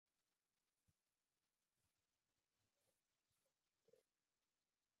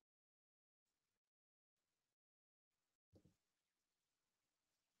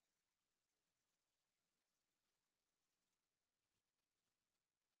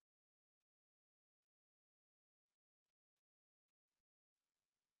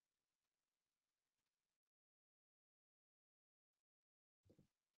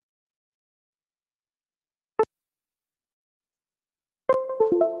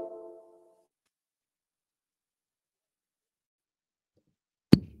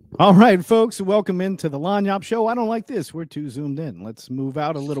All right, folks, welcome into the Lagniappe Show. I don't like this. We're too zoomed in. Let's move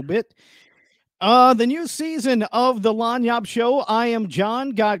out a little bit. The new season of the Lagniappe Show. I am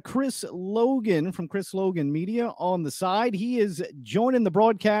John. Got Chris Logan from Chris Logan Media on the side. He is joining the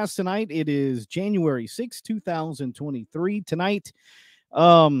broadcast tonight. It is January 6, 2023. Tonight,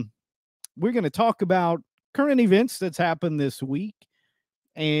 we're going to talk about current events that's happened this week,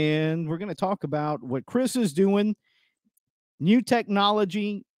 and we're going to talk about what Chris is doing, new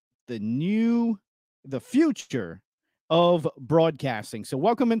technology, the future of broadcasting. So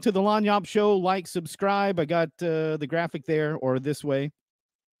welcome into the Lagniappe Show. Like, subscribe. I got the graphic there, or this way.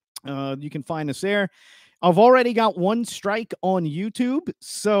 You can find us there. I've already got one strike on YouTube,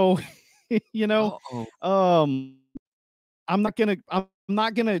 so you know, I'm not gonna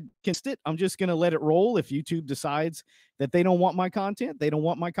contest it. I'm just gonna let it roll. If YouTube decides that they don't want my content, they don't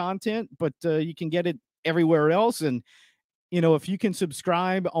want my content. But you can get it everywhere else. And you know, if you can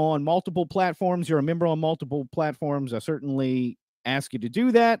subscribe on multiple platforms, you're a member on multiple platforms, I certainly ask you to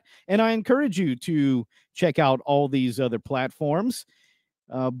do that. And I encourage you to check out all these other platforms.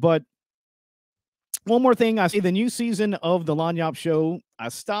 But one more thing, I see the new season of the Lagniappe Show. I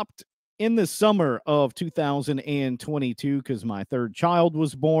stopped in the summer of 2022 because my third child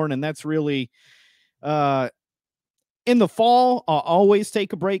was born. And that's really... in the fall, I'll always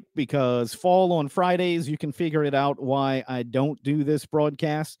take a break because fall on Fridays, you can figure it out why I don't do this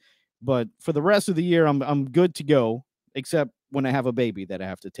broadcast. But for the rest of the year, I'm good to go, except when I have a baby that I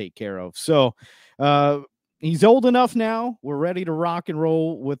have to take care of. So he's old enough now. We're ready to rock and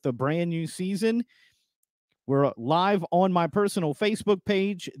roll with the brand new season. We're live on my personal Facebook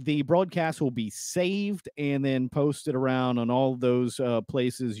page. The broadcast will be saved and then posted around on all those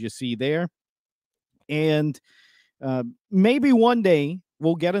places you see there. And maybe one day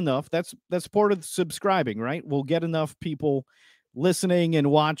we'll get enough. That's part of subscribing, right? We'll get enough people listening and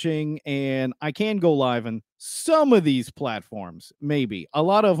watching, and I can go live on some of these platforms. Maybe a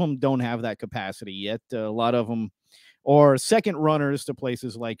lot of them don't have that capacity yet. A lot of them are second runners to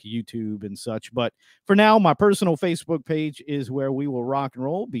places like YouTube and such. But for now, my personal Facebook page is where we will rock and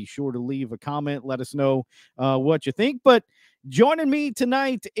roll. Be sure to leave a comment. Let us know what you think. But joining me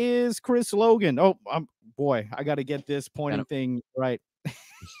tonight is Chris Logan. Oh, boy, I got to get this pointing thing right.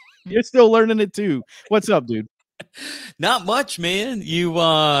 You're still learning it too. What's up, dude? Not much, man.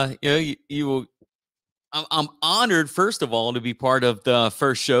 I'm honored, first of all, to be part of the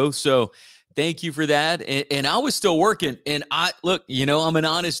first show. So thank you for that. And I was still working. And look, I'm an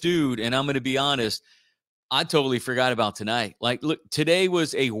honest dude, and I'm going to be honest. I totally forgot about tonight. Like, look, today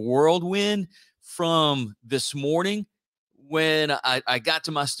was a whirlwind from this morning when I got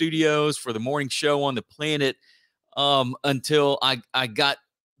to my studios for the morning show on the planet until I got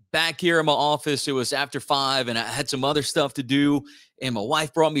back here in my office. It was after 5, and I had some other stuff to do, and my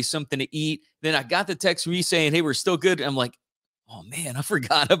wife brought me something to eat. Then I got the text from you saying, hey, we're still good. I'm like, oh man, I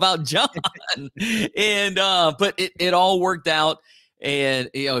forgot about John. And but it all worked out, and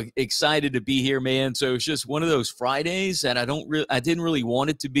excited to be here, man. So it's just one of those Fridays that I didn't really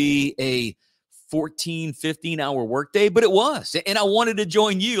want it to be a 14, 15-hour workday, but it was. And I wanted to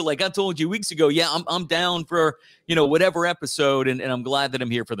join you. Like I told you weeks ago, yeah, I'm down for, whatever episode, and I'm glad that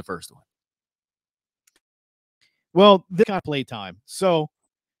I'm here for the first one. Well, this kind of playtime. So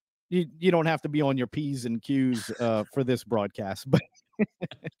you don't have to be on your P's and Q's for this broadcast. But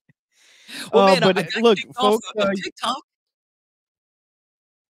well, man, but look, folks, TikTok.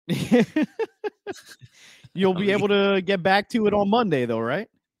 You'll be able to get back to it on Monday, though, right?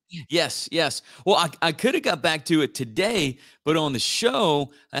 Yes. Well, I could have got back to it today, but on the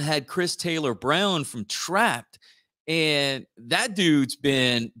show, I had Chris Taylor Brown from Trapped, and that dude's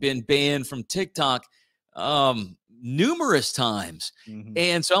been banned from TikTok numerous times. Mm-hmm.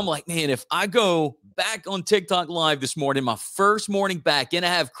 And so I'm like, man, if I go back on TikTok live this morning, my first morning back, and I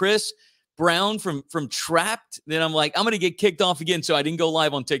have Chris Brown from Trapped, then I'm like, I'm going to get kicked off again. So I didn't go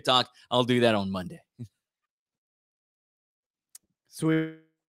live on TikTok. I'll do that on Monday. Sweet.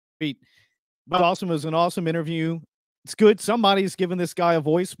 But awesome. It was an awesome interview. It's good somebody's given this guy a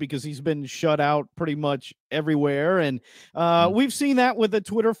voice because he's been shut out pretty much everywhere. And we've seen that with the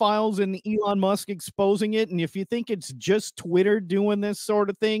Twitter files and Elon Musk exposing it. And if you think it's just Twitter doing this sort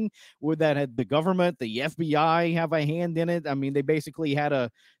of thing, would that had the government, the FBI have a hand in it? I mean, they basically had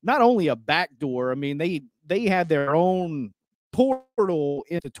not only a backdoor, I mean, they had their own portal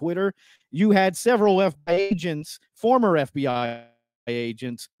into Twitter. You had several FBI agents, former FBI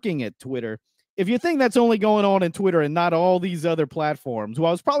agents, looking at Twitter. If you think that's only going on in Twitter and not all these other platforms,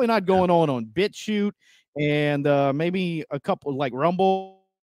 well, it's probably not going on BitChute and maybe a couple like Rumble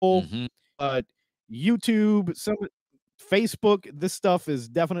Mm-hmm. YouTube, some Facebook, this stuff is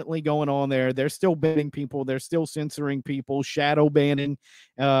definitely going on there. They're still banning people. They're still censoring people, shadow banning,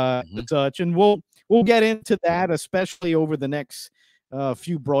 Mm-hmm. such. And we'll get into that, especially over the next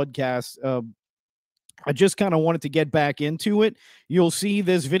few broadcasts. I just kind of wanted to get back into it. You'll see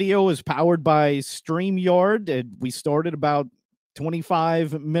this video is powered by StreamYard. We started about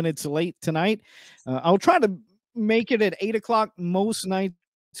 25 minutes late tonight. I'll try to make it at 8 o'clock most nights,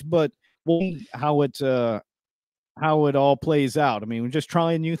 but we'll see how it all plays out. I mean, we're just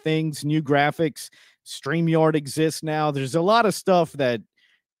trying new things, new graphics. StreamYard exists now. There's a lot of stuff that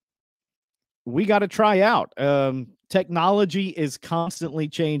we got to try out. Technology is constantly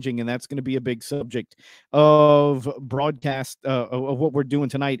changing, and that's going to be a big subject of broadcast, of what we're doing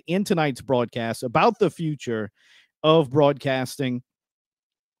tonight in tonight's broadcast about the future of broadcasting.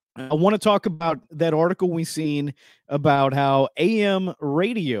 I want to talk about that article we seen about how AM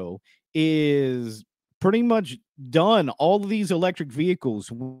radio is pretty much done. All of these electric vehicles,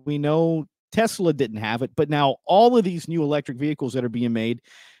 we know Tesla didn't have it, but now all of these new electric vehicles that are being made,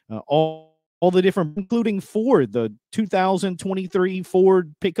 all the different, including Ford, the 2023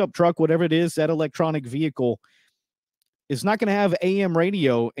 Ford pickup truck, whatever it is, that electronic vehicle is not going to have AM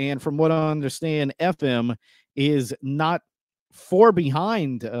radio. And from what I understand, FM is not far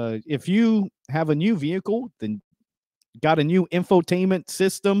behind. If you have a new vehicle, then got a new infotainment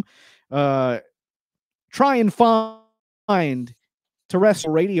system, try and find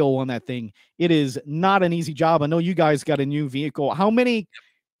terrestrial radio on that thing. It is not an easy job. I know you guys got a new vehicle. How many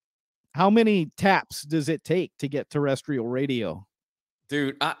taps does it take to get terrestrial radio?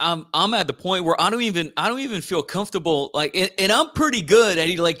 Dude, I'm at the point where I don't even feel comfortable, like, and I'm pretty good at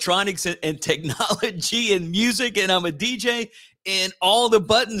electronics and technology and music, and I'm a DJ, and all the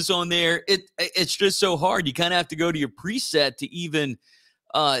buttons on there, it's just so hard. You kind of have to go to your preset to even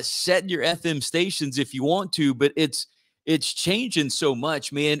set your FM stations if you want to, but it's changing so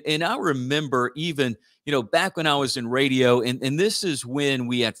much, man. And I remember even, back when I was in radio, and this is when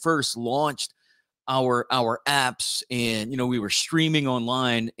we had first launched our apps, and we were streaming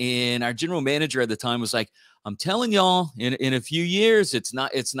online, and our general manager at the time was like, I'm telling y'all, in a few years, it's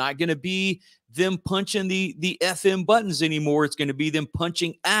not going to be them punching the FM buttons anymore. It's going to be them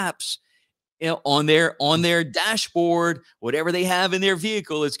punching apps on their dashboard. Whatever they have in their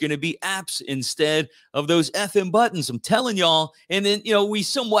vehicle, it's going to be apps instead of those FM buttons. I'm telling y'all. And then we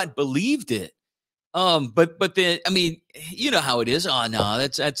somewhat believed it. But then, I mean, you know how it is. Oh no,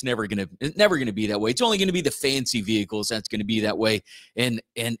 it's never gonna be that way. It's only gonna be the fancy vehicles that's gonna be that way, and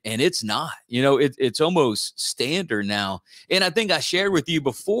it's not. It's almost standard now. And I think I shared with you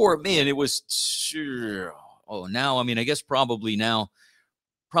before, man. It was now. I mean, I guess probably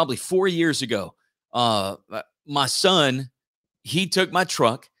 4 years ago. My son, he took my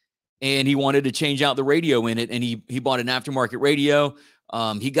truck, and he wanted to change out the radio in it, and he bought an aftermarket radio.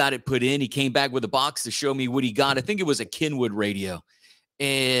 He got it put in. He came back with a box to show me what he got. I think it was a Kenwood radio.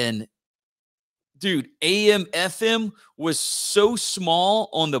 And dude, AM, FM was so small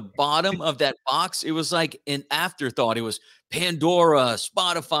on the bottom of that box. It was like an afterthought. It was Pandora,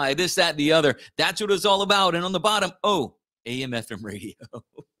 Spotify, this, that, and the other. That's what it was all about. And on the bottom, AM, FM radio.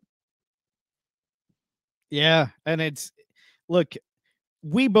 Yeah. And look,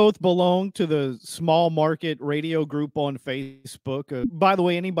 we both belong to the small market radio group on Facebook. By the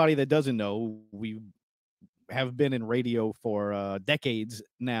way, anybody that doesn't know, we have been in radio for decades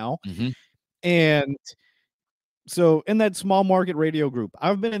now. Mm-hmm. And so in that small market radio group,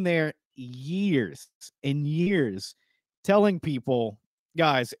 I've been in there years and years telling people,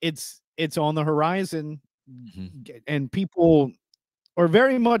 guys, it's on the horizon. Mm-hmm. And people are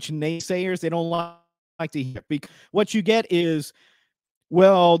very much naysayers. They don't like to hear, because what you get is,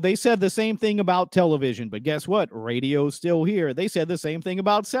 well, they said the same thing about television, but guess what? Radio's still here. They said the same thing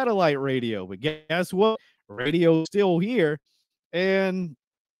about satellite radio, but guess what? Radio's still here. And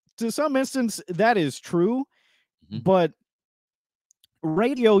to some instance, that is true. Mm-hmm. But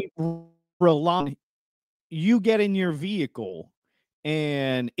radio relies, you get in your vehicle,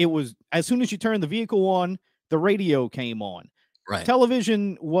 and it was, as soon as you turn the vehicle on, the radio came on. Right.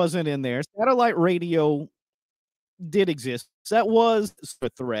 Television wasn't in there. Satellite radio did exist. That was a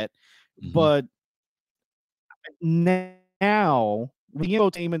threat. Mm-hmm. But now the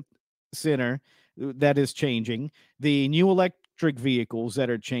infotainment center that is changing, the new electric vehicles that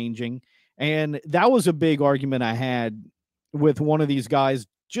are changing, and that was a big argument I had with one of these guys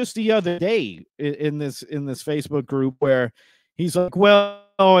just the other day in this Facebook group, where he's like, well,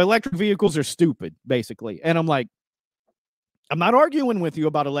 electric vehicles are stupid, basically. And I'm like, I'm not arguing with you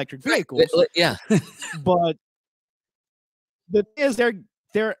about electric vehicles. Yeah. But the thing is, they're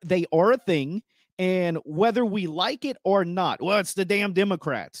they are a thing, and whether we like it or not, well, it's the damn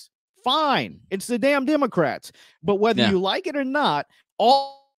Democrats. Fine, it's the damn Democrats. But whether Yeah. you like it or not,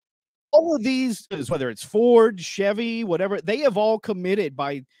 all of these, whether it's Ford, Chevy, whatever, they have all committed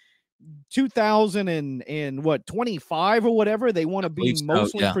by 2000 and what 25 or whatever, they want I to be believe so.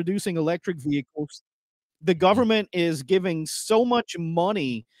 mostly Yeah. producing electric vehicles. The Mhm. government is giving so much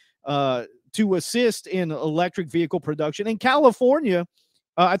money to assist in electric vehicle production. In California,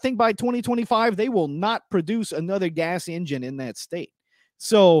 I think by 2025, they will not produce another gas engine in that state.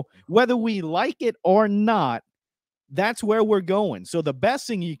 So whether we like it or not, that's where we're going. So the best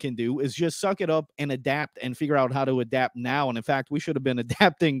thing you can do is just suck it up and adapt and figure out how to adapt now. And in fact, we should have been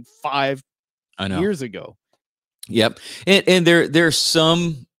adapting 5 I know. years ago. Yep. And there's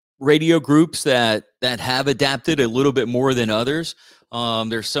some radio groups that have adapted a little bit more than others.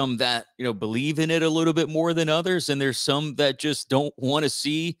 There's some that, believe in it a little bit more than others, and there's some that just don't want to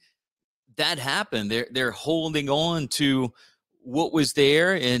see that happen. They're holding on to what was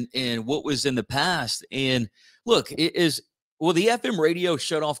there and what was in the past. And look, will the FM radio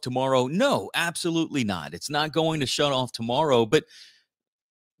shut off tomorrow? No, absolutely not. It's not going to shut off tomorrow, but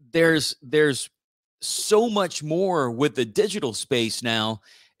there's so much more with the digital space now,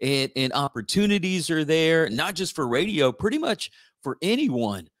 and opportunities are there, not just for radio, pretty much for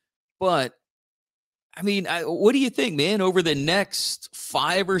anyone. But I mean, what do you think, man? Over the next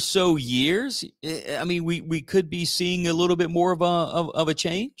 5 or so years, I mean, we could be seeing a little bit more of a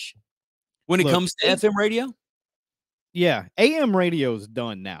change when it Look, comes to FM radio. yeah, AM radio's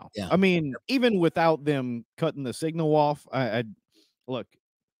done now. Yeah. I mean, even without them cutting the signal off, I look,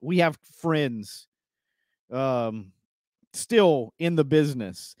 we have friends um still in the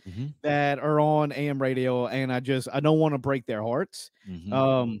business Mm-hmm. that are on AM radio, and I don't want to break their hearts. Mm-hmm.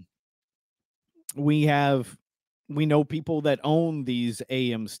 Um we know people that own these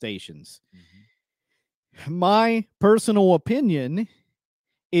AM stations. My personal opinion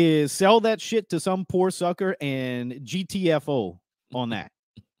is sell that shit to some poor sucker and GTFO on that.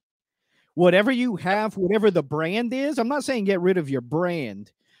 Whatever you have, whatever the brand is, I'm not saying get rid of your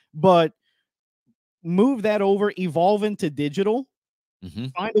brand, but move that over, evolve into digital, Mm-hmm.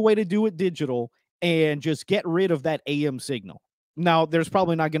 find a way to do it digital, and just get rid of that AM signal. Now, there's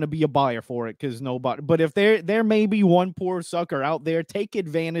probably not going to be a buyer for it because nobody, but if there may be one poor sucker out there, take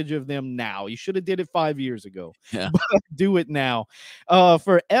advantage of them now. You should have did it 5 years ago, Yeah. but do it now.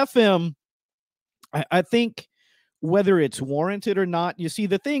 For FM, I think whether it's warranted or not, you see,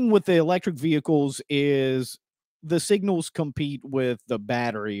 the thing with the electric vehicles is the signals compete with the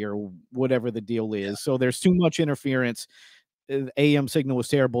battery or whatever the deal is. So there's too much interference. AM signal is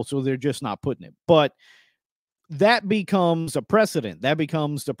terrible, so they're just not putting it. But that becomes a precedent. That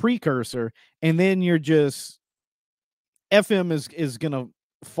becomes the precursor, and then you're just FM is gonna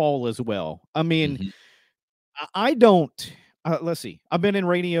fall as well. I mean, Mm-hmm. I don't. Let's see. I've been in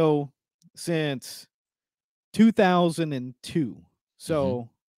radio since 2002, so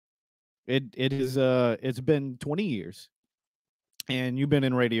it's been 20 years, and you've been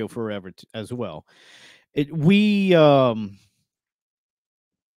in radio forever as well.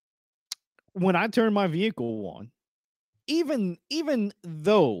 When I turn my vehicle on, even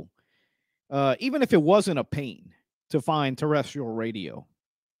though even if it wasn't a pain to find terrestrial radio,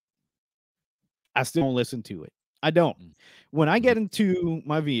 I still don't listen to it. I don't. When I get into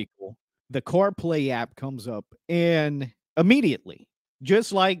my vehicle, the CarPlay app comes up, and immediately,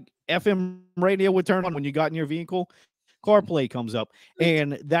 just like FM radio would turn on when you got in your vehicle, CarPlay comes up,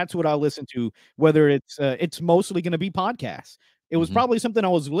 and that's what I listen to. Whether it's mostly going to be podcasts. It was probably something I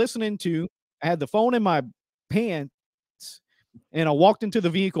was listening to. I had the phone in my pants, and I walked into the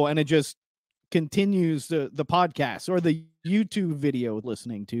vehicle, and it just continues the podcast or the YouTube video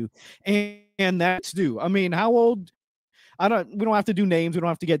listening to, and that's due. I mean, how old? We don't have to do names. We don't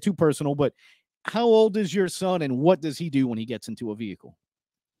have to get too personal, but how old is your son, and what does he do when he gets into a vehicle?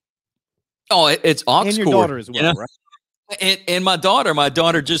 Oh, it's aux And your cord, daughter as well, right? And my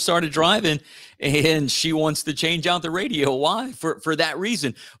daughter just started driving, and she wants to change out the radio. Why? For that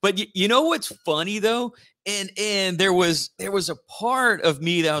reason. But you know what's funny though? And there was a part of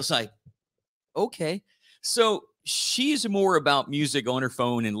me that was like, okay, so she's more about music on her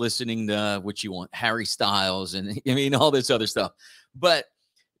phone and listening to what you want, Harry Styles, and I mean all this other stuff. But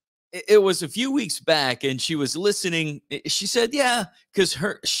it was a few weeks back, and she was listening. She said, yeah, because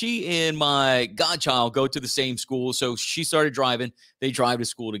she and my godchild go to the same school. So she started driving. They drive to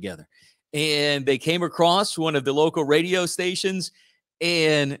school together. And they came across one of the local radio stations,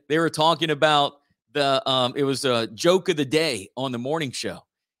 and they were talking about it was a joke of the day on the morning show.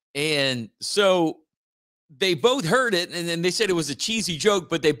 And so they both heard it, and then they said it was a cheesy joke,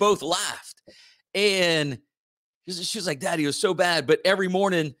 but they both laughed. And she was like, Daddy, it was so bad, but every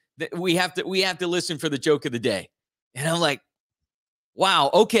morning we have to listen for the joke of the day. And I'm like, wow,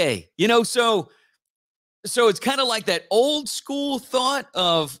 okay. So it's kind of like that old school thought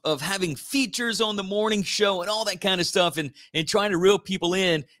of having features on the morning show and all that kind of stuff, and trying to reel people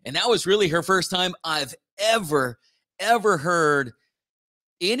in. And that was really her first time I've ever heard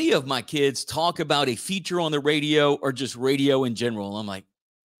any of my kids talk about a feature on the radio or just radio in general. I'm like,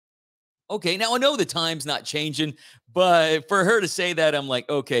 okay, now I know the time's not changing, but for her to say that, I'm like,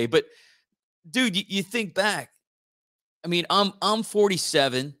 okay. But dude, you think back. I mean, I'm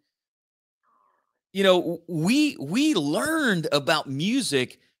 47. We learned about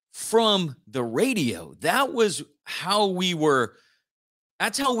music from the radio. That's how we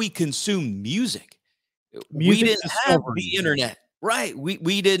consumed music. We didn't have the internet. Right.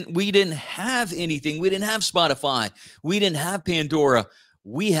 We didn't have anything. We didn't have Spotify. We didn't have Pandora.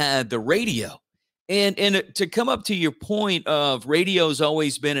 We had the radio. And to come up to your point of radio's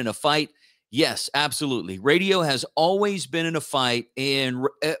always been in a fight. Yes, absolutely. Radio has always been in a fight, and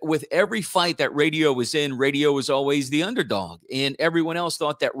with every fight that radio was in, radio was always the underdog, and everyone else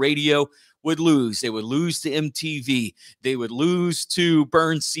thought that radio would lose. They would lose to MTV. They would lose to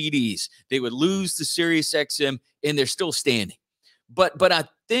burn CDs. They would lose to Sirius XM, and they're still standing. But I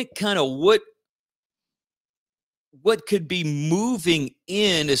think kind of what could be moving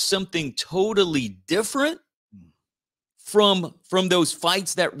in is something totally different from those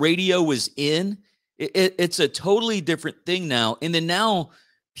fights that radio was in. It's a totally different thing now. And then now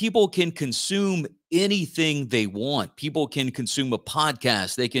people can consume anything they want. People can consume a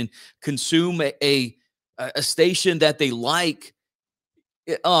podcast. They can consume a station that they like.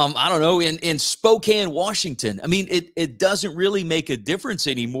 I don't know, in Spokane, Washington. I mean, it doesn't really make a difference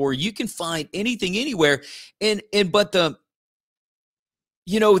anymore. You can find anything anywhere. But that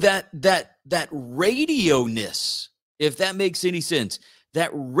radio-ness, if that makes any sense, that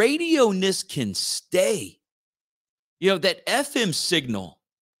radio-ness can stay. That FM signal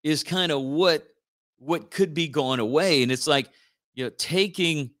is kind of what could be gone away. And it's like,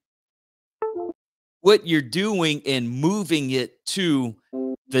 taking what you're doing and moving it to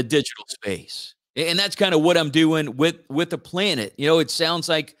the digital space. And that's kind of what I'm doing with the Planet. It sounds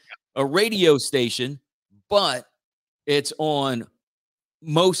like a radio station, but it's on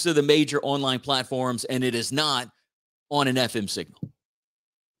most of the major online platforms, and it is not on an FM signal.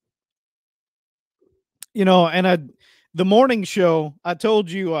 And the morning show, I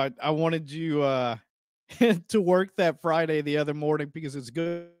told you I wanted you to work that Friday the other morning because it's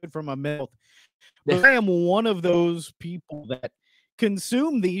good for my health. But I am one of those people that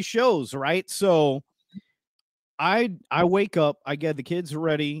consume these shows, right? So I wake up, I get the kids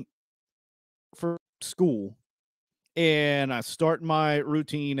ready for school, and I start my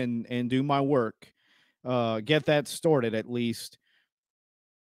routine and do my work. Get that started at least.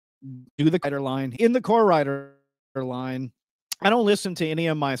 Do the rider line. In the car rider line, I don't listen to any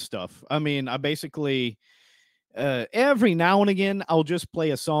of my stuff. I mean, I basically every now and again I'll just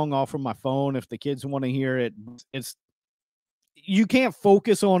play a song off from my phone if the kids want to hear it. You can't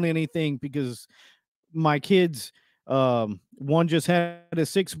focus on anything because my kids, one just had his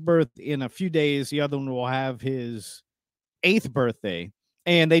 6th birthday in a few days. The other one will have his 8th birthday,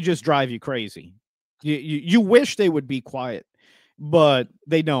 and they just drive you crazy. You wish they would be quiet, but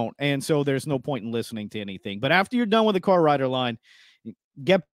they don't. And so there's no point in listening to anything. But after you're done with the car rider line,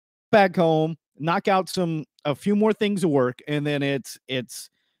 get back home, knock out a few more things of work, and then it's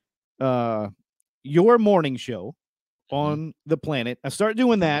your morning show on the Planet. I start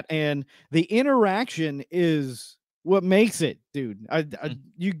doing that, and the interaction is what makes it, dude. I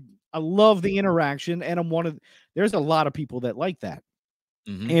love the interaction, and there's a lot of people that like that.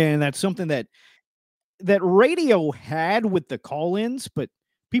 And that's something that radio had with the call-ins, but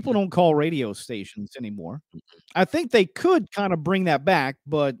people don't call radio stations anymore. I think they could kind of bring that back,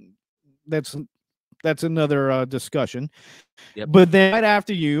 but that's another discussion. Yep. But then right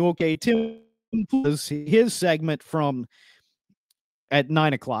after you, okay, Tim does his segment from at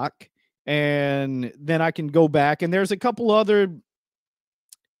 9:00, and then I can go back, and there's a couple other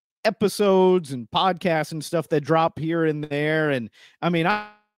episodes and podcasts and stuff that drop here and there. And I mean,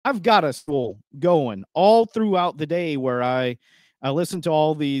 I've got a school going all throughout the day where I listen to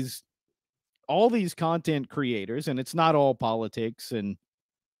all these content creators, and it's not all politics, and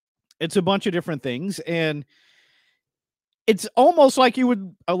it's a bunch of different things. And it's almost like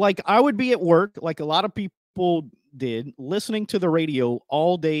I would be at work, like a lot of people did, listening to the radio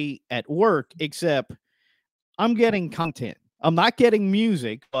all day at work, except I'm getting content. I'm not getting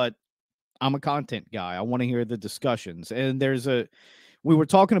music, but I'm a content guy. I want to hear the discussions. And we were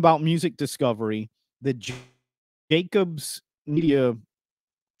talking about music discovery, the Jacobs Media,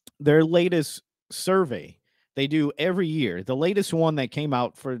 their latest survey they do every year. The latest one that came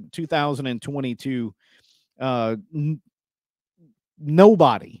out for 2022, uh, n-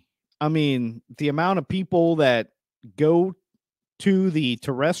 nobody. I mean, the amount of people that go to the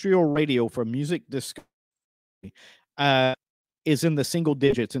terrestrial radio for music discovery uh, is in the single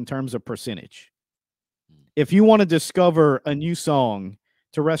digits in terms of percentage. If you want to discover a new song,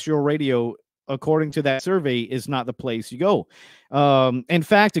 terrestrial radio, according to that survey, is not the place you go. In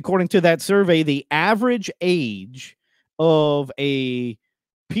fact, according to that survey, the average age of a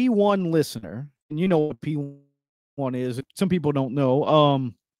P1 listener, and you know what P1 is, some people don't know,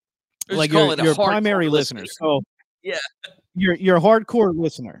 Let's like call it a your hardcore primary listener. listeners. So Yeah. your hardcore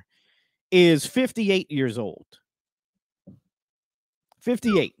listener is 58 years old.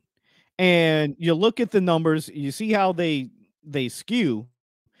 58. And you look at the numbers, you see how they skew.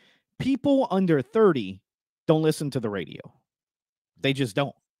 People under 30 don't listen to the radio. They just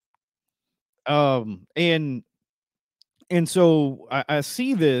don't. And so I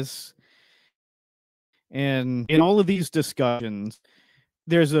see this, and in all of these discussions,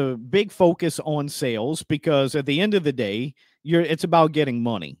 there's a big focus on sales because at the end of the day, it's about getting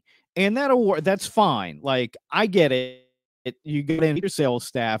money. And that's fine. Like, I get it. You get in your sales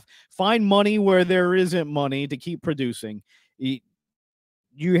staff, find money where there isn't money to keep producing.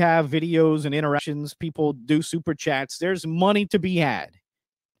 You have videos and interactions, people do super chats. There's money to be had.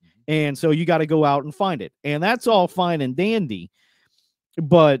 And so you got to go out and find it. And that's all fine and dandy.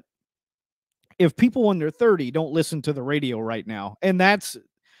 But if people under 30 don't listen to the radio right now, and that's,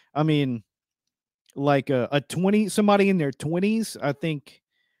 I mean, like a 20, somebody in their 20s, I think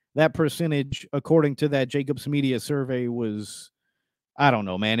that percentage, according to that Jacobs Media survey, was, I don't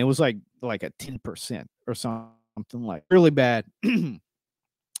know, man. It was like a 10% or something, like really bad.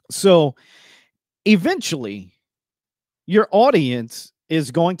 So eventually your audience is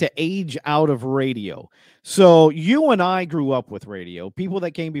going to age out of radio. So you and I grew up with radio. People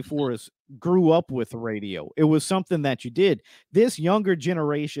that came before us grew up with radio. It was something that you did. This younger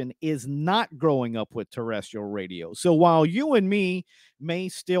generation is not growing up with terrestrial radio. So while you and me may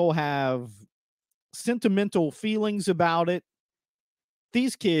still have sentimental feelings about it,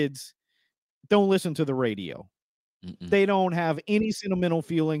 these kids don't listen to the radio. They don't have any sentimental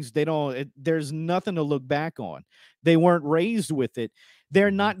feelings. There's nothing to look back on. They weren't raised with it. They're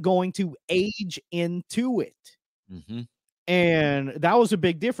not going to age into it. And that was a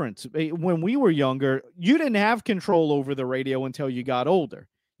big difference. When we were younger, you didn't have control over the radio until you got older.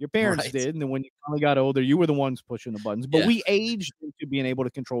 Your parents did. And then when you finally got older, you were the ones pushing the buttons. But we aged into being able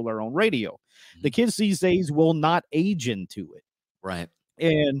to control our own radio. The kids these days will not age into it. Right.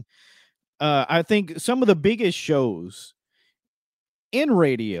 And I think some of the biggest shows in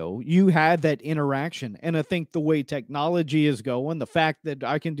radio, you had that interaction. And I think the way technology is going, the fact that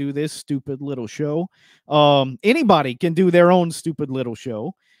I can do this stupid little show, anybody can do their own stupid little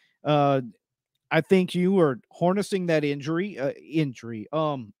show. I think you are harnessing that injury.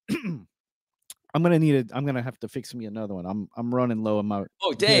 I'm gonna have to fix me another one. I'm running low on my.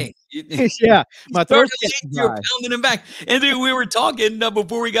 Oh, dang. Yeah, my throat's you're pounding him back. And then we were talking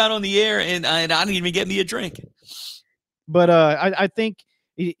before we got on the air, and I didn't even get me a drink. But I think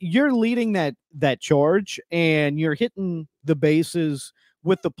you're leading that charge, and you're hitting the bases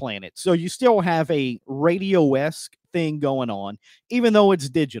with the planet. So you still have a radio-esque thing going on, even though it's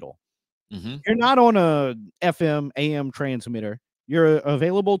digital. You're not on a FM, AM transmitter. You're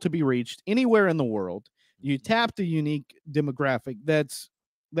available to be reached anywhere in the world. You tapped a unique demographic. That's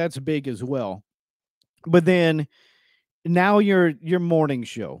big as well. But then now your morning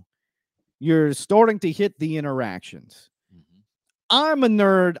show, you're starting to hit the interactions. I'm a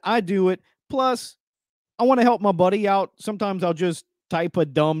nerd. I do it. Plus, I want to help my buddy out. Sometimes I'll just type a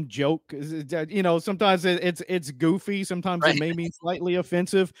dumb joke. Sometimes it's goofy. Sometimes it may be slightly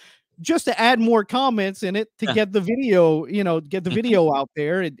offensive. Just to add more comments in it to get the video, get the video out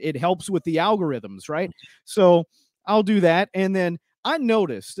there. It helps with the algorithms, right? So I'll do that. And then I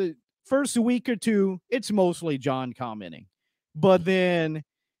noticed the first week or two, it's mostly John commenting. But then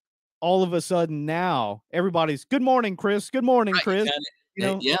all of a sudden now everybody's good morning, Chris. Good morning, Chris.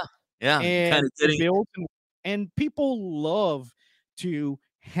 Yeah. And and people love to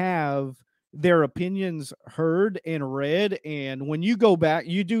have their opinions heard and read. And when you go back,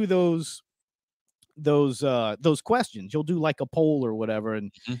 you do those questions. You'll do like a poll or whatever,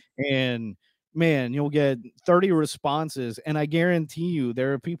 and man, you'll get 30 responses. And I guarantee you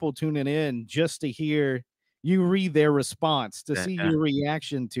there are people tuning in just to hear you read their response, to see your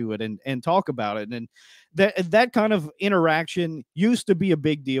reaction to it, and talk about it. And that kind of interaction used to be a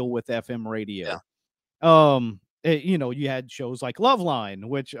big deal with FM Yeah. radio. You know, you had shows like Loveline,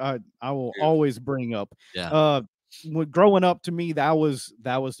 which I will always bring up. Yeah. Growing up, to me, that was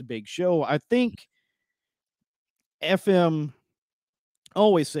the big show. I think FM,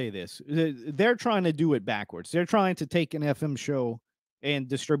 always say this, they're trying to do it backwards. They're trying to take an FM show and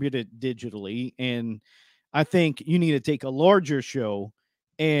distribute it digitally. And I think you need to take a larger show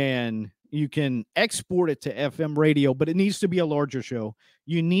and you can export it to FM radio, but it needs to be a larger show.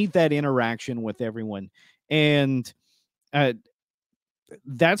 You need that interaction with everyone. And uh,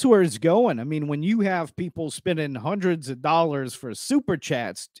 that's where it's going. I mean, when you have people spending hundreds of dollars for super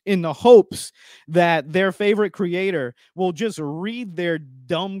chats in the hopes that their favorite creator will just read their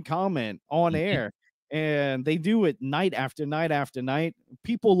dumb comment on air, and they do it night after night after night,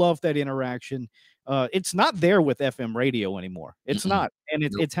 people love that interaction. It's not there with FM radio anymore. It's not. And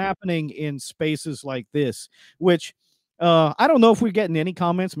it's happening in spaces like this, which I don't know if we're getting any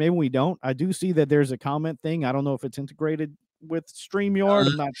comments. Maybe we don't. I do see that there's a comment thing. I don't know if it's integrated with StreamYard.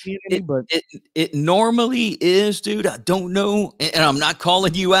 I'm not seeing any, but it normally is, dude. I don't know, and I'm not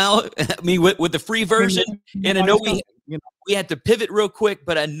calling you out. I mean, with the free version, and I know we had to pivot real quick,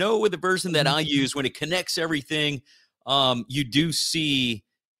 but I know with the version that I use, when it connects everything, you do see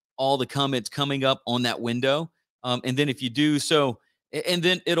all the comments coming up on that window, and then if you do so, and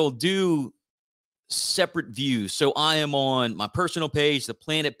then it'll do separate views. So I am on my personal page, the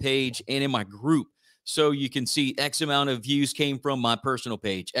Planet page, and in my group. So you can see X amount of views came from my personal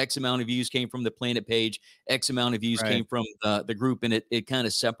page, X amount of views came from the Planet page, X amount of views came from the group, and it kind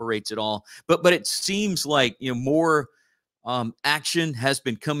of separates it all. But it seems like, you know, more action has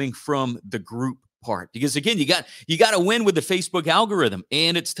been coming from the group part, because again, you got to win with the Facebook algorithm,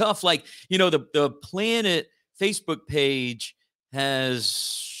 and it's tough. Like, you know, the Planet Facebook page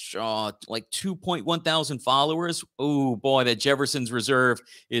has like 2.1 thousand followers. Oh boy, that Jefferson's Reserve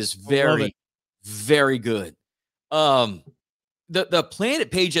is very good. The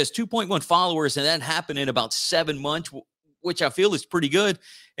Planet page has 2.1 followers, and that happened in about 7 months, which I feel is pretty good.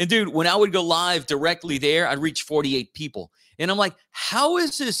 And dude, when I would go live directly there, I'd reach 48 people. And I'm like, how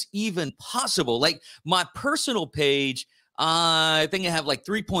is this even possible? Like, my personal page, I think I have like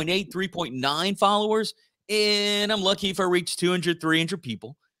 3.8, 3.9 followers, and I'm lucky if I reach 200, 300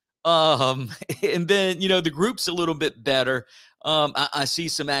 people. And then, you know, the group's a little bit better. I see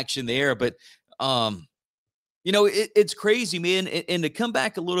some action there, but you know, it's crazy, man. And to come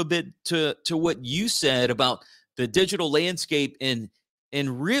back a little bit to what you said about the digital landscape, and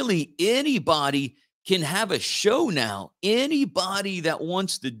really anybody can have a show now. Anybody that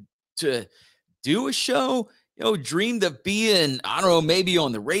wants to do a show, you know, dreamed of being, I don't know, maybe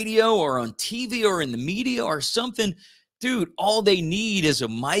on the radio or on TV or in the media or something. Dude, all they need is a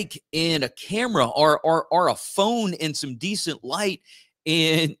mic and a camera, or a phone and some decent light,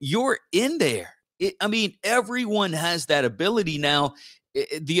 and you're in there. I mean, everyone has that ability now.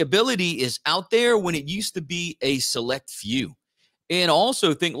 The ability is out there when it used to be a select few. And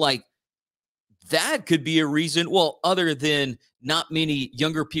also think like that could be a reason, well, other than not many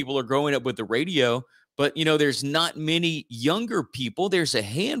younger people are growing up with the radio, but, you know, there's not many younger people. There's a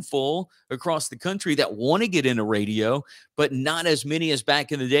handful across the country that want to get into radio, but not as many as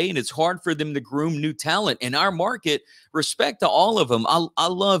back in the day. And it's hard for them to groom new talent in our market. Respect to all of them. I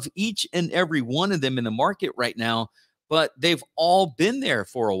love each and every one of them in the market right now, but they've all been there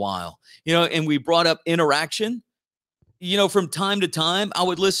for a while, you know. And we brought up interaction. You know, from time to time, I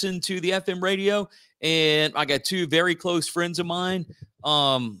would listen to the FM radio, and I got two very close friends of mine,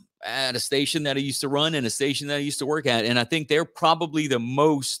 at a station that I used to run and a station that I used to work at. And I think they're probably the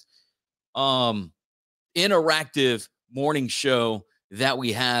most interactive morning show that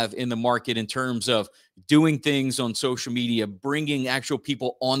we have in the market in terms of doing things on social media, bringing actual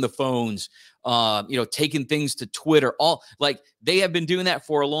people on the phones, you know, taking things to Twitter. All, like, they have been doing that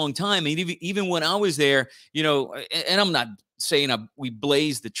for a long time. And even when I was there, you know, and I'm not saying we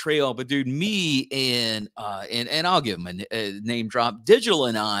blazed the trail, but dude, me and I'll give them a name drop, Digital,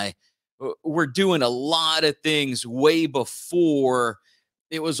 and I were doing a lot of things way before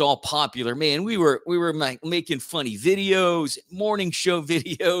it was all popular. Man, we were making funny videos, morning show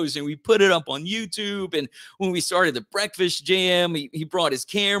videos, and we put it up on YouTube. And when we started the Breakfast Jam, he brought his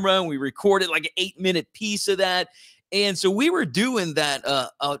camera and we recorded like an 8-minute piece of that. And so we were doing that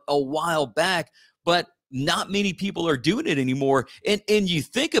a while back, but not many people are doing it anymore. And you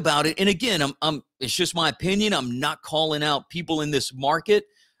think about it, and again, it's just my opinion. I'm not calling out people in this market,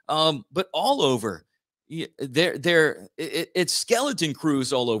 but all over. it's skeleton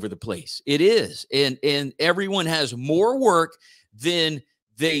crews all over the place. It is, and everyone has more work than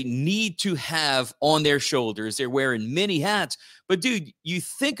they need to have on their shoulders. They're wearing many hats. But dude, you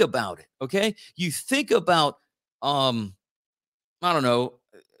think about it, okay? You think about I don't know,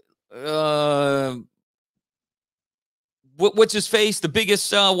 what's his face? The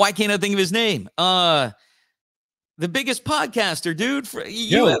biggest why can't I think of his name? The biggest podcaster, dude, for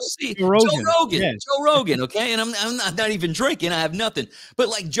UFC, Joe Rogan. Joe Rogan. Yes. Joe Rogan, okay? And I'm not even drinking. I have nothing. But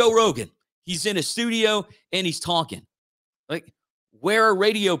like Joe Rogan, he's in a studio and he's talking. Like, where are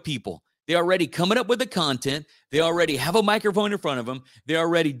radio people? They're already coming up with the content. They already have a microphone in front of them. They're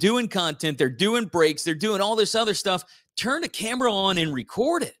already doing content. They're doing breaks. They're doing all this other stuff. Turn the camera on and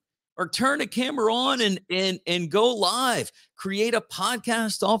record it. Or turn the camera on and go live. Create a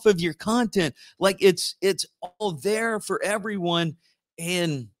podcast off of your content. Like it's all there for everyone,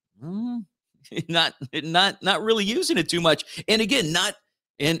 and not really using it too much. And again, not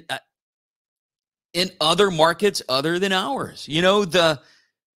in other markets other than ours. You know, the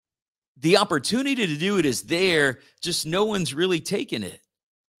opportunity to do it is there. Just no one's really taking it.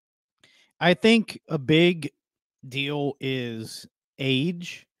 I think a big deal is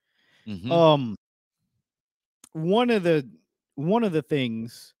age. Mm-hmm. One of the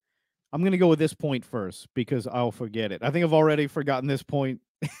things, I'm going to go with this point first because I'll forget it. I think I've already forgotten this point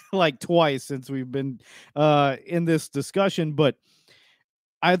like twice since we've been in this discussion, but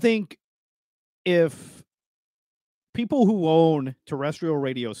I think if people who own terrestrial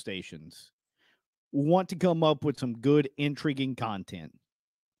radio stations want to come up with some good, intriguing content,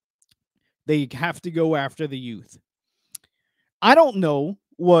 they have to go after the youth. I don't know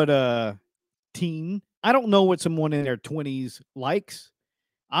what a teen, I don't know what someone in their 20s likes.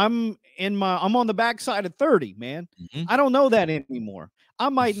 I'm on the backside of 30, man. Mm-hmm. I don't know that anymore. I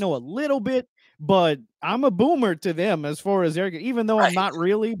might know a little bit, but I'm a boomer to them as far as they're, even though I'm not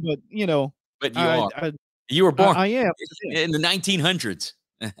really, but you know, but you are. You were born I am in the 1900s.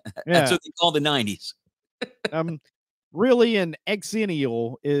 Yeah. That's what they call the 90s. Really an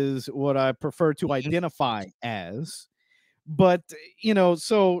exennial is what I prefer to identify as. But, you know,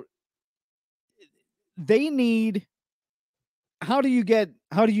 so they need, how do you get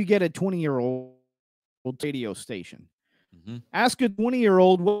a 20-year-old radio station? Mm-hmm. Ask a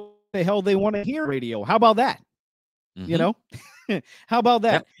 20-year-old what the hell they want to hear radio. How about that? Mm-hmm. You know, how about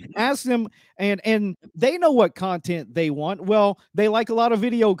that? Yep. Ask them, and they know what content they want. Well, they like a lot of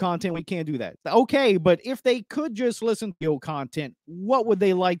video content. We can't do that. Okay, but if they could just listen to video content, what would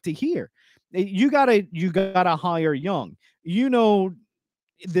they like to hear? You gotta hire young. You know,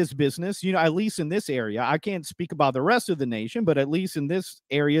 this business, you know, at least in this area, I can't speak about the rest of the nation, but at least in this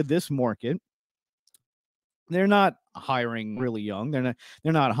area, this market, they're not hiring really young. They're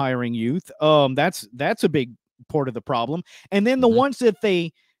not hiring youth. That's a big part of the problem. And then the ones that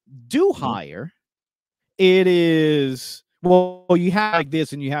they do hire, it is, well, you have like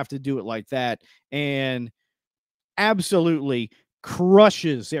this and you have to do it like that, and absolutely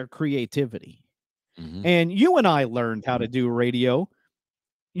crushes their creativity. And you and I learned how to do radio.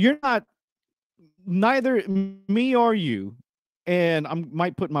 You're not, neither me or you, and I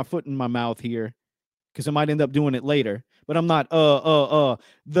might put my foot in my mouth here because I might end up doing it later, but I'm not so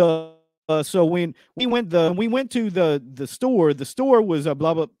when we went to the store was a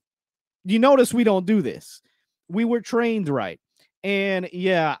blah blah. You notice we don't do this. We were trained right. And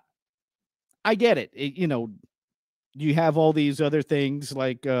yeah, I get it. You know, you have all these other things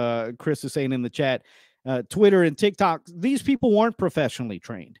like Chris is saying in the chat, Twitter and TikTok. These people weren't professionally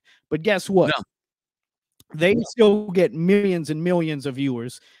trained, but guess what? No. They still get millions and millions of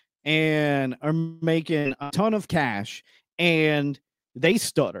viewers and are making a ton of cash, and they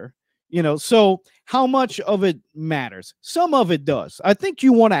stutter. You know, so how much of it matters? Some of it does. I think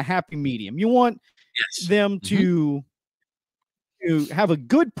you want a happy medium. You want them to have a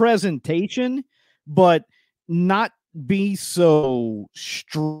good presentation, but not be so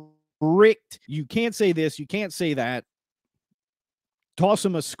strict. You can't say this, you can't say that. Toss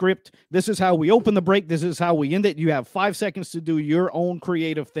them a script. This is how we open the break. This is how we end it. You have 5 seconds to do your own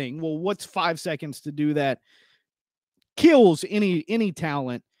creative thing. Well, what's 5 seconds to do that? Kills any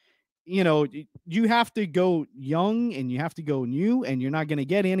talent. You know, you have to go young and you have to go new, and you're not going to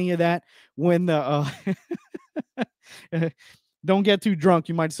get any of that when the don't get too drunk.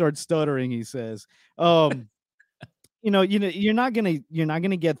 You might start stuttering, he says. You know, you're not going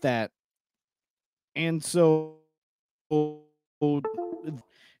to get that. And so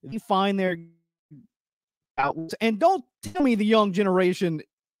they find their outlets. And don't tell me the young generation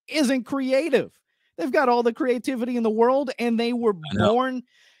isn't creative. They've got all the creativity in the world, and they were born.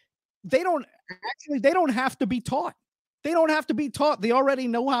 They don't actually, they don't have to be taught. They don't have to be taught. They already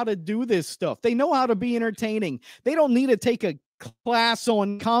know how to do this stuff. They know how to be entertaining. They don't need to take a class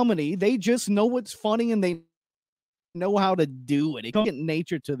on comedy. They just know what's funny and they know how to do it. It comes in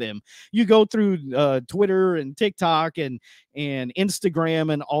nature to them. You go through Twitter and TikTok and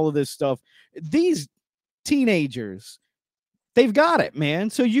Instagram and all of this stuff. These teenagers, they've got it,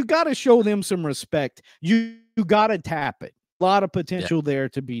 man. So you got to show them some respect. You got to tap it. A lot of potential there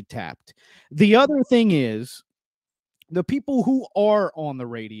to be tapped. The other thing is, the people who are on the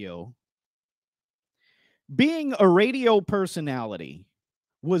radio, being a radio personality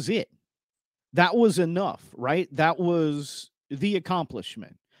was it. That was enough, right? That was the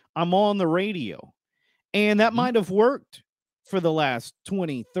accomplishment. I'm on the radio. And that might have worked for the last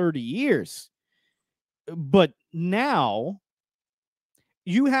 20, 30 years. But now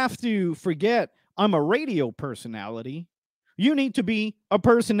you have to forget I'm a radio personality. You need to be a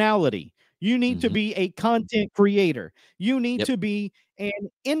personality. You need to be a content creator. You need to be an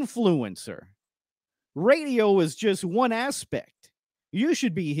influencer. Radio is just one aspect. You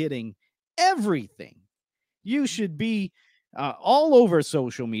should be hitting everything. You should be all over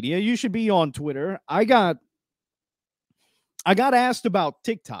social media. You should be on Twitter. I got asked about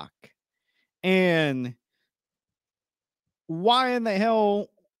TikTok and why in the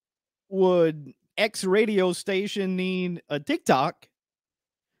hell would X radio station need a TikTok?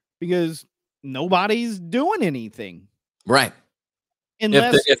 Because nobody's doing anything. Right.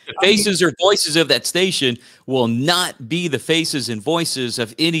 Unless, if the faces or voices of that station will not be the faces and voices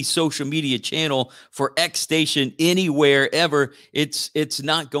of any social media channel for X station anywhere ever, it's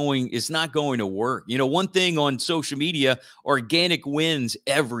not going to work. You know, one thing on social media, organic wins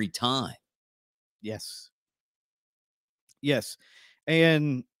every time. Yes. Yes.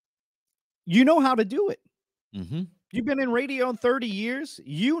 And you know how to do it. You've been in radio 30 years.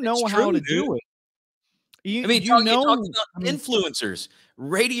 You know how to do it. You talk about influencers,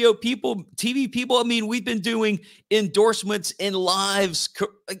 radio people, TV people. I mean, we've been doing endorsements and lives,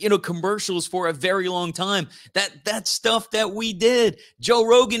 commercials for a very long time. That's stuff that we did. Joe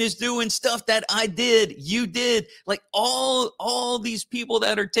Rogan is doing stuff that I did, you did. Like all these people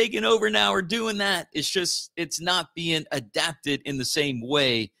that are taking over now are doing that. It's not being adapted in the same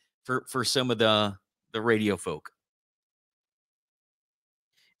way for some of the radio folk.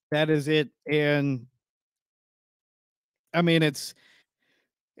 That is it. And I mean, it's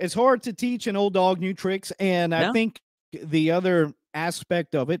hard to teach an old dog new tricks. And I think the other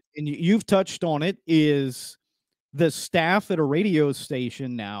aspect of it, and you've touched on it, is the staff at a radio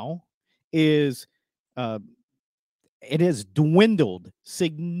station now is it has dwindled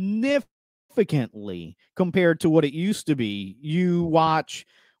significantly compared to what it used to be. You watch,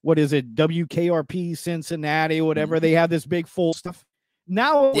 what is it, WKRP Cincinnati, whatever, they have this big full stuff.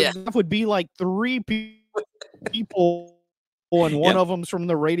 Now it would be like 3 people, and one of them's from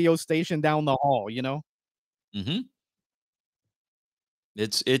the radio station down the hall, you know?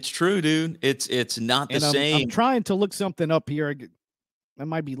 It's true, dude. It's not the same. I'm trying to look something up here. I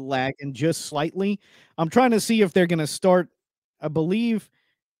might be lagging just slightly. I'm trying to see if they're going to start, I believe,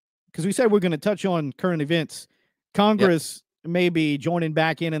 because we said we're going to touch on current events. Congress may be joining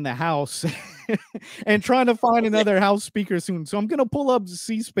back in the House and trying to find another House speaker soon. So I'm going to pull up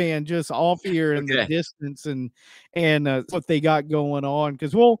C-SPAN just off here in the distance and what they got going on,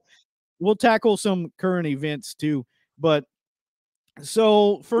 because we'll tackle some current events too. But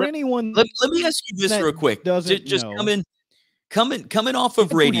so for anyone, let me ask you this real quick. Just coming off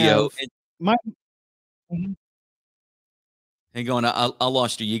of radio. Hang on, I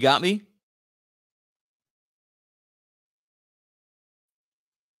lost you. You got me?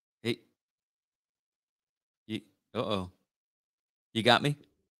 Hey. You got me?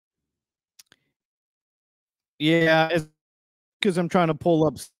 Yeah, it's because I'm trying to pull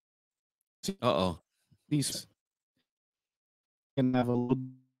up. These can have a little.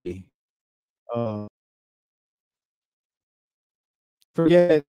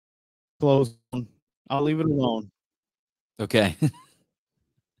 Forget it. Close. I'll leave it alone. Okay.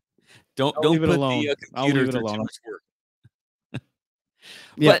 Don't leave put it alone. the I'll leave computer it through too alone. much work.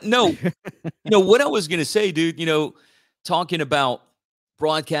 But no, what I was going to say, dude, talking about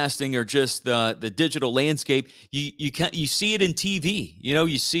broadcasting or just the digital landscape, you see it in TV.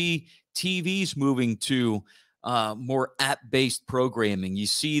 You see TVs moving to more app-based programming. You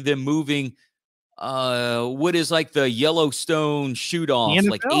see them moving what is like the Yellowstone shoot-off,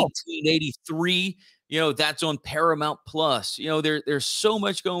 like 1883. That's on Paramount Plus. There's so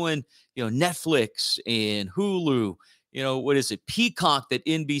much going, Netflix and Hulu, what is it, Peacock that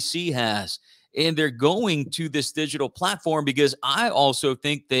NBC has. and they're going to this digital platform because I also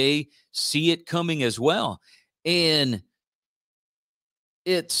think they see it coming as well. And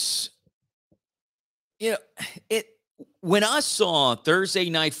it's, you know, it, when I saw Thursday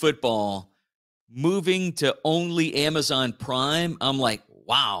Night Football moving to only Amazon Prime, I'm like,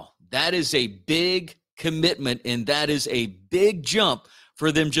 wow, that is a big commitment, and that is a big jump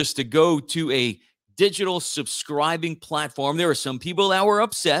for them just to go to a digital subscribing platform. There were some people that were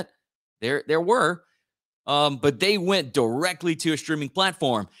upset. There were, but they went directly to a streaming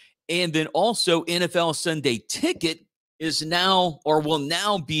platform. And then also NFL Sunday Ticket is now, or will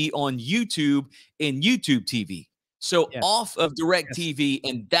now be, on YouTube and YouTube TV. So Yes. off of direct TV,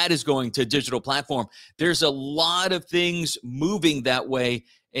 and that is going to digital platform. There's a lot of things moving that way.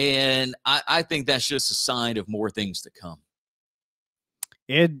 And I think that's just a sign of more things to come.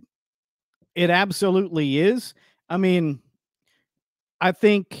 It absolutely is. I mean, I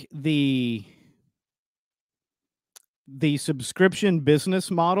think the subscription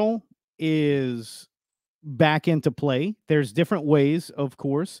business model is back into play. There's different ways, of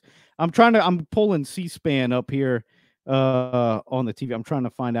course. I'm pulling C-SPAN up here on the TV. I'm trying to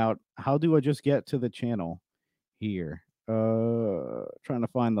find out, how do I just get to the channel here? Trying to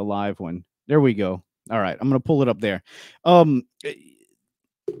find the live one. There we go. All right, I'm going to pull it up there.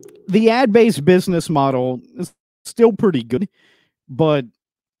 The ad-based business model is still pretty good, but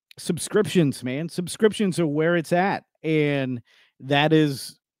subscriptions, man, subscriptions are where it's at, and that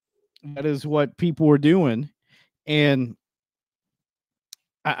is what people are doing. And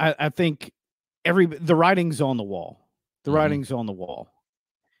I think the writing's on the wall. The writing's on the wall.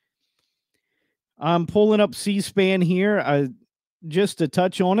 I'm pulling up C-SPAN here. Just to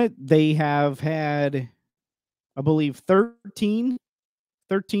touch on it, they have had, I believe, 13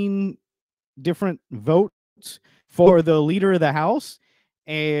 different votes for the leader of the House,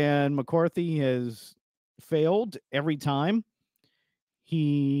 and McCarthy has failed every time.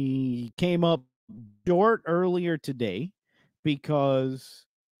 He came up short earlier today because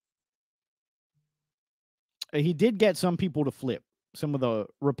he did get some people to flip, some of the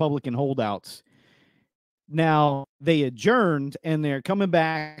Republican holdouts. Now, they adjourned, and they're coming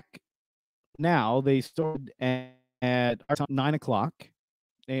back now. They started at 9 o'clock,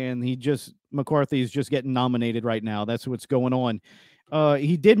 and McCarthy is just getting nominated right now. That's what's going on.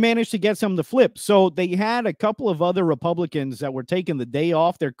 He did manage to get some to flip. So they had a couple of other Republicans that were taking the day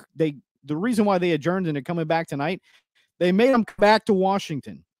off. The reason why they adjourned and they're coming back tonight, they made them come back to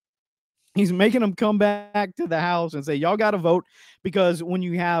Washington. He's making them come back to the House and say, y'all got to vote, because when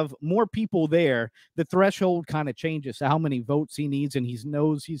you have more people there, the threshold kind of changes to how many votes he needs, and he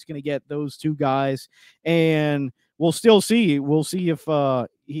knows he's going to get those two guys. And we'll still see. We'll see if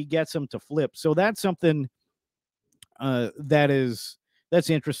he gets them to flip. So that's something that's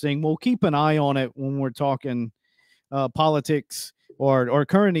interesting. We'll keep an eye on it when we're talking politics or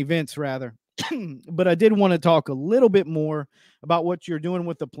current events, rather. But I did want to talk a little bit more about what you're doing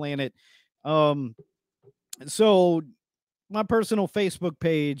with the planet. So my personal Facebook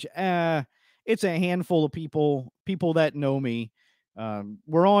page, it's a handful of people that know me.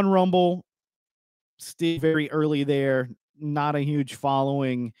 We're on Rumble, still very early there, not a huge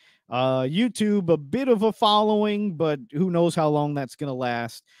following. YouTube, a bit of a following, but who knows how long that's going to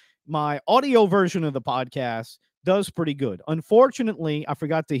last. My audio version of the podcast does pretty good. Unfortunately, I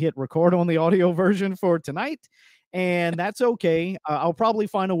forgot to hit record on the audio version for tonight, and that's okay. I'll probably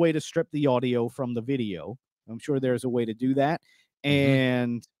find a way to strip the audio from the video. I'm sure there's a way to do that,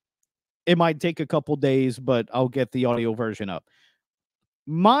 and it might take a couple days, but I'll get the audio version up.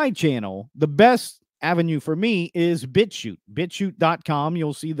 My channel, the best avenue for me is BitChute, bitchute.com.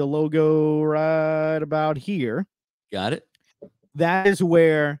 You'll see the logo right about here. Got it. That is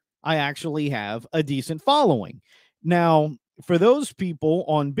where I actually have a decent following. Now, for those people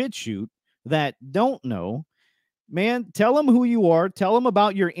on BitChute that don't know, man, tell them who you are. Tell them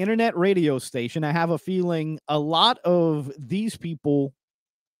about your internet radio station. I have a feeling a lot of these people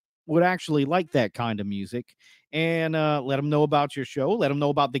would actually like that kind of music. And let them know about your show. Let them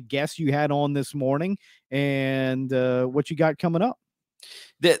know about the guests you had on this morning and what you got coming up.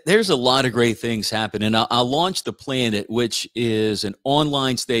 There's a lot of great things happening. I launched The Planet, which is an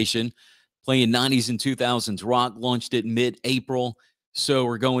online station playing 90s and 2000s rock. Launched it mid-April. So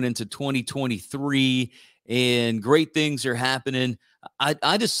we're going into 2023, and great things are happening.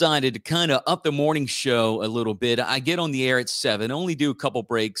 I decided to kind of up the morning show a little bit. I get on the air at 7, only do a couple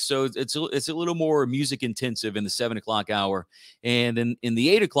breaks. So it's a little more music intensive in the 7 o'clock hour. And then in the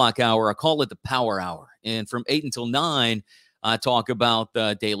 8 o'clock hour, I call it the power hour. And from 8 until 9, I talk about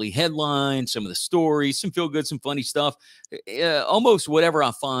the daily headlines, some of the stories, some feel good, some funny stuff, almost whatever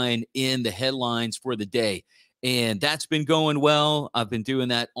I find in the headlines for the day. And that's been going well. I've been doing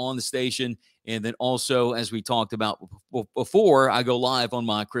that on the station. And then also, as we talked about before, I go live on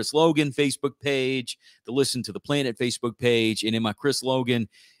my Chris Logan Facebook page, the Listen to the Planet Facebook page, and in my Chris Logan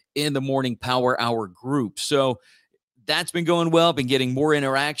in the Morning Power Hour group. So that's been going well. Been getting more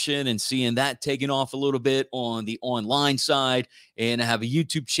interaction and seeing that taking off a little bit on the online side. And I have a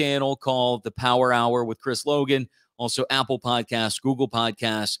YouTube channel called The Power Hour with Chris Logan, also Apple Podcasts, Google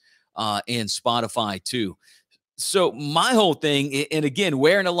Podcasts, and Spotify too. So my whole thing, and again,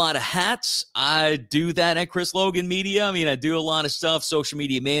 wearing a lot of hats, I do that at Chris Logan Media. I mean, I do a lot of stuff, social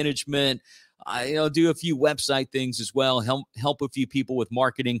media management. I do a few website things as well, help a few people with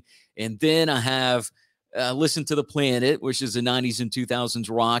marketing. And then I have Listen to the Planet, which is a 90s and 2000s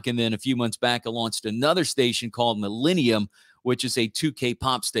rock. And then a few months back, I launched another station called Millennium, which is a 2K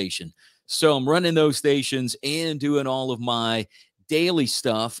pop station. So I'm running those stations and doing all of my daily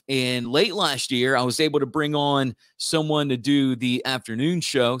stuff. And late last year, I was able to bring on someone to do the afternoon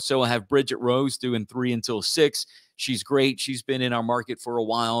show. So I have Bridget Rose doing 3 until 6. She's great. She's been in our market for a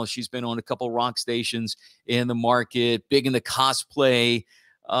while. She's been on a couple rock stations in the market, big in the cosplay,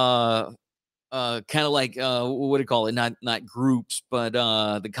 kind of like what do you call it? Not groups, but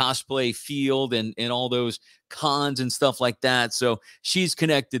the cosplay field and all those cons and stuff like that. So she's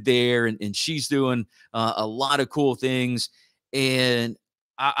connected there, and she's doing a lot of cool things. And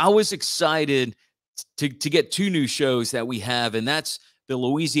I was excited to get 2 new shows that we have, and that's the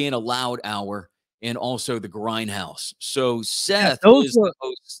Louisiana Loud Hour and also the Grindhouse. So Seth is the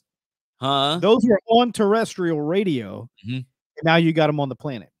host. Those were on terrestrial radio, and now you got them on the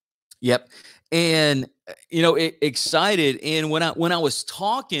planet. Yep. And excited. And when I was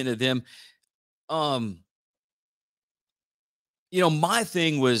talking to them, my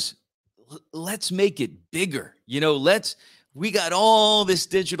thing was, let's make it bigger. We got all this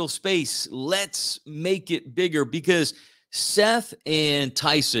digital space. Let's make it bigger, because Seth and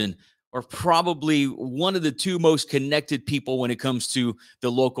Tyson are probably one of the 2 most connected people when it comes to the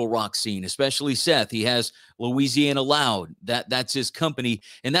local rock scene, especially Seth. He has Louisiana Loud. That's his company.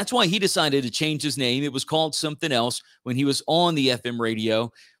 And that's why he decided to change his name. It was called something else when he was on the FM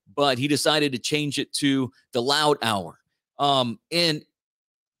radio, but he decided to change it to the Loud Hour. And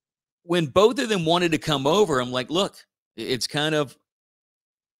when both of them wanted to come over, I'm like, look, it's kind of,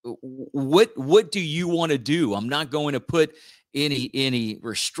 what do you want to do? I'm not going to put any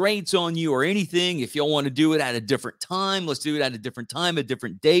restraints on you or anything. If y'all want to do it at a different time, let's do it at a different time, a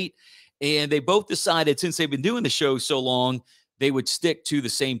different date. And they both decided, since they've been doing the show so long, they would stick to the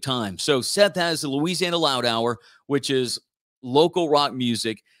same time. So Seth has the Louisiana Loud Hour, which is local rock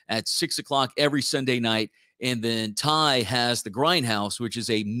music at 6 o'clock every Sunday night. And then Ty has the Grindhouse, which is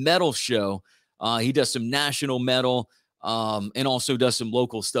a metal show. He does some national metal, and also does some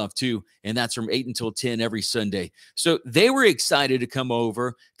local stuff too. And that's from 8 until 10 every Sunday. So they were excited to come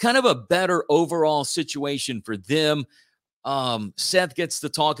over, kind of a better overall situation for them. Seth gets to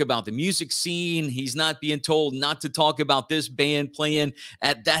talk about the music scene. He's not being told not to talk about this band playing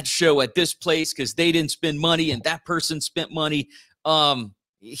at that show at this place because they didn't spend money and that person spent money.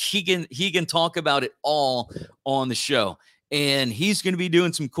 He can talk about it all on the show. And he's going to be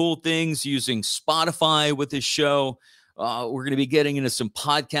doing some cool things using Spotify with his show. We're going to be getting into some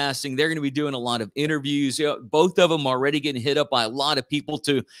podcasting. They're going to be doing a lot of interviews. Both of them already getting hit up by a lot of people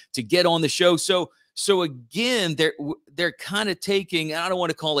to get on the show. So again, they're kind of taking, I don't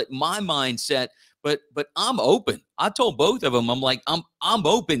want to call it my mindset, but I'm open. I told both of them, I'm like, I'm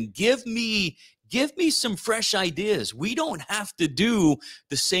open. Give me some fresh ideas. We don't have to do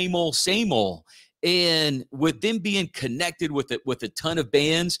the same old. And with them being connected with a ton of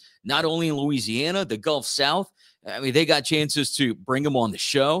bands, not only in Louisiana, the Gulf South, I mean, they got chances to bring them on the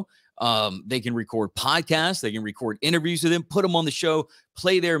show. They can record podcasts. They can record interviews with them, put them on the show,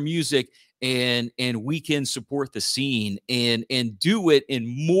 play their music, and we can support the scene and do it in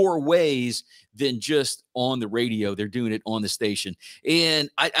more ways than just on the radio. They're doing it on the station. And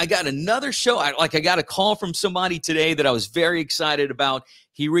I got another show. I got a call from somebody today that I was very excited about.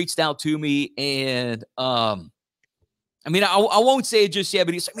 He reached out to me, and I mean, I won't say it just yet,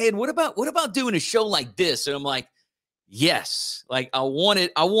 but he's like, man, what about doing a show like this? And I'm like, yes, like I want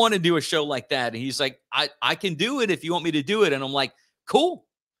to do a show like that. And he's like, I can do it if you want me to do it. And I'm like, cool.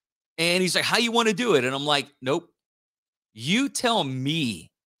 And he's like, how you want to do it? And I'm like, nope. You tell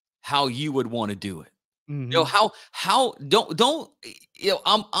me how you would want to do it. Mm-hmm. How don't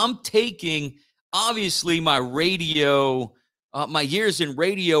I'm taking, obviously my radio, my years in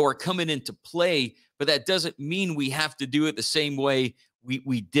radio are coming into play, but that doesn't mean we have to do it the same way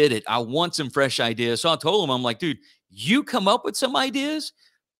we did it. I want some fresh ideas. So I told him, I'm like, dude, you come up with some ideas,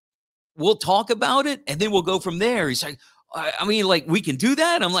 we'll talk about it, and then we'll go from there. He's like, I mean, like, we can do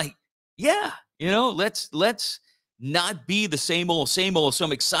that? I'm like, yeah, let's not be the same old, same old. So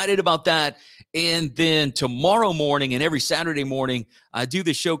I'm excited about that. And then tomorrow morning and every Saturday morning, I do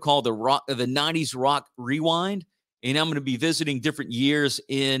this show called the 90s Rock Rewind. And I'm going to be visiting different years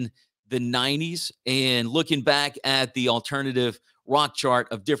in the 90s and looking back at the alternative rock chart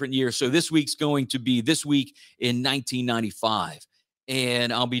of different years. So this week's going to be this week in 1995.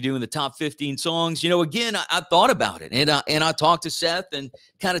 And I'll be doing the top 15 songs. Again, I thought about it, and I talked to Seth and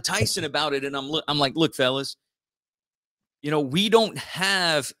kind of Tyson about it. And I'm like, look, fellas, we don't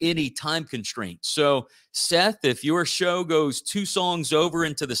have any time constraints. So, Seth, if your show goes 2 songs over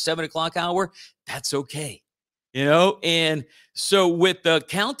into the 7 o'clock hour, that's okay. And so with the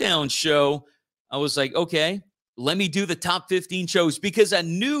countdown show, I was like, okay, let me do the top 15 shows, because I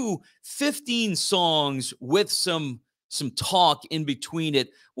knew 15 songs with some talk in between it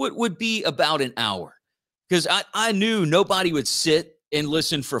would be about an hour, because I knew nobody would sit and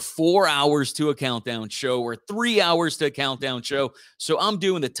listen for 4 hours to a countdown show or 3 hours to a countdown show. So I'm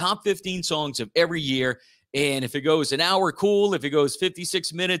doing the top 15 songs of every year. And if it goes an hour, cool. If it goes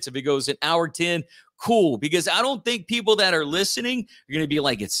 56 minutes, if it goes an hour 10, cool. Because I don't think people that are listening are going to be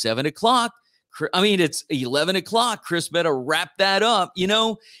like, it's 7 o'clock. I mean, it's 11 o'clock. Chris better wrap that up,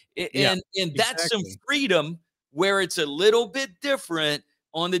 and that's some freedom where it's a little bit different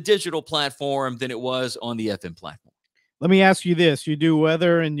on the digital platform than it was on the FM platform. Let me ask you this. You do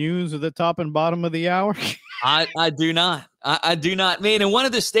weather and news at the top and bottom of the hour? I do not. I do not, man. And one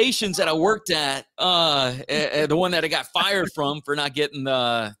of the stations that I worked at, the one that I got fired from for not getting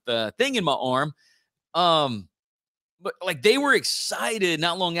the thing in my arm, but like, they were excited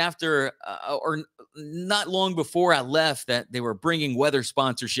not long after or not long before I left that they were bringing weather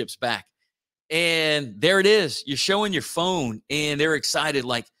sponsorships back. And there it is. You're showing your phone and they're excited,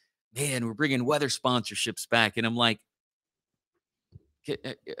 like, man, we're bringing weather sponsorships back. And I'm like, hey,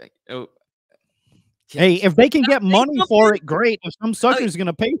 if they can get money for it, great. If some sucker's going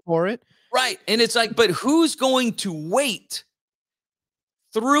to pay for it. Right. And it's like, but who's going to wait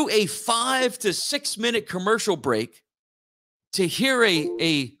through a 5 to 6 minute commercial break to hear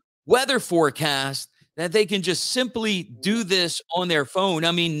a weather forecast that they can just simply do this on their phone?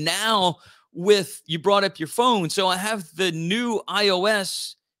 I mean, now you brought up your phone. So I have the new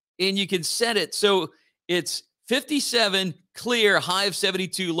iOS and you can set it. So it's 57, clear, high of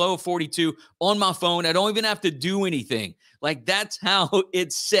 72, low of 42 on my phone. I don't even have to do anything. Like, that's how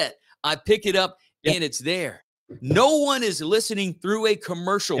it's set. I pick it up and it's there. No one is listening through a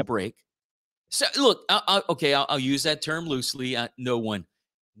commercial break. So look, I'll use that term loosely. No one.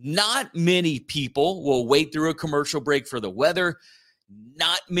 Not many people will wait through a commercial break for the weather.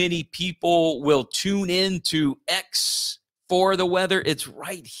 Not many people will tune in to X for the weather. It's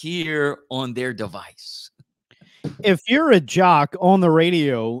right here on their device. If you're a jock on the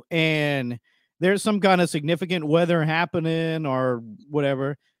radio and there's some kind of significant weather happening or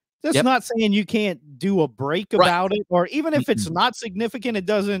whatever, that's not saying you can't do a break about it. Or even if it's not significant, it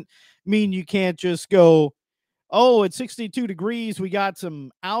doesn't mean you can't just go, oh, it's 62 degrees. We got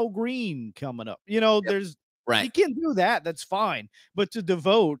some Al Green coming up. There's you can do that. That's fine. But to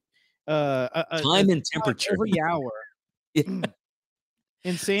devote time and temperature every hour,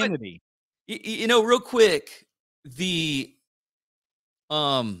 insanity. But, real quick, it's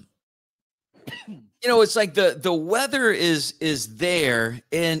like the weather is there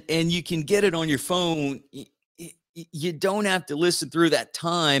and you can get it on your phone. You don't have to listen through that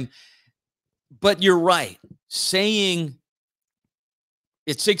time. But you're right. Saying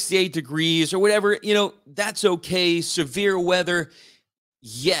it's 68 degrees or whatever, that's okay. Severe weather,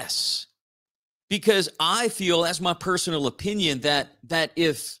 yes. Because I feel, that's my personal opinion, that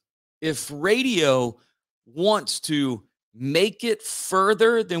if radio wants to make it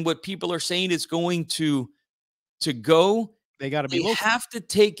further than what people are saying it's going to go, they got to be local. Have to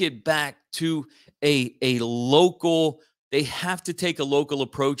take it back to a local. They have to take a local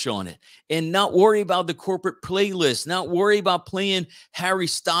approach on it and not worry about the corporate playlist, not worry about playing Harry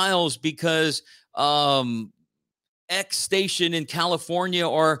Styles because X station in California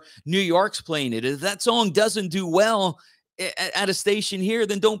or New York's playing it. If that song doesn't do well at a station here,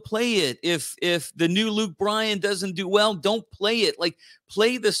 then don't play it. If the new Luke Bryan doesn't do well, don't play it. Like,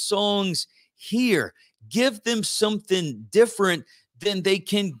 play the songs here. Give them something different than they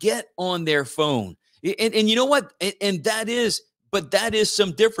can get on their phone. And you know what? And that is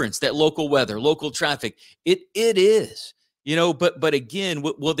some difference, that local weather, local traffic. It is. But again,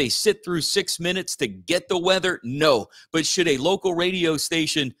 will they sit through 6 minutes to get the weather? No. But should a local radio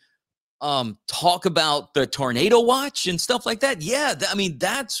station talk about the tornado watch and stuff like that? Yeah, I mean,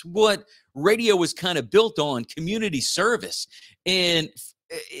 that's what radio was kind of built on, community service. And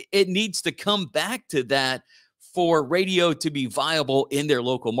it needs to come back to that for radio to be viable in their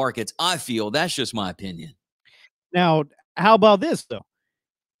local markets. I feel that's just my opinion. Now, how about this, though?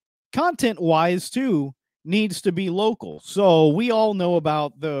 Content-wise, too, needs to be local. So we all know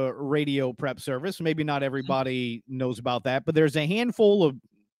about the radio prep service. Maybe not everybody knows about that, but there's a handful of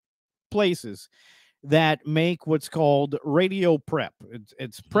places that make what's called radio prep.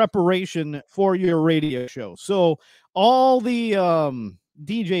 It's preparation for your radio show. So all the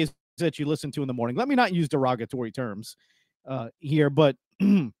DJs that you listen to in the morning, let me not use derogatory terms here, but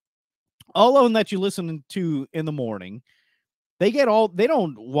all of them that you listen to in the morning, they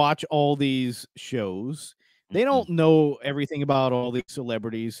don't watch all these shows. They don't know everything about all these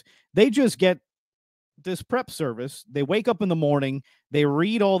celebrities. They just get this prep service. They wake up in the morning, they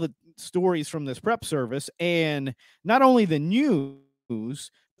read all the stories from this prep service, and not only the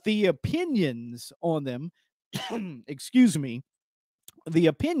news, the opinions on them, excuse me, the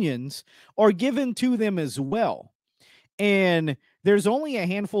opinions are given to them as well. And there's only a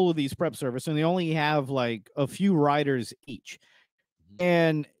handful of these prep service, and they only have like a few writers each.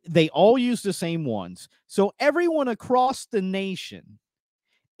 And they all use the same ones. So everyone across the nation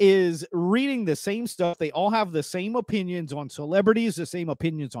is reading the same stuff. They all have the same opinions on celebrities, the same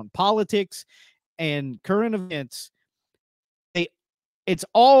opinions on politics and current events. It's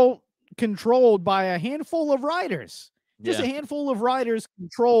all controlled by a handful of writers. Just a handful of writers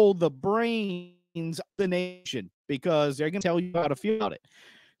control the brains of the nation because they're going to tell you how to feel about it.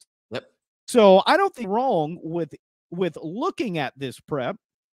 Yep. So I don't think wrong with looking at this prep,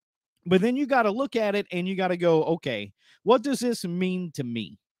 but then you got to look at it and you got to go, okay, what does this mean to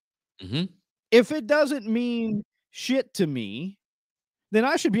me? If it doesn't mean shit to me, then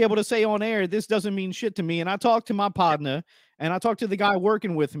I should be able to say on air, this doesn't mean shit to me. And I talk to my partner, and I talk to the guy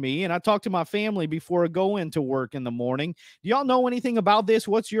working with me, and I talk to my family before I go into work in the morning. Do y'all know anything about this?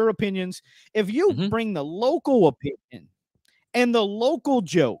 What's your opinions? If you bring the local opinion and the local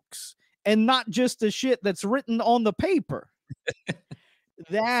jokes and not just the shit that's written on the paper,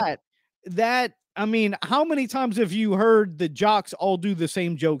 I mean, how many times have you heard the jocks all do the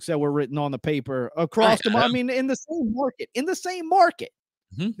same jokes that were written on the paper across the market? I mean, in the same market,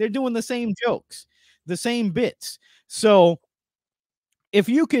 they're doing the same jokes, the same bits. So if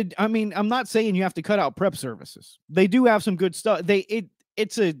you could, I mean, I'm not saying you have to cut out prep services. They do have some good stuff.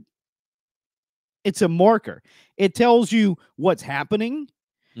 It's a marker. It tells you what's happening,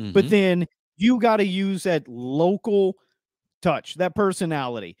 but then you got to use that local touch, that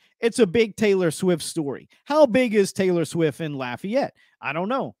personality. It's a big Taylor Swift story. How big is Taylor Swift in Lafayette? I don't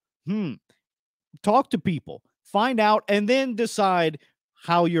know. Talk to people, find out, and then decide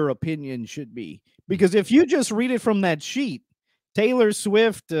how your opinion should be. Because if you just read it from that sheet, Taylor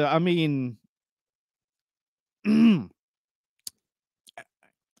Swift, I mean, I'm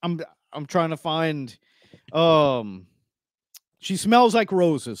trying to find, she smells like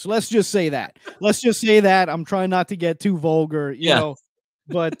roses. Let's just say that. I'm trying not to get too vulgar, you know,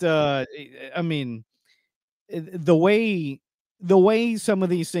 but I mean, the way some of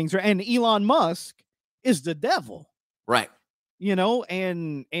these things are, and Elon Musk is the devil, right? You know,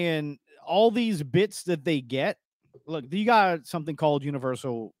 and all these bits that they get. Look, you got something called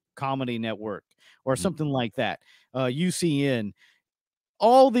Universal Comedy Network or something like that, UCN.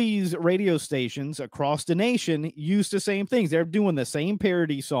 All these radio stations across the nation use the same things. They're doing the same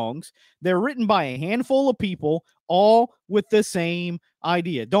parody songs. They're written by a handful of people, all with the same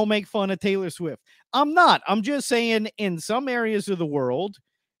idea. Don't make fun of Taylor Swift. I'm not. I'm just saying in some areas of the world,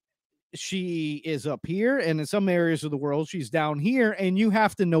 she is up here, and in some areas of the world, she's down here, and you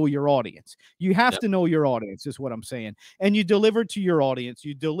have to know your audience. You have to know your audience is what I'm saying. And you deliver to your audience.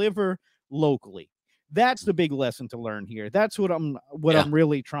 You deliver locally. That's the big lesson to learn here. That's what I'm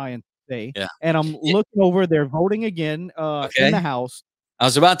really trying to say. And I'm looking over, they're voting again in the House. I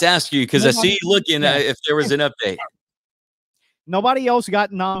was about to ask you because I see you looking if there was an update. Nobody else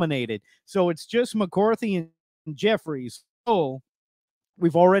got nominated. So it's just McCarthy and Jeffries. So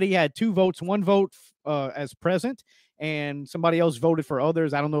we've already had 2 votes, 1 vote as present, and somebody else voted for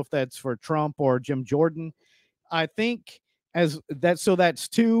others. I don't know if that's for Trump or Jim Jordan. I think that's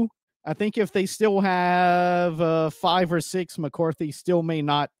 2. I think if they still have 5 or 6, McCarthy still may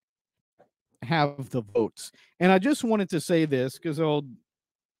not have the votes. And I just wanted to say this because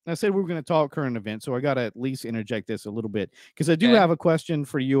I said we were going to talk current events, so I got to at least interject this a little bit because I do Okay. have a question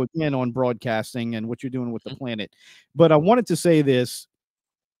for you again on broadcasting and what you're doing with the planet. But I wanted to say this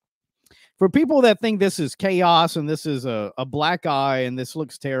for people that think this is chaos and this is a black eye and this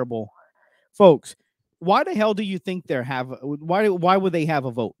looks terrible, folks. Why the hell do you think why would they have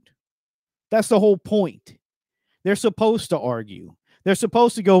a vote? That's the whole point. They're supposed to argue. They're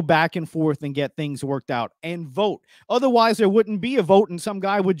supposed to go back and forth and get things worked out and vote. Otherwise, there wouldn't be a vote and some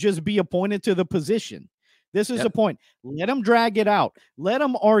guy would just be appointed to the position. This is the point. Let them drag it out. Let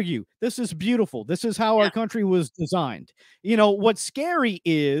them argue. This is beautiful. This is how our country was designed. You know, what's scary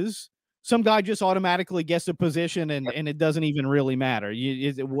is some guy just automatically gets a position and it doesn't even really matter.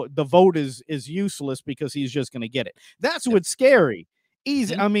 The vote is useless because he's just going to get it. That's what's scary.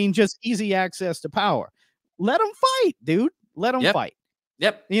 Easy. I mean, just easy access to power. Let them fight, dude. Let them fight.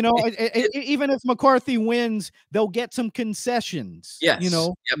 Yep. You know, even if McCarthy wins, they'll get some concessions. Yes. You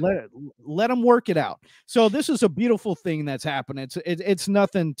know, let them work it out. So this is a beautiful thing that's happening. It's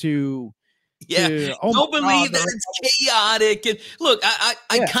nothing to. Don't believe that it's chaotic. And look,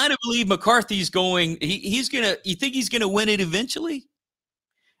 I kind of believe McCarthy's going. He's gonna. You think he's gonna win it eventually?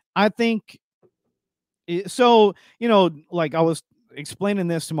 I think. So you know, like I was explaining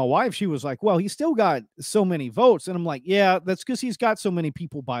this to my wife, she was like, well, he still got so many votes. And I'm like, yeah, that's because he's got so many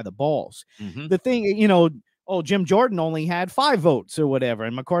people by the balls. The thing, you know, Jim Jordan only had 5 votes or whatever,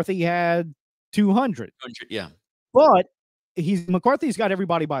 and McCarthy had 200. Yeah. But McCarthy's got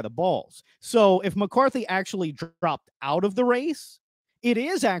everybody by the balls. So if McCarthy actually dropped out of the race, it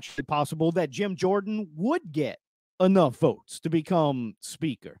is actually possible that Jim Jordan would get enough votes to become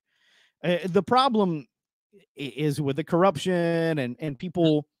speaker. The problem is with the corruption and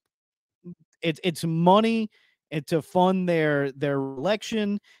people, it's money to fund their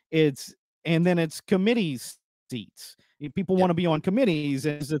election. And then it's committee seats. People want to be on committees.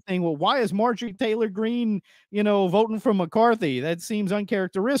 And it's the thing. Well, why is Marjorie Taylor Greene, you know, voting for McCarthy? That seems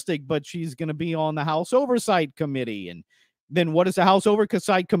uncharacteristic, but she's going to be on the House Oversight Committee. And then what is the House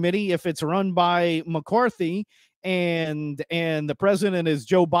Oversight Committee if it's run by McCarthy and the president is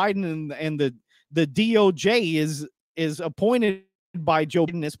Joe Biden and the DOJ is appointed by Joe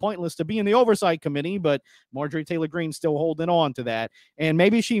Biden? It's pointless to be in the Oversight Committee, but Marjorie Taylor Greene's still holding on to that. And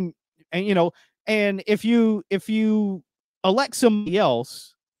maybe she, and you know, and if you elect somebody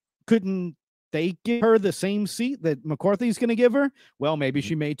else, couldn't they give her the same seat that McCarthy's going to give her? Well, maybe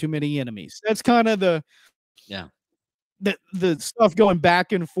she made too many enemies. That's kind of the stuff going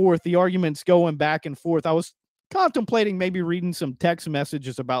back and forth, the arguments going back and forth. I was contemplating maybe reading some text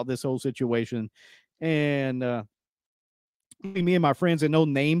messages about this whole situation, and me and my friends, and no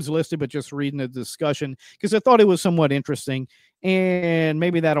names listed, but just reading the discussion because I thought it was somewhat interesting. And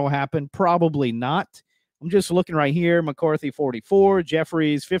maybe that'll happen. Probably not. I'm just looking right here. McCarthy 44,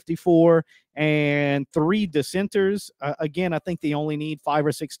 Jeffries 54, and 3 dissenters. Again, I think they only need 5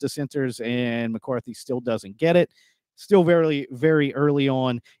 or 6 dissenters, and McCarthy still doesn't get it. Still very, very early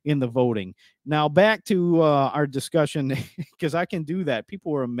on in the voting. Now back to our discussion, because I can do that.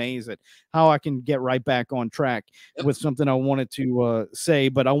 People are amazed at how I can get right back on track with something I wanted to say.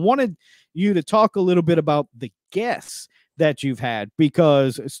 But I wanted you to talk a little bit about the guests that you've had,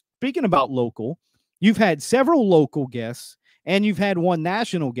 because speaking about local, you've had several local guests and you've had one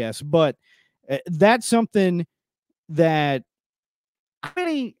national guest. But that's something that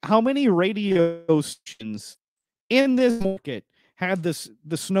how many radio stations in this market had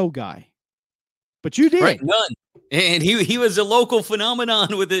the snow guy? But you did. Right, none. And he was a local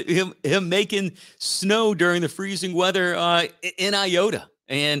phenomenon with him making snow during the freezing weather in Iota.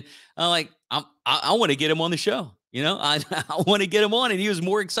 And I want to get him on the show. You know, I want to get him on, and he was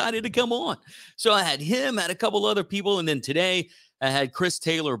more excited to come on. So I had him, had a couple other people, and then today I had Chris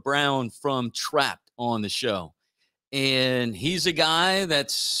Taylor Brown from Trapped on the show. And he's a guy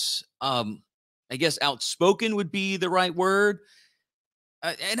that's, I guess, outspoken would be the right word.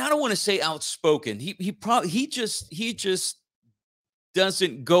 And I don't want to say outspoken. He just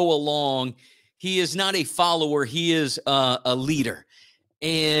doesn't go along. He is not a follower. He is a leader.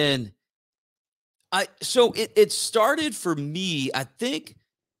 And so it started for me, I think,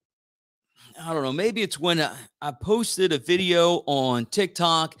 I don't know, maybe it's when I posted a video on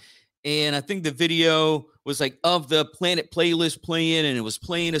TikTok, and I think the video was like of the Planet playlist playing, and it was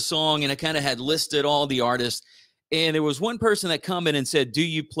playing a song, and I kind of had listed all the artists. And there was one person that commented and said, do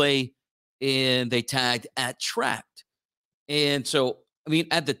you play? And they tagged at Trapped. And so, I mean,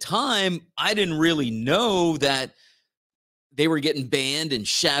 at the time, I didn't really know that they were getting banned and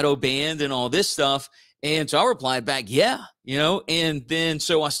shadow banned and all this stuff. And so I replied back, yeah, you know, and then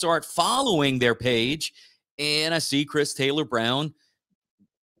so I start following their page, and I see Chris Taylor Brown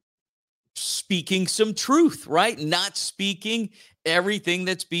speaking some truth, right? Not speaking everything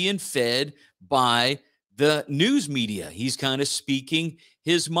that's being fed by the news media. He's kind of speaking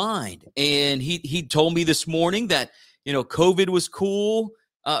his mind. And he told me this morning that, COVID was cool.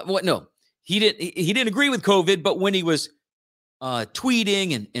 No, he didn't agree with COVID, but when he was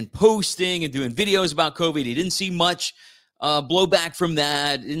tweeting and posting and doing videos about COVID, he didn't see much blowback from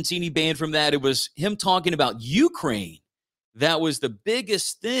that. Didn't see any ban from that. It was him talking about Ukraine. That was the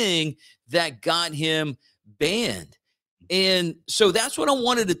biggest thing that got him banned. And so that's what I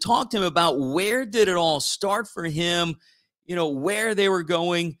wanted to talk to him about. Where did it all start for him? Where they were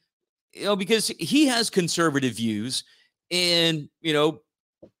going, because he has conservative views, and,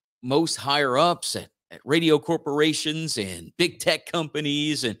 most higher ups at radio corporations and big tech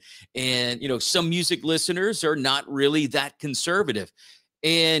companies and some music listeners are not really that conservative.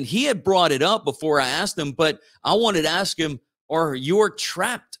 And he had brought it up before I asked him, but I wanted to ask him, are your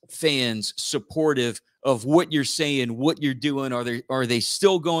Trapped fans supportive of what you're saying, what you're doing? Are they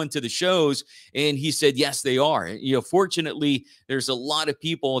still going to the shows? And he said, yes, they are. Fortunately, there's a lot of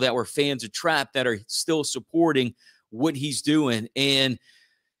people that were fans of Trapped that are still supporting what he's doing. And,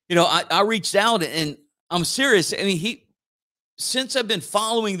 I reached out, and I'm serious. I mean, since I've been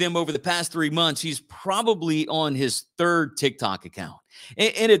following them over the past 3 months, he's probably on his third TikTok account.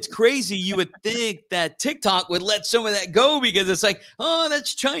 And it's crazy. You would think that TikTok would let some of that go because it's like, oh,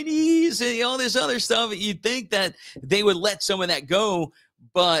 that's Chinese and all this other stuff. You'd think that they would let some of that go,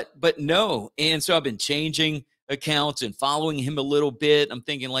 but no. And so I've been changing accounts and following him a little bit. I'm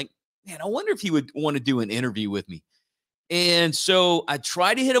thinking like, man, I wonder if he would want to do an interview with me. And so I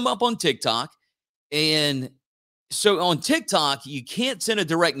try to hit him up on TikTok. And so on TikTok, you can't send a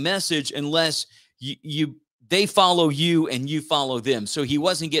direct message unless they follow you and you follow them. So he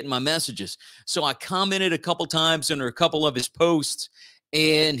wasn't getting my messages. So I commented a couple times under a couple of his posts,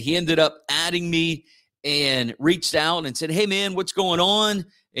 and he ended up adding me and reached out and said, hey, man, what's going on?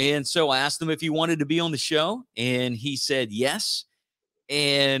 And so I asked him if he wanted to be on the show, and he said yes.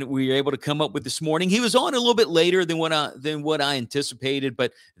 And we were able to come up with this morning. He was on a little bit later than what I anticipated,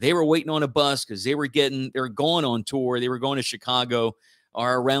 but they were waiting on a bus because they were going on tour. They were going to Chicago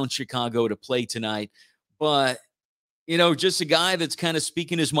or around Chicago to play tonight. But, just a guy that's kind of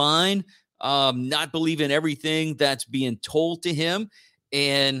speaking his mind, not believing everything that's being told to him.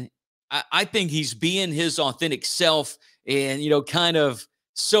 And I think he's being his authentic self and, kind of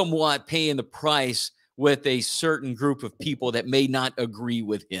somewhat paying the price with a certain group of people that may not agree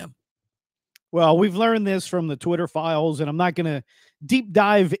with him. Well, we've learned this from the Twitter files, and I'm not going to deep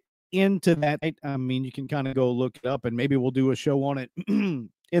dive into that. I mean, you can kind of go look it up, and maybe we'll do a show on it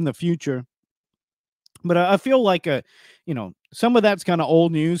in the future. But I feel like, some of that's kind of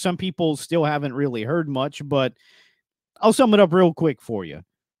old news. Some people still haven't really heard much, but I'll sum it up real quick for you.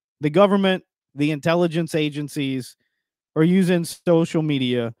 The government, the intelligence agencies are using social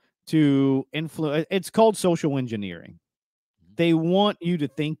media to influence. It's called social engineering. They want you to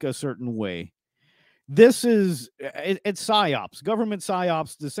think a certain way. It's psyops, government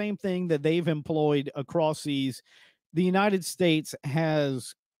psyops, the same thing that they've employed across seas. The United States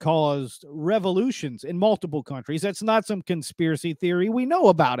has caused revolutions in multiple countries. That's not some conspiracy theory. We know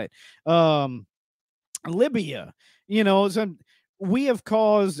about it. Libya, we have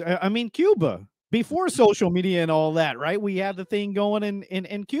caused, Cuba. Before social media and all that, right? We had the thing going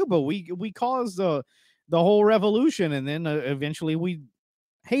in Cuba. We caused the whole revolution, and then eventually we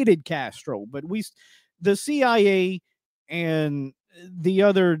hated Castro. But the CIA and the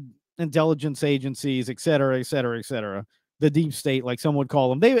other intelligence agencies, et cetera, the deep state, like some would call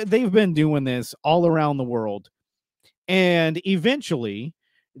them, they've been doing this all around the world, and eventually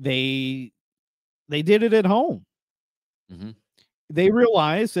they did it at home. Mm-hmm. They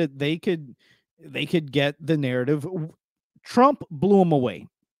realized that they could get the narrative. Trump blew them away.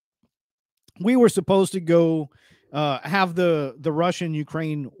 We were supposed to go have the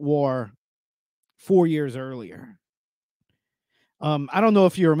Russian-Ukraine war 4 years earlier. I don't know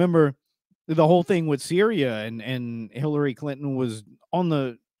if you remember the whole thing with Syria, and Hillary Clinton was on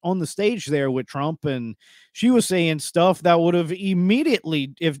the stage there with Trump, and she was saying stuff that would have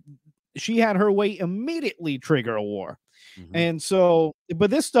immediately, if she had her way, immediately trigger a war. Mm-hmm. And so, but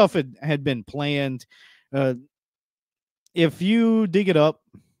this stuff had been planned. If you dig it up,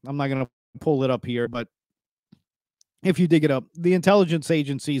 I'm not going to pull it up here, but if you dig it up, the intelligence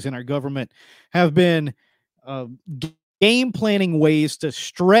agencies in our government have been game planning ways to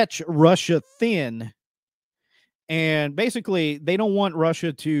stretch Russia thin. And basically, they don't want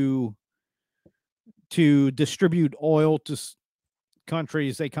Russia to distribute oil to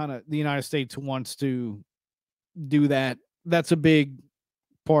countries. The United States wants to do that. That's a big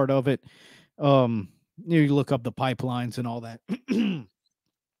part of it. You look up the pipelines and all that.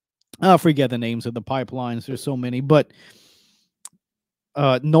 I forget the names of the pipelines. There's so many, but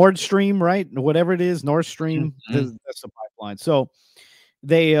Nord Stream, right? Whatever it is, Nord Stream, that's the pipeline. So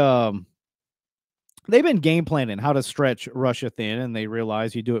they've been game planning how to stretch Russia thin, and they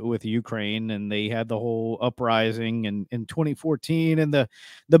realize you do it with Ukraine, and they had the whole uprising in 2014 and the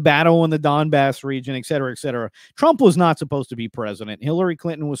battle in the Donbass region, et cetera, et cetera. Trump was not supposed to be president. Hillary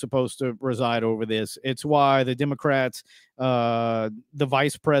Clinton was supposed to preside over this. It's why the Democrats, the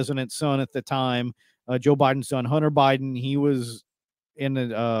vice president's son at the time, Joe Biden's son, Hunter Biden, he was in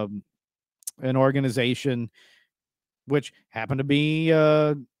an organization which happened to be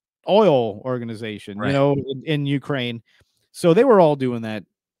oil organization, right. you know, in Ukraine. So they were all doing that.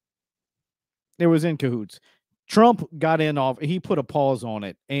 It was in cahoots. Trump got in off. He put a pause on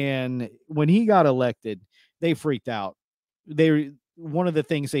it. And when he got elected, they freaked out. One of the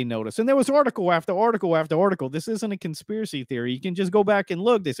things they noticed, and there was article after article after article. This isn't a conspiracy theory. You can just go back and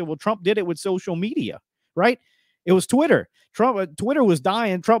look. They said, well, Trump did it with social media, right? It was Twitter. Twitter was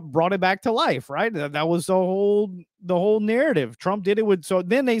dying. Trump brought it back to life, right? That was the whole narrative. Trump did it with. So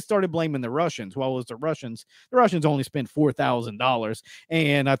then they started blaming the Russians. Well, it was the Russians. The Russians only spent $4,000,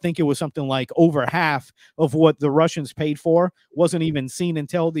 and I think it was something like over half of what the Russians paid for wasn't even seen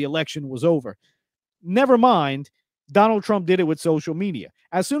until the election was over. Never mind. Donald Trump did it with social media.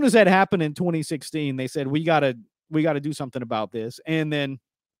 As soon as that happened in 2016, they said we gotta do something about this, and then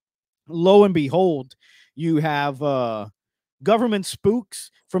lo and behold, you have government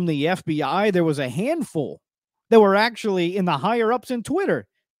spooks from the FBI. There was a handful that were actually in the higher ups in Twitter.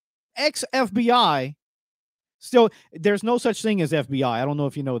 Ex-FBI. Still, there's no such thing as FBI. I don't know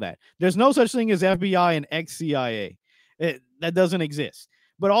if you know that. There's no such thing as FBI and ex-CIA. That doesn't exist.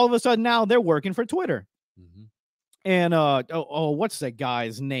 But all of a sudden now they're working for Twitter. Mm-hmm. And what's that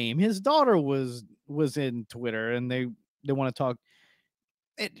guy's name? His daughter was in Twitter, and they want to talk.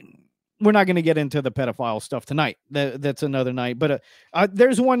 We're not going to get into the pedophile stuff tonight. That's another night. But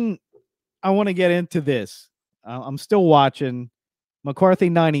there's one I want to get into this. I'm still watching McCarthy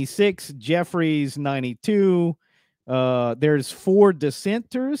 96, Jeffries 92. There's 4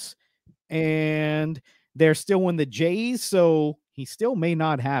 dissenters, and they're still in the J's, so he still may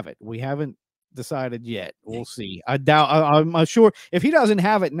not have it. We haven't decided yet. We'll see. I doubt. I'm sure if he doesn't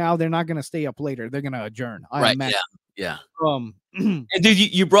have it now, they're not going to stay up later. They're going to adjourn. Right. Yeah. And dude,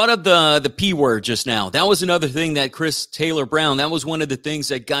 you brought up the P word just now. That was another thing that Chris Taylor Brown, that was one of the things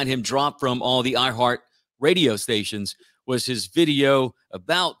that got him dropped from all the iHeart radio stations, was his video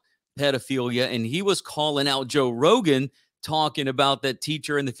about pedophilia. And he was calling out Joe Rogan, talking about that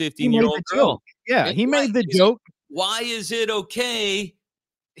teacher and the 15-year-old girl. Yeah, and he made the joke. Why is it okay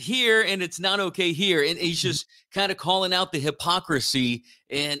here and it's not okay here? And he's just kind of calling out the hypocrisy,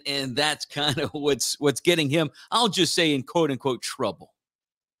 and that's kind of what's getting him, I'll just say, in quote unquote trouble.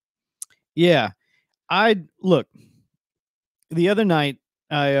 Yeah. Look, the other night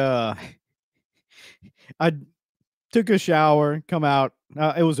I took a shower, come out.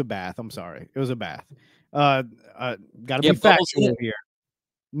 It was a bath. I'm sorry. It was a bath. Gotta be factual here.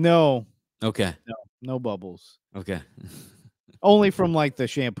 No. Okay. No bubbles. Okay. Only from like the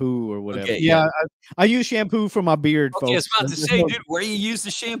shampoo or whatever. Okay, yeah. I use shampoo for my beard, folks. I was about to say, dude, where you use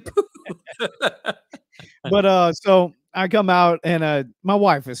the shampoo? But so I come out, and my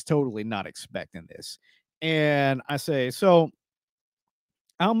wife is totally not expecting this. And I say, so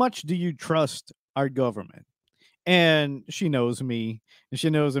how much do you trust our government? And she knows me. And she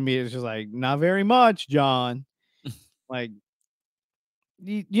knows me. It's just like, not very much, John. Like,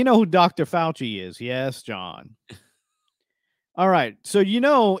 you know who Dr. Fauci is? Yes, John. All right. So, in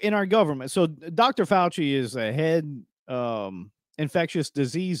our government, so Dr. Fauci is a head infectious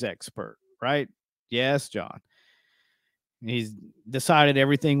disease expert, right? Yes, John. He's decided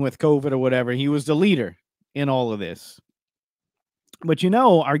everything with COVID or whatever. He was the leader in all of this. But,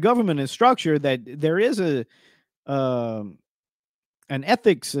 our government is structured that there is an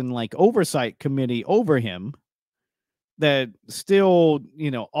ethics and like oversight committee over him that still,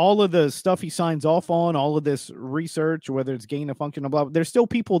 all of the stuff he signs off on, all of this research, whether it's gain of function or blah, there's still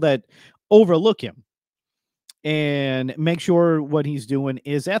people that overlook him and make sure what he's doing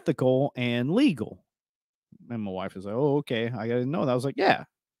is ethical and legal. And my wife is like, oh, okay. I didn't know that. I was like, yeah,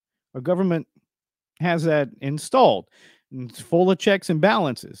 our government has that installed. It's full of checks and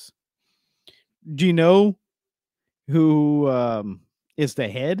balances. Do you know who is the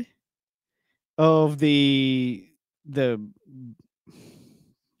head of the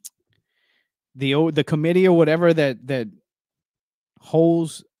committee or whatever that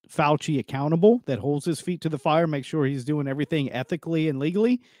holds Fauci accountable, that holds his feet to the fire, make sure he's doing everything ethically and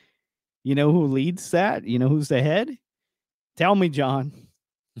legally. You know who leads that? You know who's the head? Tell me, John.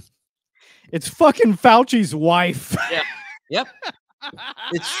 It's fucking Fauci's wife. Yeah. Yep.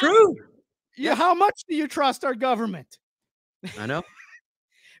 It's true. Yeah. How much do you trust our government? I know.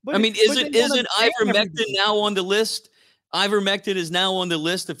 But I mean, isn't ivermectin everything now on the list? Ivermectin is now on the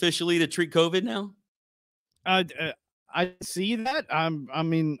list officially to treat COVID now. I see that.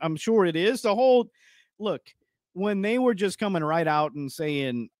 I'm sure it is. The whole look, when they were just coming right out and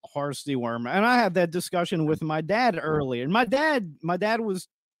saying horse worm, and I had that discussion with my dad earlier. And my dad was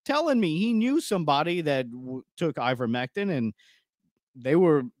telling me he knew somebody that took ivermectin, and they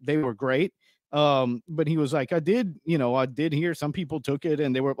were great. But he was like, I did hear some people took it,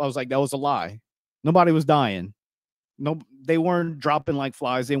 and I was like, that was a lie. Nobody was dying. No, they weren't dropping like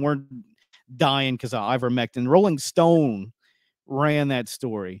flies. They weren't dying because of ivermectin. Rolling Stone ran that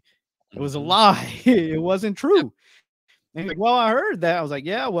story. It was a lie. It wasn't true. And like, well, I heard that. I was like,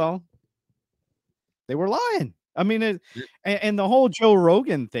 yeah, well, they were lying. I mean, and the whole Joe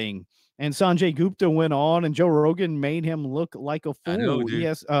Rogan thing, and Sanjay Gupta went on, and Joe Rogan made him look like a fool. I know, dude.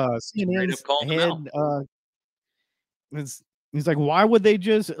 Yes, CNN's head. He's like, why would they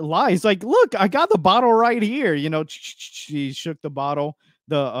just lie? He's like, look, I got the bottle right here. You know, he shook the bottle.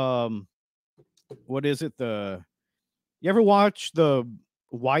 The what is it? You ever watch the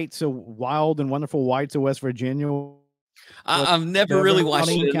Wild and Wonderful Whites of West Virginia? I've never really watched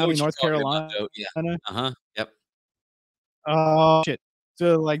County, North Carolina. Yeah. Yep. Oh shit.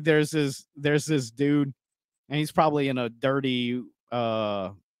 So like there's this dude, and he's probably in a dirty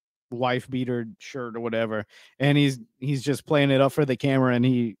wife beater shirt or whatever, and he's just playing it up for the camera, and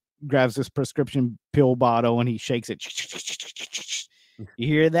he grabs this prescription pill bottle and he shakes it. You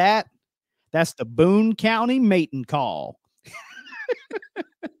hear that? That's the Boone County mating call.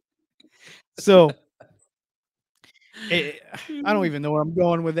 So I don't even know where I'm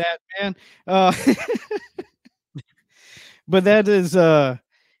going with that, man. But that is the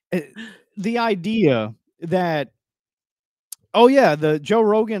idea that, oh yeah, the Joe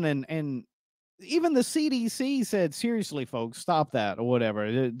Rogan and even the CDC said, seriously, folks, stop that or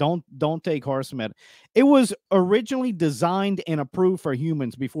whatever. Don't take horse med. It was originally designed and approved for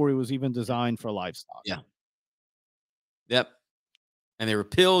humans before it was even designed for livestock. Yeah. Yep. And there were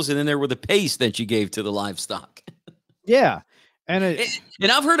pills, and then there were the paste that you gave to the livestock. Yeah. And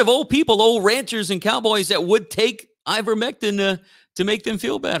I've heard of old ranchers and cowboys that would take ivermectin to make them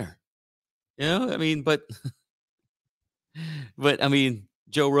feel better. You know, I mean, but I mean,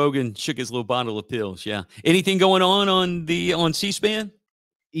 Joe Rogan shook his little bottle of pills. Yeah. Anything going on C-SPAN?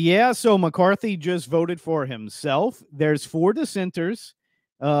 Yeah. So McCarthy just voted for himself. There's 4 dissenters.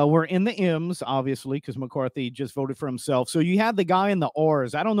 We're in the M's, obviously, because McCarthy just voted for himself. So you had the guy in the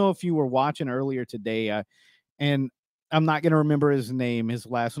R's. I don't know if you were watching earlier today, and I'm not going to remember his name. His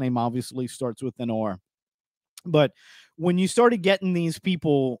last name obviously starts with an R. But when you started getting these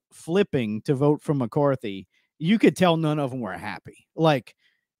people flipping to vote for McCarthy, you could tell none of them were happy. Like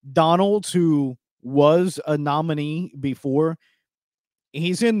Donalds, who was a nominee before,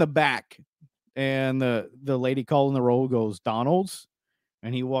 he's in the back, and the lady calling the roll goes, Donalds.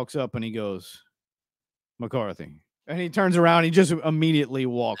 And he walks up and he goes, McCarthy. And he turns around. He just immediately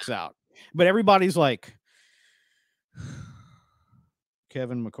walks out. But everybody's like,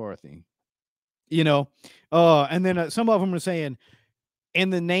 Kevin McCarthy, you know? And then some of them are saying,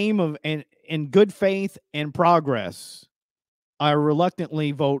 in the name of, and in good faith and progress, I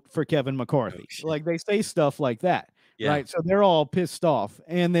reluctantly vote for Kevin McCarthy. Oh, like they say stuff like that. Yeah. Right. So they're all pissed off.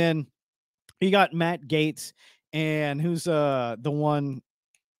 And then you got Matt Gaetz, and who's the one,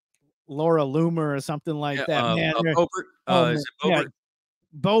 Laura Loomer or something like that. Man, Boebert. Is it Boebert? Yeah,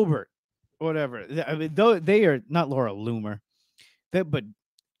 Boebert, whatever. I mean, they are not Laura Loomer. But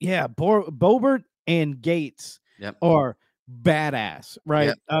yeah, Boebert and Gaetz are badass,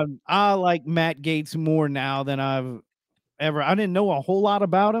 right? Yep. I like Matt Gaetz more now than I've ever. I didn't know a whole lot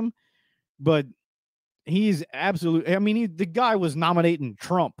about him, but he's absolutely. I mean, the guy was nominating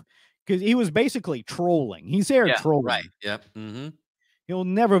Trump because he was basically trolling. He's there trolling, right? Yep. Mm-hmm. He'll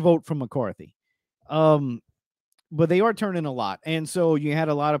never vote for McCarthy. But they are turning a lot. And so you had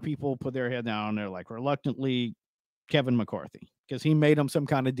a lot of people put their head down. They're like, reluctantly, Kevin McCarthy, because he made them some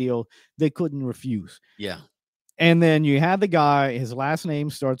kind of deal they couldn't refuse. Yeah. And then you had the guy, his last name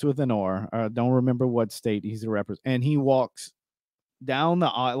starts with an R. I don't remember what state he's a representative. And he walks down the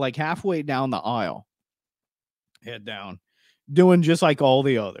aisle, like halfway down the aisle, head down, doing just like all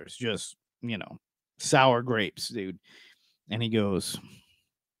the others, just, sour grapes, dude. And he goes,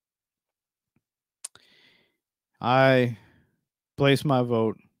 I place my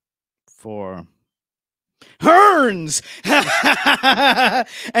vote for Hearns.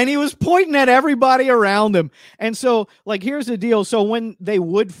 And he was pointing at everybody around him. And so, like, here's the deal. So when they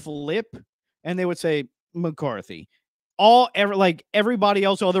would flip and they would say McCarthy, everybody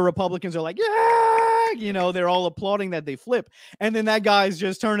else, all the Republicans are like, yeah, you know, they're all applauding that they flip. And then that guy's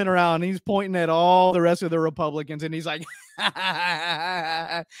just turning around and he's pointing at all the rest of the Republicans and he's like,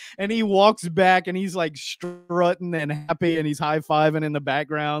 and he walks back and he's like strutting and happy and he's high-fiving in the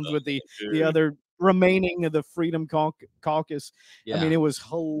backgrounds with the other remaining of the Freedom Caucus. Yeah. I mean, it was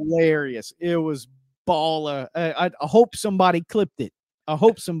hilarious. It was baller. I hope somebody clipped it. I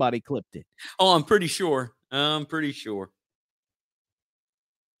hope somebody clipped it. Oh, I'm pretty sure.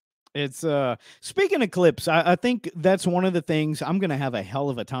 It's speaking of clips, I think that's one of the things I'm gonna have a hell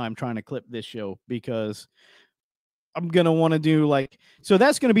of a time trying to clip this show, because I'm gonna want to do so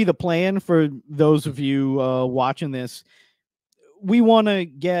that's gonna be the plan for those of you watching this. We want to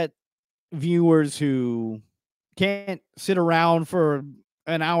get viewers who can't sit around for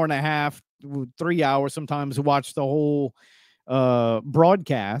an hour and a half, 3 hours sometimes to watch the whole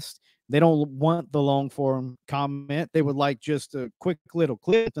broadcast. They don't want the long form comment. They would like just a quick little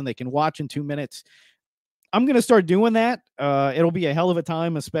clip and they can watch in 2 minutes. I'm going to start doing that. It'll be a hell of a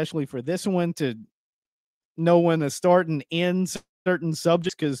time, especially for this one, to know when to start and end certain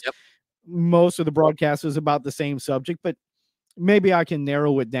subjects, because most of the broadcast is about the same subject, but maybe I can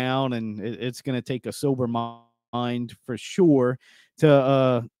narrow it down, and it's going to take a sober mind for sure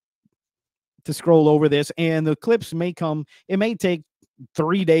to scroll over this. And the clips may come, it may take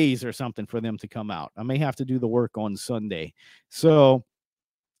 3 days or something for them to come out. I may have to do the work on Sunday. So,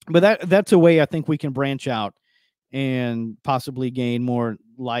 but that's a way I think we can branch out and possibly gain more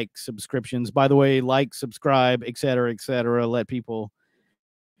subscriptions. By the way, subscribe, et cetera, et cetera. Let people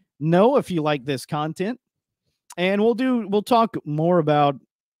know if you like this content. And we'll talk more about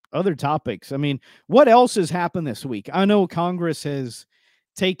other topics. I mean, what else has happened this week? I know Congress has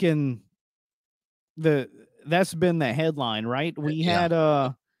taken that's been the headline, right? We had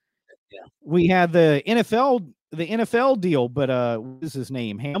we had the NFL deal, but what is his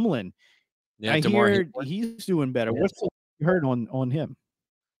name? Hamlin. Yeah, I hear he's doing better. Yeah. What's you heard on him?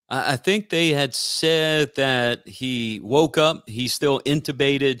 I think they had said that he woke up. He's still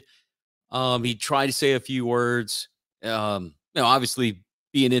intubated. He tried to say a few words. Obviously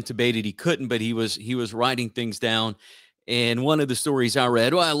being intubated, he couldn't, but he was writing things down. And one of the stories I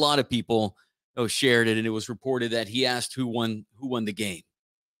read, a lot of people shared it, and it was reported that he asked who won the game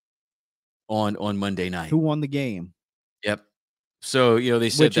on Monday night. Who won the game? Yep. So they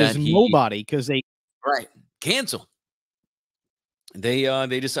said which that is nobody, because they cancel.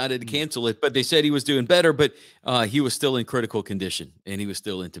 They decided to cancel it, but they said he was doing better, but he was still in critical condition and he was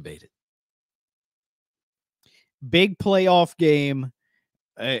still intubated. Big playoff game,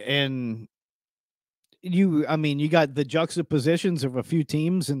 and you got the juxtapositions of a few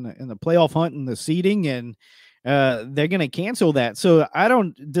teams in the playoff hunt and the seeding, and they're going to cancel that. So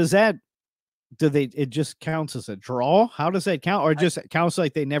it just counts as a draw? How does that count? Or just counts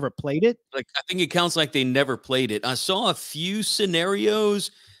like they never played it? I think it counts like they never played it. I saw a few scenarios.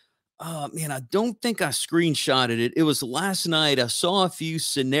 Man, I don't think I screenshotted it. It was last night. I saw a few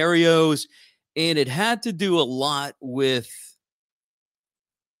scenarios, and it had to do a lot with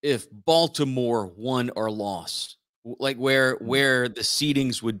if Baltimore won or lost, like where the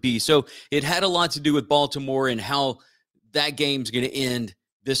seedings would be. So it had a lot to do with Baltimore and how that game's going to end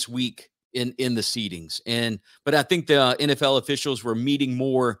this week in the seedings. But I think the NFL officials were meeting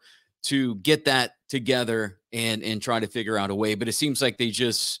more to get that together and try to figure out a way. But it seems like they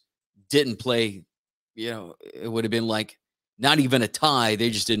just didn't play. It would have been like not even a tie.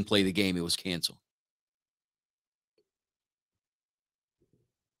 They just didn't play the game. It was canceled.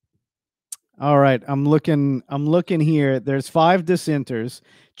 All right, I'm looking here. There's 5 dissenters.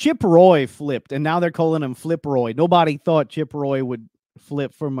 Chip Roy flipped, and now they're calling him Flip Roy. Nobody thought Chip Roy would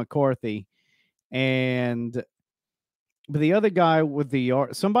flip for McCarthy. But the other guy with the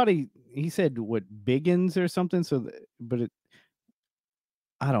somebody, he said what, Biggins or something. So,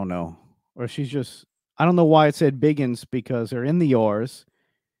 I don't know. Or I don't know why it said Biggins, because they're in the R's.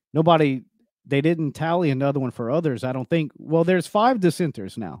 They didn't tally another one for others, I don't think. Well, there's 5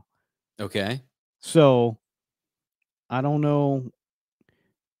 dissenters now. Okay. So I don't know.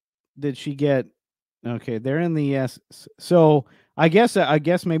 Did she get okay? They're in the yes. So I guess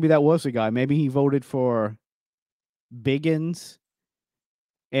maybe that was the guy. Maybe he voted for Biggins,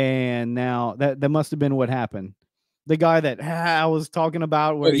 and now that must have been what happened. The guy that I was talking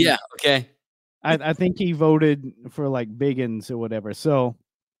about. Where okay. I think he voted for like Biggins or whatever. So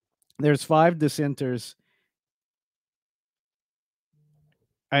there's 5 dissenters.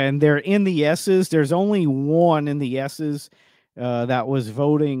 and they're in the S's. There's only one in the S's that was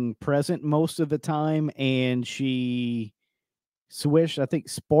voting present most of the time, and she switched, I think,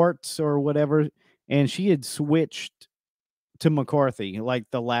 sports or whatever, and she had switched to McCarthy, like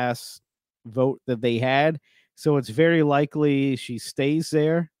the last vote that they had. So it's very likely she stays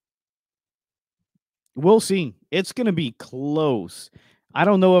there. We'll see. It's going to be close. I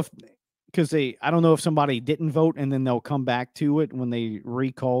don't know if I don't know if somebody didn't vote and then they'll come back to it when they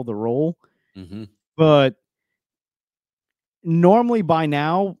recall the roll. Mm-hmm. But normally by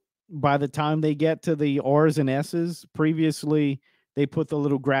now, by the time they get to the R's and S's, previously they put the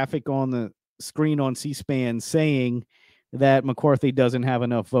little graphic on the screen on C-SPAN saying that McCarthy doesn't have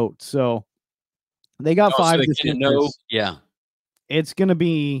enough votes. So they got So 5 they kinda know. dissenters. Yeah. It's going to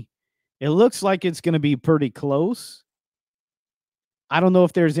be, it looks like it's going to be pretty close. I don't know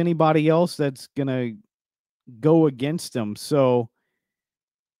if there's anybody else that's going to go against him. So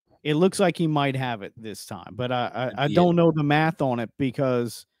it looks like he might have it this time, but I Yeah. don't know the math on it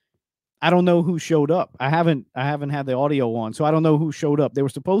because I don't know who showed up. I haven't had the audio on, so I don't know who showed up. They were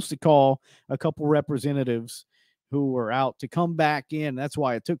supposed to call a couple representatives who were out to come back in. That's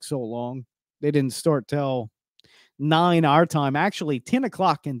why it took so long. They didn't start till 9 our time, actually 10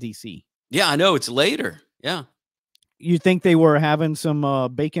 o'clock in DC. Yeah, I know. It's later. Yeah. You think they were having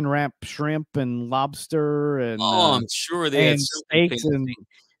some bacon wrapped shrimp and lobster and I'm sure they had something steaks and fancy.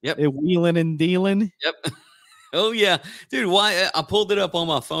 Yep. wheeling and dealing. Yep. Oh, yeah. Dude, why I pulled it up on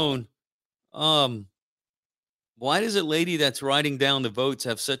my phone. Why does a lady that's writing down the votes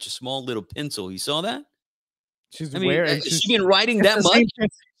have such a small little pencil? You saw that? She's I mean, wearing. has she been writing that the much? same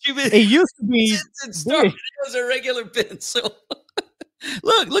pencil. She been It used to be since it started, big. it was a regular pencil.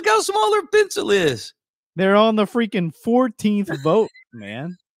 Look how small her pencil is. They're on the freaking 14th vote,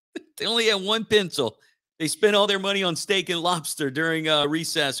 man. They only had one pencil. They spent all their money on steak and lobster during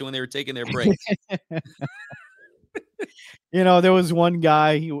recess when they were taking their break. You know, there was one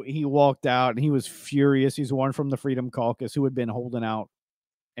guy, he walked out and he was furious. He's one from the Freedom Caucus who had been holding out.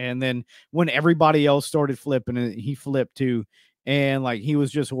 And then when everybody else started flipping, he flipped too. And like he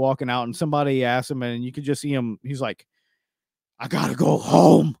was just walking out and somebody asked him, and you could just see him. He's like, I gotta go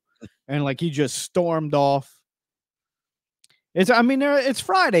home. And like he just stormed off. It's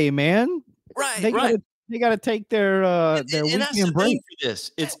Friday, man. Right, They gotta take their and that's the weekend break. thing for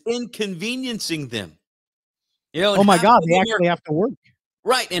this. It's inconveniencing them. You know, Oh my God, they actually have to work.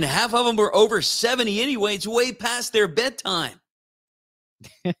 Right, and half of them were over 70 anyway. It's way past their bedtime.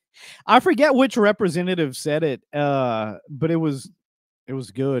 I forget which representative said it, but it was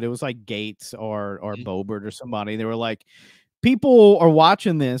good. It was like Gates or Boebert or somebody. They were like, people are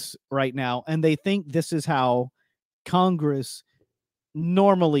watching this right now, and they think this is how Congress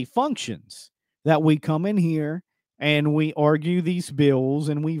normally functions. That we come in here and we argue these bills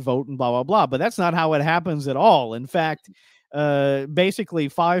and we vote and blah, blah, blah. But that's not how it happens at all. In fact, basically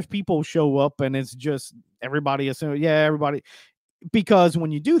 5 people show up and it's just everybody assumes, yeah, everybody. Because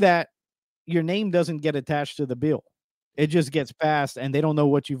when you do that, your name doesn't get attached to the bill. It just gets passed and they don't know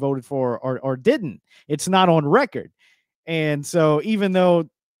what you voted for or didn't. It's not on record. And so even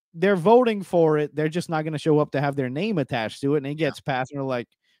though they're voting for it, they're just not going to show up to have their name attached to it. And it gets passed and they're like,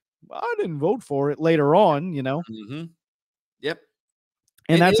 I didn't vote for it later on, you know? Mm-hmm. Yep.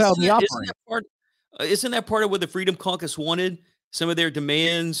 And that's how they operate. Isn't that part of what the Freedom Caucus wanted? Some of their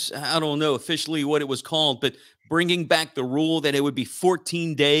demands, I don't know officially what it was called, but bringing back the rule that it would be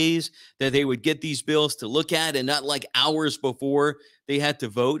 14 days that they would get these bills to look at and not like hours before they had to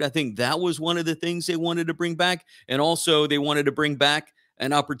vote. I think that was one of the things they wanted to bring back. And also they wanted to bring back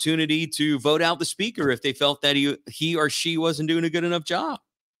an opportunity to vote out the speaker if they felt that he or she wasn't doing a good enough job.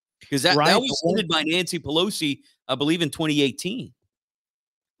 Because that was ended by Nancy Pelosi, I believe, in 2018.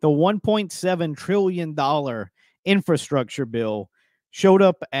 The $1.7 trillion infrastructure bill showed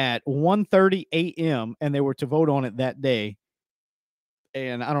up at 1:30 a.m. and they were to vote on it that day.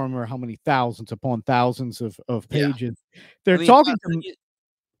 And I don't remember how many thousands upon thousands of pages. Yeah. They're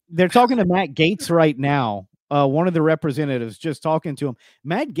talking to Matt Gaetz right now. One of the representatives just talking to him.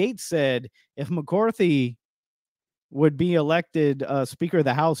 Matt Gaetz said if McCarthy would be elected Speaker of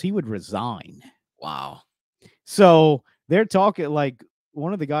the House, he would resign. Wow. So they're talking like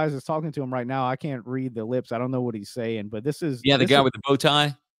one of the guys is talking to him right now. I can't read the lips. I don't know what he's saying, but this is the guy with the bow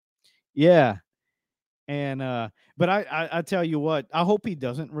tie. Yeah. And but I tell you what, I hope he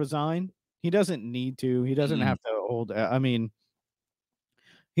doesn't resign. He doesn't need to. He doesn't have to hold. I mean,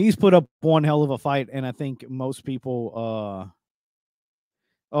 he's put up one hell of a fight, and I think most people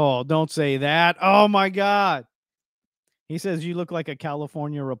oh, don't say that. Oh my God. He says you look like a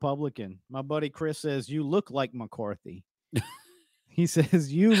California Republican. My buddy Chris says you look like McCarthy. He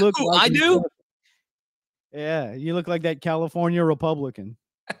says, "You look Who, like I do? yeah, you look like that California Republican."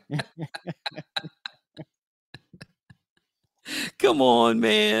 Come on,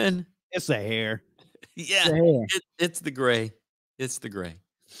 man. It's the hair. It's Yeah, the hair. it's the gray. It's the gray.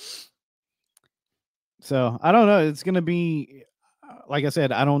 So I don't know. It's gonna be, like I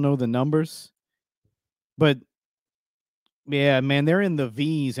said, I don't know the numbers, but yeah, man, they're in the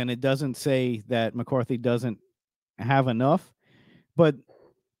V's, and it doesn't say that McCarthy doesn't have enough. But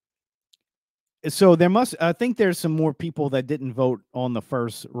so there must. I think there's some more people that didn't vote on the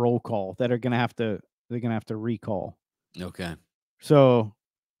first roll call that are gonna have to. They're gonna have to recall. Okay. So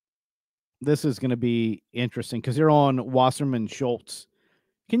this is gonna be interesting because they're on Wasserman Schultz.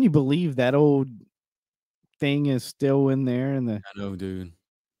 Can you believe that old thing is still in there in I know, dude.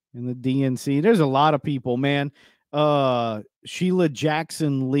 the DNC? There's a lot of people, man. Sheila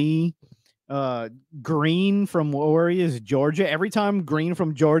Jackson Lee, Green from where he is, Georgia. Every time Green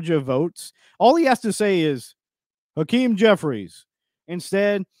from Georgia votes, all he has to say is Hakeem Jeffries.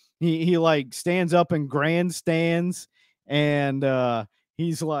 Instead, he like stands up and grandstands, and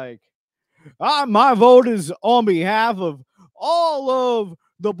he's like, my vote is on behalf of all of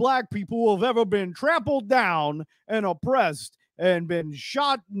the black people who have ever been trampled down and oppressed and been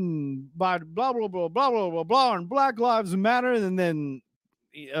shot by blah blah blah blah blah blah blah and Black Lives Matter. And then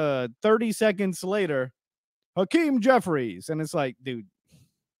 30 seconds later, Hakeem Jeffries. And it's like, dude,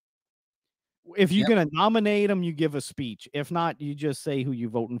 if you're gonna nominate him, you give a speech. If not, you just say who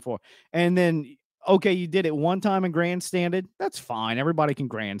you're voting for. And then, okay, you did it one time and grandstanded. That's fine. Everybody can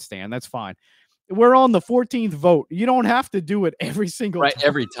grandstand. That's fine. We're on the 14th vote. You don't have to do it every single Right, time.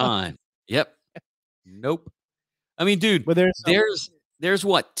 every time. Yep. Nope. I mean, dude, But there's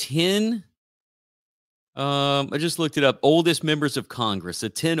what, 10? I just looked it up. Oldest members of Congress, the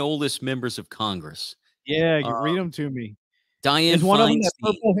 10 oldest members of Congress. yeah, you read them to me. Dianne Is one of them that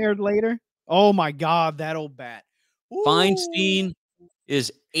Feinstein. purple-haired later? Oh my God, that old bat. Ooh. Feinstein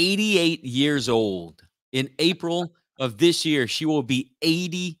is 88 years old. In April of this year, she will be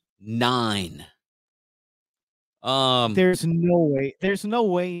 89. There's no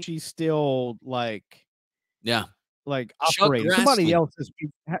way she's still like Chuck operating.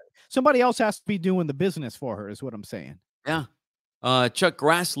 Somebody else has to be doing the business for her, is what I'm saying. Yeah. Chuck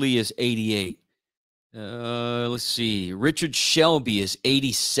Grassley is 88. Let's see. Richard Shelby is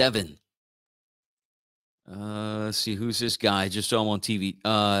 87. Let's see, who's this guy? Just saw him on TV.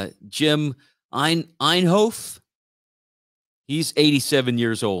 Jim Einhoff. He's 87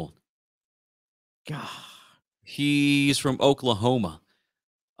 years old. God. He's from Oklahoma.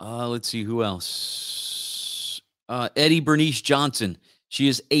 Let's see who else. Eddie Bernice Johnson. She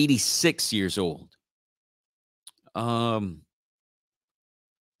is 86 years old.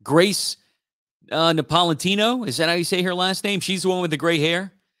 Grace Napolitano. Is that how you say her last name? She's the one with the gray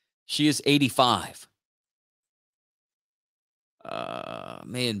hair. She is 85.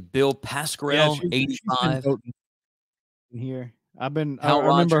 Man, Bill Pasquarel, 85. Here, I remember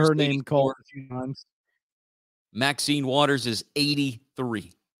Rogers, her name 84. called a few times. Maxine Waters is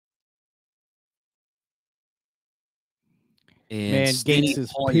 83. And Man, Gates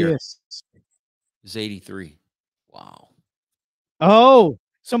is pissed. Is 83. Wow. Oh,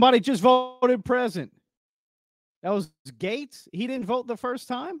 somebody just voted president. That was Gates. He didn't vote the first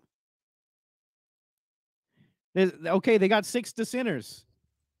time. Okay, they got 6 dissenters.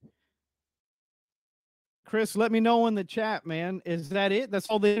 Chris, let me know in the chat, man. Is that it? That's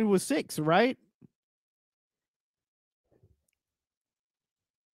all they did was 6, right?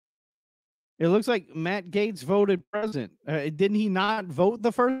 It looks like Matt Gaetz voted president. Didn't he not vote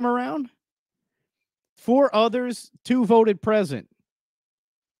the first time around? 4 others, 2 voted president.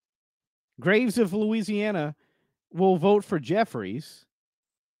 Graves of Louisiana will vote for Jeffries.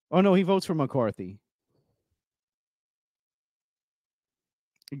 Oh, no, he votes for McCarthy.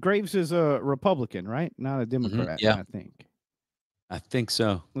 Graves is a Republican, right? Not a Democrat, yeah. I think. I think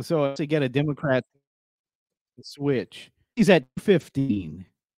so. So to get a Democrat to switch, he's at 15.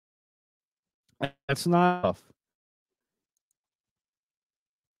 That's not enough.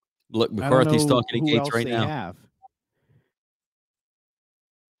 Look, McCarthy's talking to Gates right now. Have.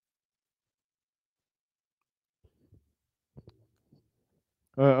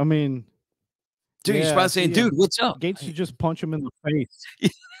 I mean, dude, he's probably saying, dude, what's up? Gates should just punch him in the face.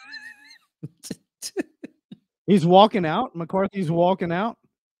 He's walking out. McCarthy's walking out.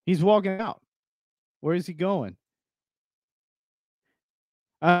 He's walking out. Where is he going?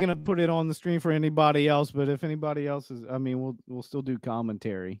 I'm gonna put it on the screen for anybody else, but if anybody else is, I mean, we'll still do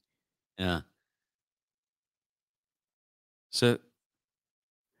commentary. Yeah. So.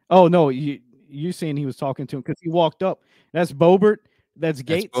 Oh no, you saying he was talking to him because he walked up That's Bobert. That's That's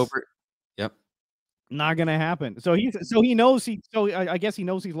Gates. Bobert. Yep. Not gonna happen. So he knows I guess he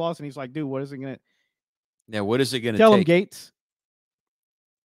knows he's lost, and he's like, dude, what is it gonna Now, what is it going to tell him, take? Gates?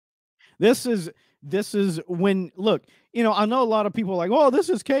 This is when look, I know a lot of people are like, oh, this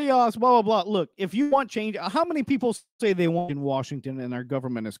is chaos, blah blah blah. Look, if you want change, how many people say they want in Washington and our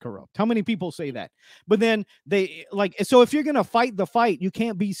government is corrupt? How many people say that? But then they like, so if you're gonna fight the fight, you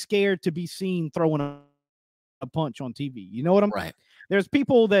can't be scared to be seen throwing a punch on TV. You know what I'm? Right. There's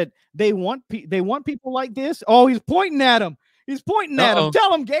people that they want people like this. Oh, he's pointing at him. He's pointing at him.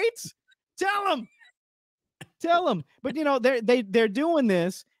 Tell him, Gates. Tell him. Tell him. But they're doing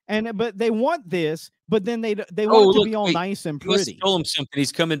this, but they want this, but then they want it to be all nice and pretty. Tell him something.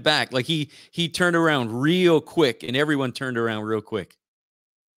 He's coming back. Like he turned around real quick, and everyone turned around real quick.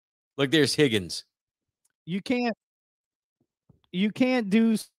 Look, there's Higgins. You can't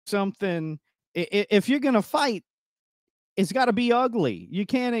do something if you're gonna fight. It's got to be ugly. You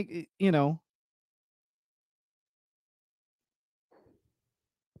can't,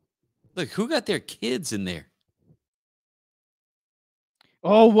 Look, who got their kids in there?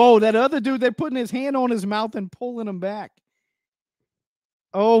 Oh, whoa, that other dude, they're putting his hand on his mouth and pulling him back.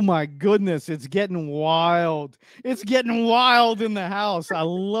 Oh my goodness, it's getting wild. It's getting wild in the house. I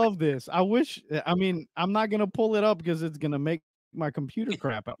love this. I'm not going to pull it up because it's going to make my computer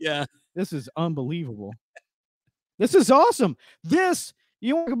crap out. Yeah. This is unbelievable. This is awesome. You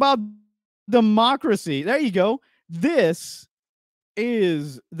talk about democracy. There you go. This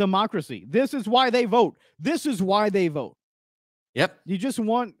is democracy. This is why they vote. This is why they vote. Yep. You just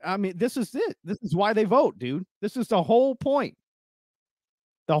want, this is it. This is why they vote, dude. This is the whole point.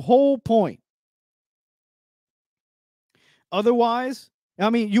 The whole point. Otherwise,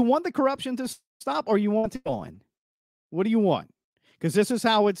 you want the corruption to stop or you want it on? What do you want? Because this is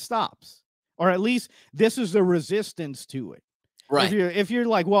how it stops. Or at least this is the resistance to it. Right. If you're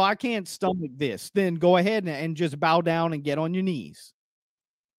like, well, I can't stomach this, then go ahead and just bow down and get on your knees.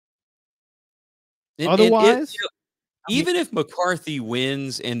 Otherwise, even if McCarthy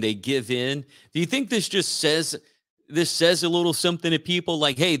wins and they give in, do you think this just says a little something to people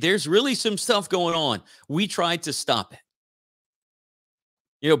like, hey, there's really some stuff going on. We tried to stop it.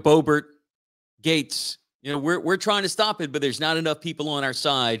 Bobert, Gates, we're trying to stop it, but there's not enough people on our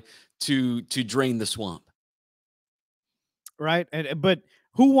side to drain the swamp. Right. But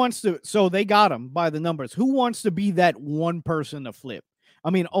who wants to? So they got him by the numbers. Who wants to be that one person to flip?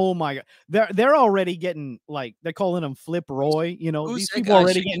 Oh my God. They're already getting, like, they're calling him Flip Roy. These people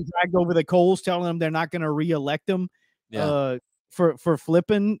already getting dragged over the coals, telling them they're not going to reelect him for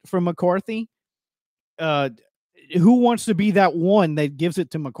flipping from McCarthy. Who wants to be that one that gives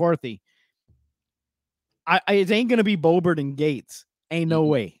it to McCarthy? It ain't going to be Bobert and Gates. Ain't no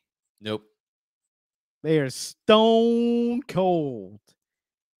way. Nope. They are stone cold.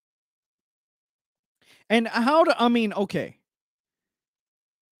 And okay.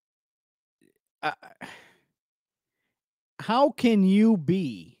 How can you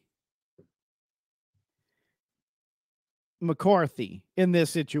be McCarthy in this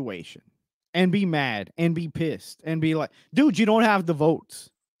situation and be mad and be pissed and be like, dude, you don't have the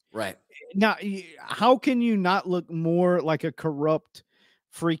votes. Right. Now, how can you not look more like a corrupt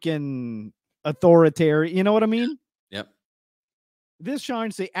freaking authoritarian? You know what I mean? Yep. This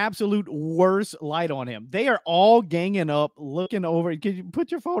shines the absolute worst light on him. They are all ganging up, looking over. Can you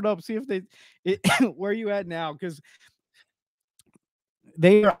put your phone up, see if where are you at now? Because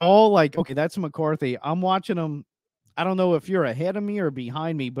they are all like, okay, that's McCarthy. I'm watching them. I don't know if you're ahead of me or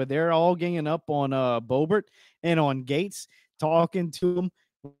behind me, but they're all ganging up on Bobert and on Gates, talking to him,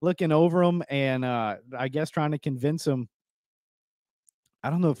 looking over him, and I guess trying to convince him. I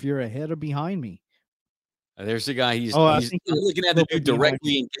don't know if you're ahead or behind me. There's the guy. He's looking at the dude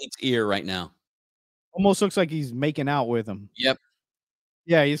directly in Gates' ear right now. Almost looks like he's making out with him. Yep.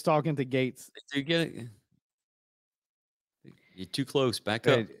 Yeah, he's talking to Gates. You get it? You're too close. Back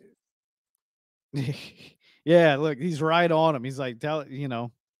up. Yeah, look, he's right on him. He's like, I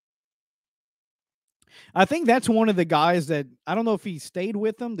think that's one of the guys that I don't know if he stayed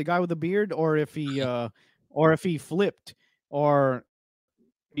with him, the guy with the beard, or if he flipped, or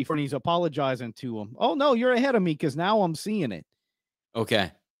before he's apologizing to him. Oh no, you're ahead of me because now I'm seeing it.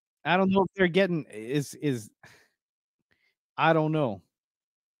 Okay. I don't know if they're getting I don't know.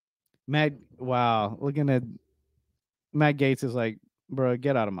 Wow, looking at Matt Gates is like, bro,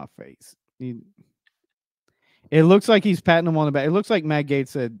 get out of my face. It looks like he's patting him on the back. It looks like Matt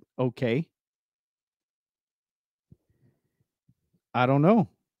Gates said, okay. I don't know.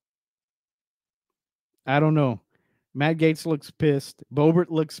 Matt Gates looks pissed. Bobert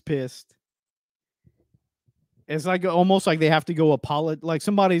looks pissed. It's like almost like they have to go apologize. Like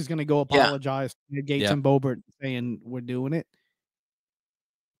somebody's going to go apologize to Gates and Boebert saying we're doing it.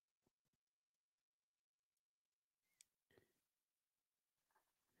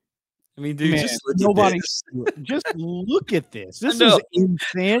 I mean, dude, Man, just look at this. Just look at this. This is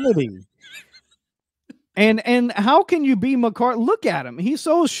insanity. And how can you be McCarthy? Look at him. He's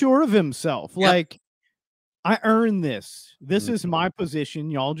so sure of himself. Yep. Like, I earned this. This is my position.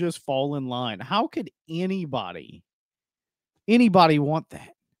 Y'all just fall in line. How could anybody want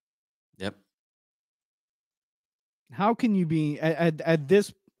that? Yep. How can you be at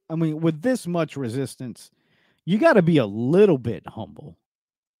this? I mean, with this much resistance, you got to be a little bit humble.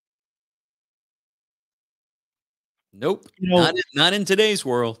 Nope. Not in today's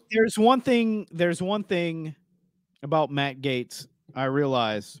world. There's one thing about Matt Gaetz I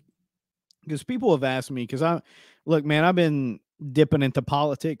realize, because people have asked me, because look, man, I've been dipping into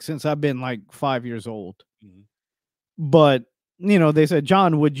politics since I've been like 5 years old. Mm-hmm. But, you know, they said,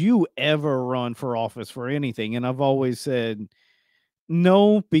 John, would you ever run for office for anything? And I've always said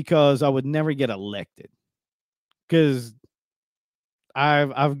no, because I would never get elected. Because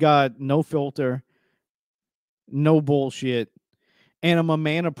I've got no filter, no bullshit, and I'm a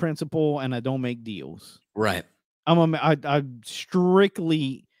man of principle, and I don't make deals. Right. I'm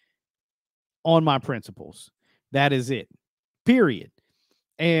strictly on my principles. That is it. Period.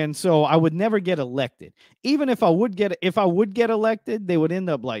 And so I would never get elected. Even if I would get elected, they would end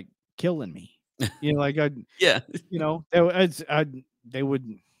up like killing me. You know, like you know, I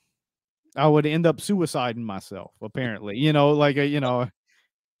would end up suiciding myself, apparently. You know, like you know.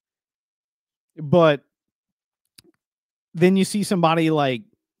 But then you see somebody like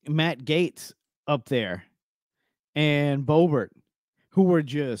Matt Gaetz up there and Boebert, who were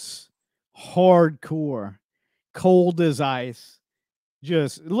just hardcore, cold as ice.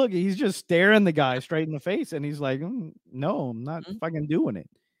 Just look, he's just staring the guy straight in the face, and he's like, no, I'm not fucking doing it.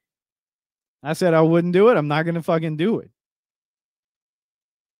 I said I wouldn't do it. I'm not going to fucking do it.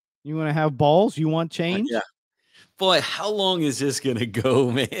 You want to have balls? You want change? Yeah. Boy, how long is this going to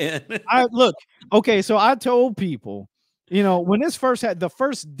go, man? Okay, so I told people, you know, when this first had the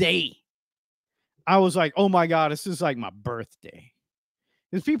first day, I was like, oh my God, this is like my birthday.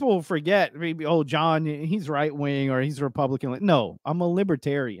 Because people will forget, maybe, oh, John, he's right wing or he's Republican. No, I'm a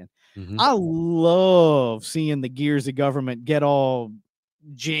libertarian. Mm-hmm. I love seeing the gears of government get all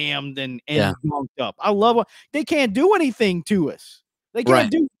jammed and bunked up. I love it. They can't do anything to us. They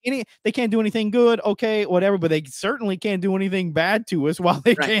can't they can't do anything good, okay, whatever, but they certainly can't do anything bad to us while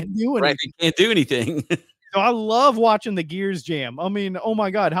they can't do anything. Right, they can't do anything. So I love watching the gears jam. I mean, oh my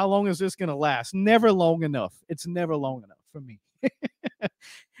God, how long is this going to last? Never long enough. It's never long enough for me.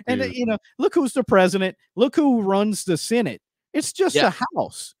 And you know, look who's the president. Look who runs the Senate. It's just a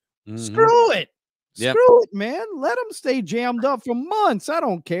house. Mm-hmm. Screw it. Screw it, man. Let them stay jammed up for months. I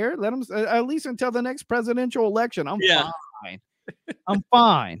don't care. Let them at least until the next presidential election. I'm fine. I'm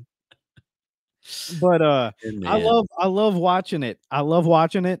fine. But I love watching it. I love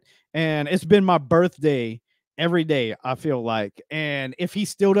watching it. And it's been my birthday every day, I feel like. And if he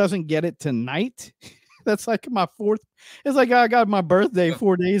still doesn't get it tonight, that's like my fourth. It's like I got my birthday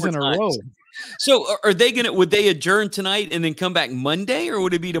 4 days in a row. So would they adjourn tonight and then come back Monday, or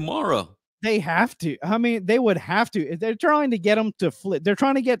would it be tomorrow? They have to. I mean, they would have to. They're trying to get them to flip. They're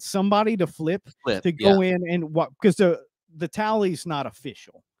trying to get somebody to flip to go in and what, because the tally's not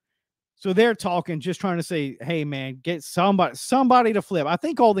official. So they're talking, just trying to say, hey, man, get somebody to flip. I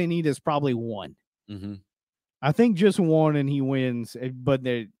think all they need is probably one. Mm-hmm. I think just one and he wins, but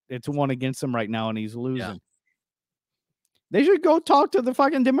it's one against him right now and he's losing. Yeah. They should go talk to the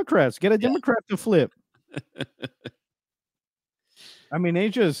fucking Democrats. Get a Democrat to flip. I mean,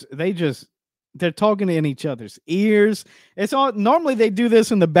 they're talking in each other's ears. It's all normally they do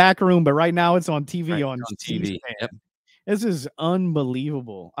this in the back room, but right now it's on TV on TV. Yep. This is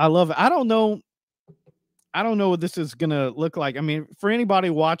unbelievable. I love it. I don't know what this is gonna look like. I mean, for anybody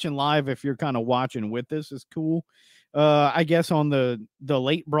watching live, if you're kind of watching with this, is cool. I guess on the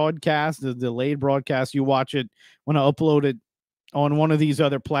late broadcast, the delayed broadcast, you watch it when I upload it on one of these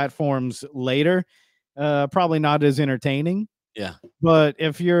other platforms later. Probably not as entertaining. Yeah. But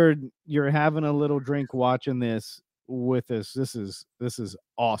if you're having a little drink watching this with us, this is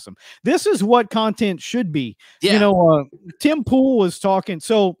awesome. This is what content should be. Yeah. You know, Tim Pool was talking.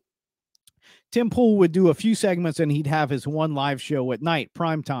 So Tim Pool would do a few segments and he'd have his one live show at night,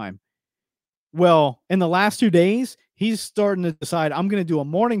 prime time. Well, in the last 2 days, he's starting to decide, I'm going to do a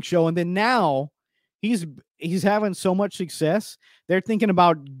morning show. And then now he's he's having so much success. They're thinking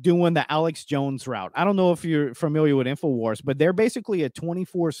about doing the Alex Jones route. I don't know if you're familiar with InfoWars, but they're basically a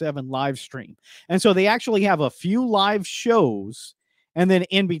 24/7 live stream. And so they actually have a few live shows, and then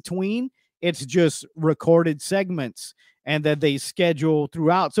in between, it's just recorded segments and that they schedule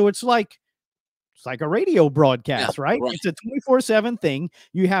throughout. So it's like a radio broadcast, Yeah, right? right. It's a 24/7 thing.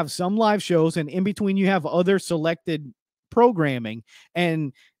 You have some live shows, and in between you have other selected programming.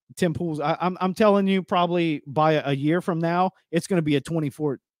 And Tim Pool's, I'm telling you, probably by a year from now, it's going to be a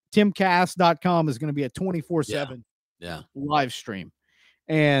 24. Timcast.com is going to be a Yeah. 24/7 Yeah. live stream.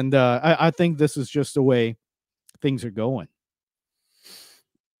 And I think this is just the way things are going.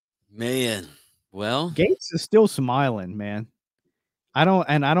 Man. Well, Gates is still smiling, man. I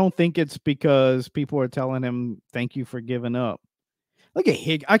don't think it's because people are telling him thank you for giving up. Look at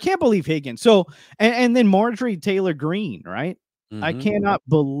Higgins. I can't believe Higgins. So, and then Marjorie Taylor Greene, right? I mhm. cannot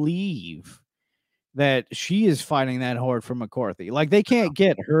believe that she is fighting that hard for McCarthy. Like, they can't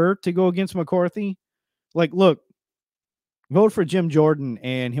get her to go against McCarthy. Like, look, vote for Jim Jordan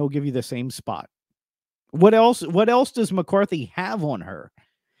and he'll give you the same spot. What else does McCarthy have on her?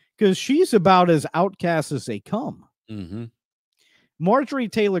 Because she's about as outcast as they come. Mhm. Marjorie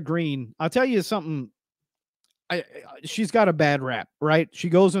Taylor Greene, I'll tell you something. She's got a bad rap, right? She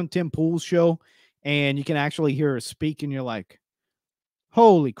goes on Tim Pool's show and you can actually hear her speak, and you're like,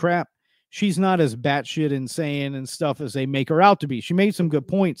 holy crap. She's not as batshit insane and stuff as they make her out to be. She made some good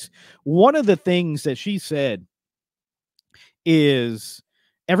points. One of the things that she said is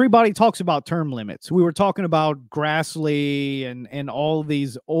everybody talks about term limits. We were talking about Grassley and all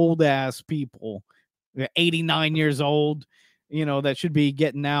these old ass people, 89 years old, that should be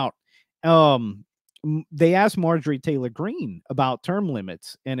getting out. They asked Marjorie Taylor Greene about term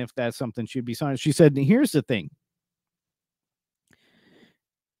limits and if that's something she'd be signed. She said, here's the thing.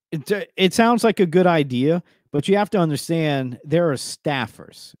 It sounds like a good idea, but you have to understand there are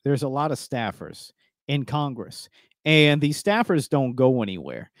staffers. There's a lot of staffers in Congress, and these staffers don't go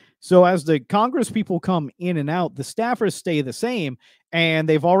anywhere. So as the Congress people come in and out, the staffers stay the same, and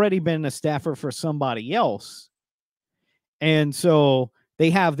they've already been a staffer for somebody else. And so they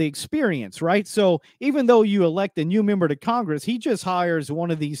have the experience, right? So even though you elect a new member to Congress, he just hires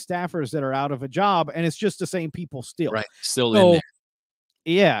one of these staffers that are out of a job, and it's just the same people still. Right. Still in So there.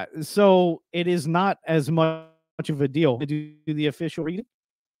 yeah, so it is not as much of a deal. To do the official reading.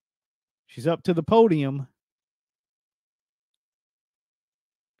 She's up to the podium.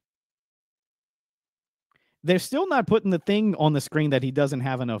 They're still not putting the thing on the screen that he doesn't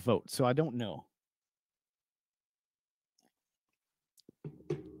have enough votes, so I don't know.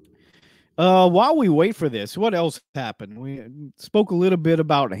 While we wait for this, what else happened? We spoke a little bit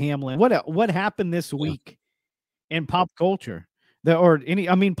about Hamlin. What happened this Yeah. week in pop culture?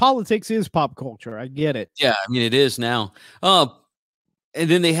 Politics is pop culture. I get it. Yeah, I mean, it is now. And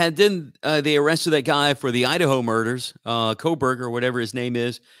then they arrested that guy for the Idaho murders, Koberger, or whatever his name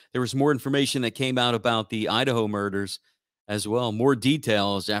is. There was more information that came out about the Idaho murders as well. More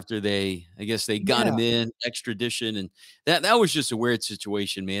details after I guess they got Yeah. him in extradition, and that was just a weird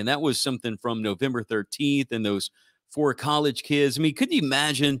situation, man. That was something from November 13th, and those 4 college kids. I mean, could you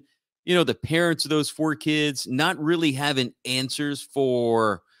imagine, the parents of those 4 kids not really having answers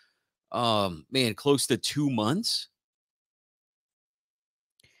for, man, close to 2 months?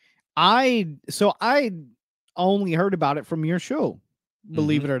 I only heard about it from your show,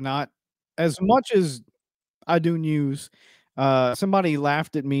 believe Mhm. it or not. As much as I do news, somebody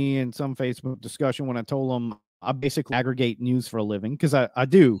laughed at me in some Facebook discussion when I told them I basically aggregate news for a living because I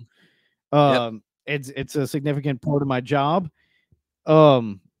do. Yep. It's a significant part of my job.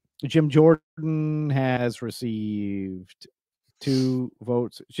 Um, Jim Jordan has received 2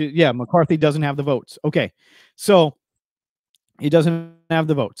 votes. McCarthy doesn't have the votes. Okay, so he doesn't have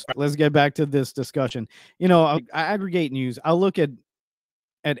the votes. Let's get back to this discussion. I aggregate news. I look at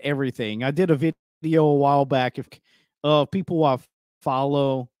everything. I did a video a while back. If people I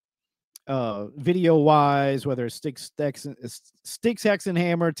follow, video wise, whether it's Sticks, Hex and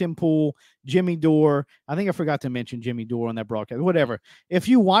Hammer, Tim Pool, Jimmy Dore. I think I forgot to mention Jimmy Dore on that broadcast. Whatever. If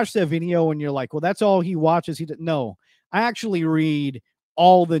you watch that video and you're like, well, that's all he watches. No, I actually read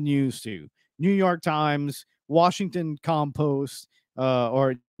all the news too. New York Times, Washington Compost,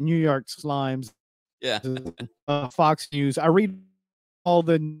 or New York Slimes, Yeah. Fox News. I read all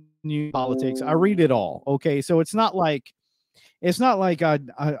the new politics. I read it all. Okay, so it's not like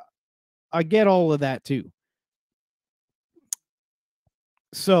I get all of that too.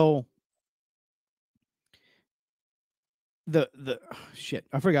 So the shit,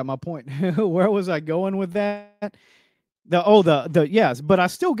 I forgot my point. Where was I going with that? Yes, but I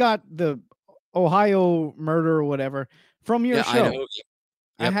still got Ohio murder or whatever from your Yeah, show. Idaho.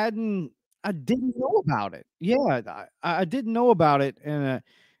 Yep. I didn't know about it. Yeah, I didn't know about it, and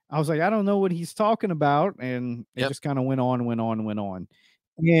I was like, I don't know what he's talking about, and it Yep. just kind of went on, went on.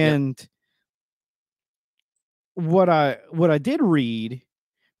 Yep. And what I did read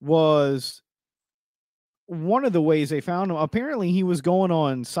was one of the ways they found him. Apparently, he was going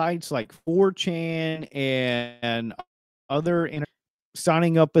on sites like 4chan and other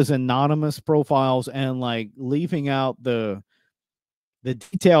signing up as anonymous profiles and like leaving out the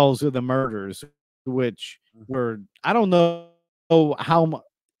details of the murders, which were, I don't know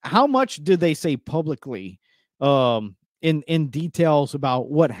how much did they say publicly in details about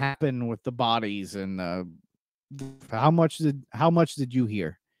what happened with the bodies, and how much did you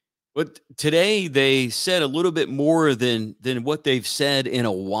hear? But today they said a little bit more than what they've said in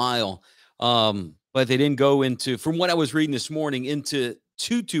a while. But they didn't go into, from what I was reading this morning, into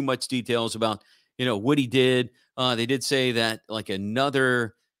too much details about what he did. They did say that like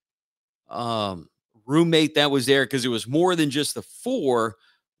another um, roommate that was there, because it was more than just the four,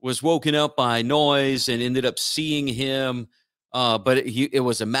 was woken up by noise and ended up seeing him. But it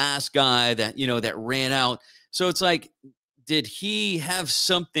was a masked guy that ran out. So it's like, did he have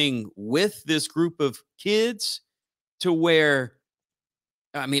something with this group of kids to where,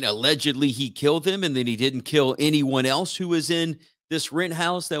 I mean, allegedly he killed them and then he didn't kill anyone else who was in this rent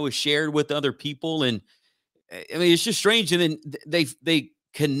house that was shared with other people? And I mean, it's just strange. And then they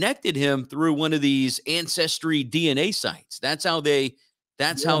connected him through one of these ancestry DNA sites. That's how they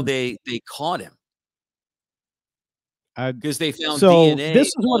caught him, I, because they found so DNA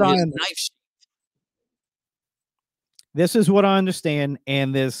on his knife. this is what I understand,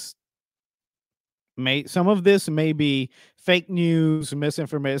 and some of this may be fake news,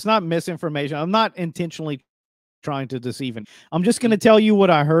 misinformation. It's not misinformation. I'm not intentionally trying to deceive him. I'm just going to tell you what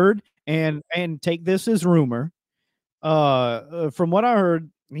I heard, and take this as rumor. From what I heard,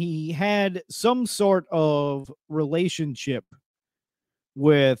 he had some sort of relationship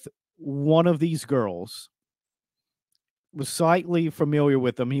with one of these girls. Was slightly familiar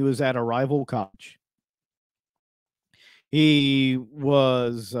with them. He was at a rival college. He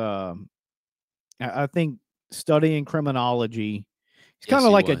was, I think, studying criminology. He's kind Yes, of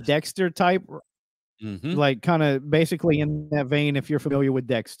he like a was. Dexter type, Hmm. like kind of basically in that vein, if you're familiar with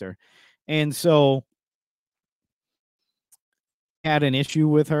Dexter. And so had an issue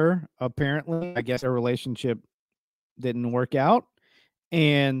with her. Apparently, I guess their relationship didn't work out,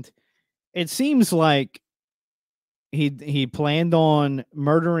 and it seems like he planned on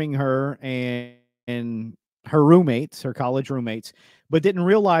murdering her and her roommates, her college roommates, but didn't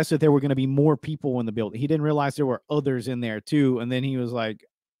realize that there were going to be more people in the building. He didn't realize there were others in there too, and then he was like,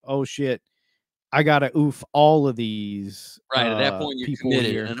 "Oh shit, I gotta oof all of these Right. At that point, you're people committed.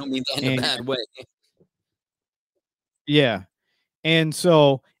 And here." I don't mean that in a And bad way. yeah, and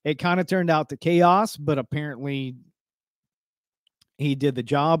so it kind of turned out to chaos, but apparently he did the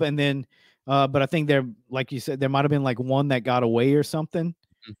job. And then, but I think there, like you said, there might have been like one that got away or something.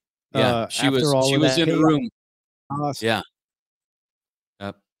 Yeah. She After was all she of was that in the room. chaos, Yeah.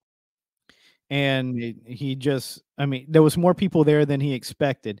 Yep. and he just, I mean, there was more people there than he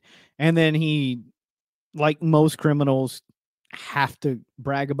expected, and then he, like most criminals, have to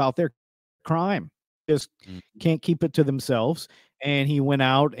brag about their crime. Just Mhm. can't keep it to themselves. And he went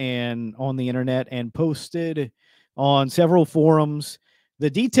out and on the internet and posted on several forums the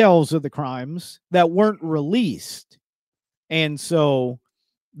details of the crimes that weren't released. And so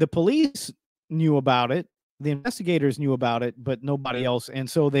the police knew about it, the investigators knew about it, but nobody else. And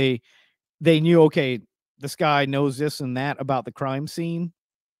so they knew, okay, this guy knows this and that about the crime scene.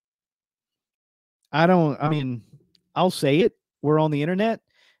 I mean, I'll say it. We're on the internet.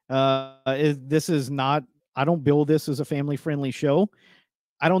 This is not, I don't build this as a family friendly show.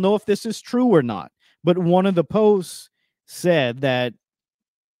 I don't know if this is true or not, but one of the posts said that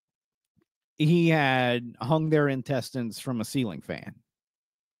he had hung their intestines from a ceiling fan.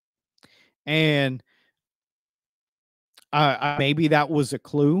 And maybe that was a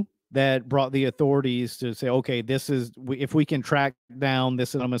clue that brought the authorities to say, okay, if we can track down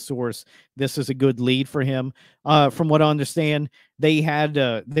this anonymous source, this is a good lead for him. From what I understand,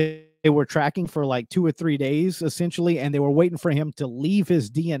 they were tracking for like 2 or 3 days essentially, and they were waiting for him to leave his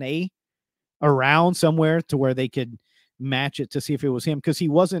DNA around somewhere to where they could match it to see if it was him, because he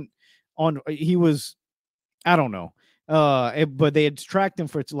wasn't on. He was, I don't know, but they had tracked him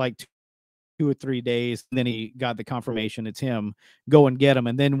for like 2 or 3 days, and then he got the confirmation it's him. Go and get him.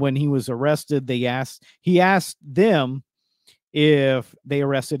 And then when he was arrested, he asked them if they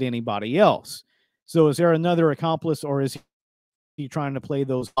arrested anybody else. So is there another accomplice, or is trying to play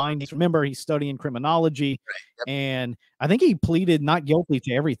those lines. Remember, he's studying criminology, Right. Yep. and I think he pleaded not guilty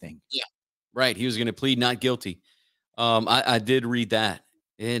to everything. Yeah. Right. He was going to plead not guilty. I did read that.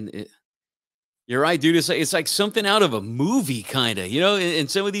 And you're right, dude. It's like something out of a movie, kind of, and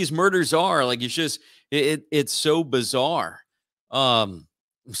some of these murders are like, it's so bizarre.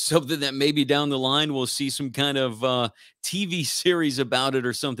 Something that maybe down the line we'll see some kind of TV series about it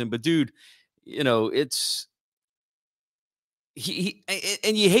or something. But dude, it's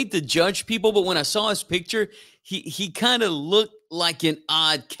and you hate to judge people, but when I saw his picture, he kind of looked like an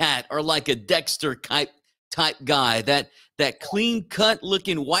odd cat or like a Dexter type guy, that clean cut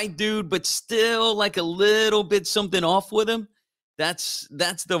looking white dude, but still like a little bit something off with him. That's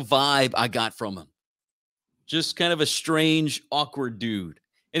the vibe I got from him. Just kind of a strange, awkward dude.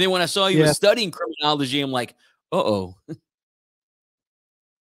 And then when I saw he was studying criminology, I'm like, uh-oh.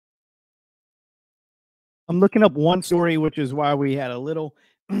 I'm looking up one story, which is why we had a little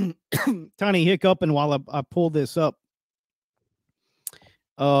tiny hiccup. And while I pull this up,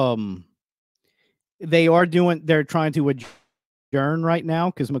 they're trying to adjourn right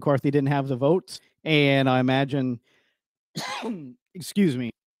now because McCarthy didn't have the votes. And I imagine, excuse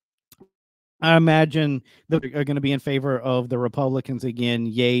me, I imagine they're going to be in favor of the Republicans again.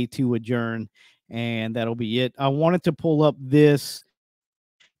 Yay to adjourn. And that'll be it. I wanted to pull up this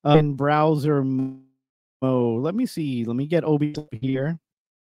in browser mode. Let me see. Let me get OBS here.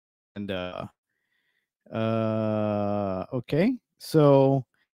 And okay. So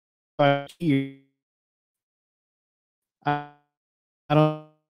here, I don't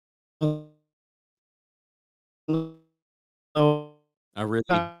know.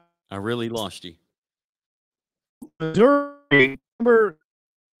 I really lost you. Missouri, remember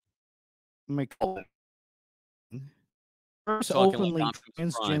McCullough, first openly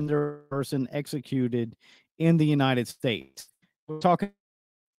transgender person executed in the United States. We're talking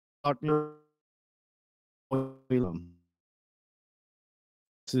about this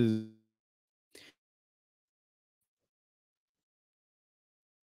is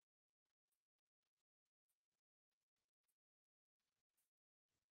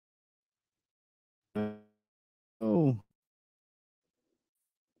oh.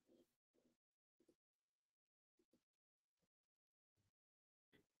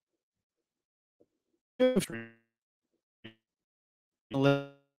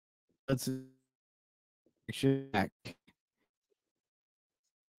 Let's back.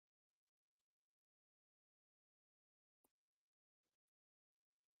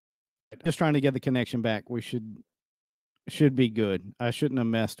 Just trying to get the connection back. We should be good. I shouldn't have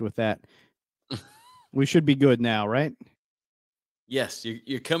messed with that. We should be good now, right? Yes,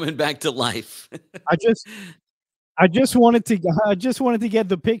 you're coming back to life. I just wanted to get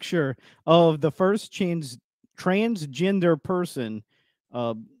the picture of the first transgender person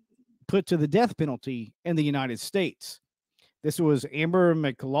put to the death penalty in the United States. This was Amber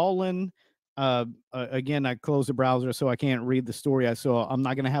McLaughlin. Again, I closed the browser, so I can't read the story. I'm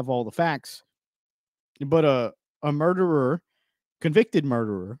not going to have all the facts. But a murderer, convicted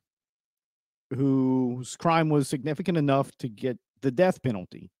murderer, whose crime was significant enough to get the death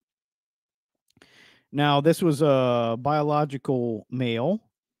penalty. Now, this was a biological male,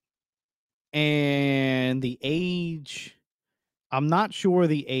 and the age, I'm not sure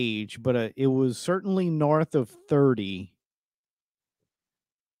the age, but it was certainly north of 30.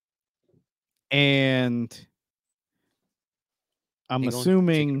 And I'm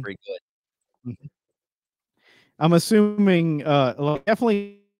assuming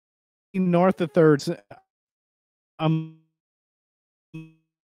definitely north of 30. I'm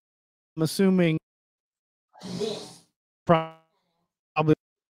assuming probably,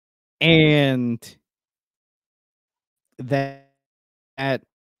 and that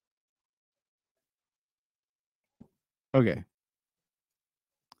okay.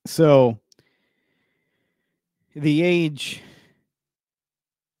 So the age,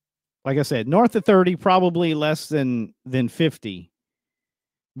 like I said, north of 30, probably less than 50.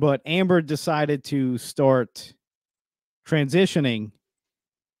 But Amber decided to start transitioning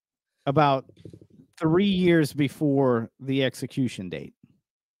about 3 years before the execution date.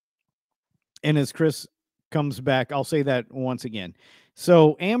 And as Chris comes back, I'll say that once again.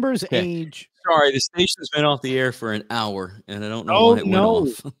 So Amber's age. Sorry, the station's been off the air for an hour, and I don't know why it went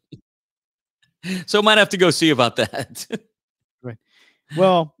off. So I might have to go see about that. Right.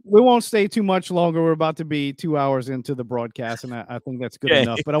 Well, we won't stay too much longer. We're about to be 2 hours into the broadcast, and I think that's good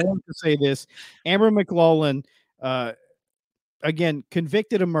enough. But I wanted to say this. Amber McLaughlin, again,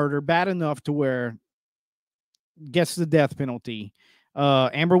 convicted of murder, bad enough to where gets the death penalty.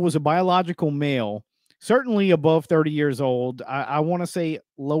 Amber was a biological male, certainly above 30 years old. I want to say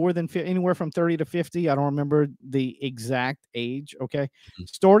lower than anywhere from 30 to 50. I don't remember the exact age. Okay. Mhm.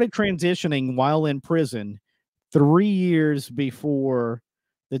 Started transitioning while in prison 3 years before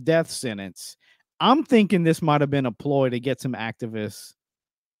the death sentence. I'm thinking this might have been a ploy to get some activists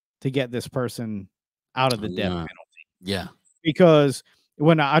to get this person out of the death Yeah. penalty. Yeah. Because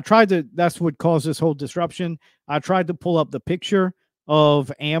when I tried to, that's what caused this whole disruption. I tried to pull up the picture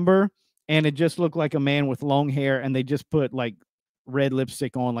of Amber, and it just looked like a man with long hair, and they just put like red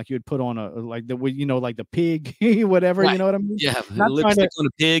lipstick on, like you would put on a like the like the pig, whatever, Right. you know what I mean? Yeah. Not trying to, Lipstick on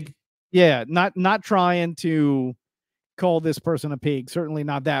a pig. yeah, not trying to call this person a pig, certainly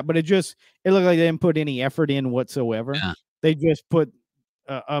not that, but it looked like they didn't put any effort in whatsoever. Yeah. They just put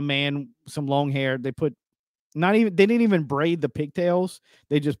a man, some long hair. They put not even they didn't even braid the pigtails.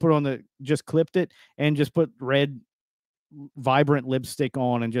 They just put on just clipped it and just put red vibrant lipstick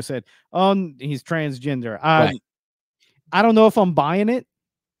on and just said, "Oh, he's transgender." Right. I don't know if I'm buying it.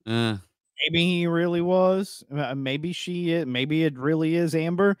 Uh, Maybe he really was. Maybe she is. Maybe it really is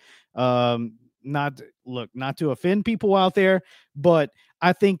Amber. Not to offend people out there, but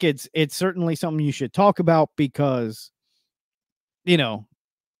I think it's certainly something you should talk about because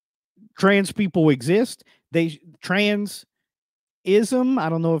trans people exist. Transism, I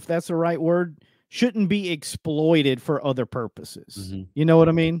don't know if that's the right word, shouldn't be exploited for other purposes. mhm. You know what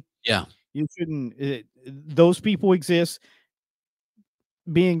I mean? Yeah. You shouldn't. Those people exist.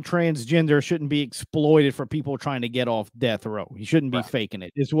 Being transgender shouldn't be exploited for people trying to get off death row. You shouldn't be Right. faking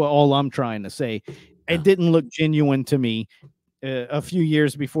it. Is what all I'm trying to say. Yeah. It didn't look genuine to me a few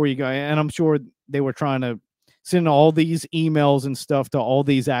years before you go, and I'm sure they were trying to send all these emails and stuff to all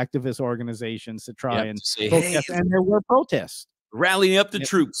these activist organizations to try Yep. and To say, hey, protest, and there were protests. rallying up the Yep.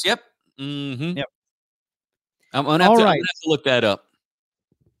 troops. Yep. Mm-hmm. Yep. I'm gonna All have right. to look that up.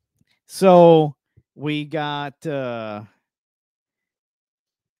 So we got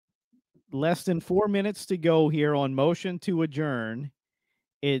less than 4 minutes to go here on motion to adjourn.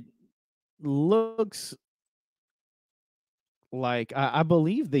 It looks like I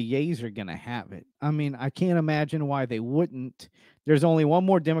believe the yays are going to have it. I mean, I can't imagine why they wouldn't. There's only one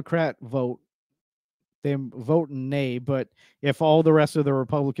more Democrat vote. They're voting nay, but if all the rest of the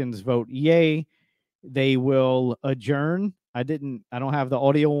Republicans vote yay, they will adjourn. I don't have the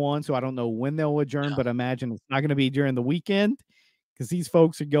audio on, so I don't know when they'll adjourn, but imagine it's not going to be during the weekend because these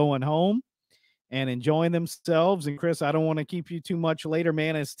folks are going home and enjoying themselves. And Chris, I don't want to keep you too much later,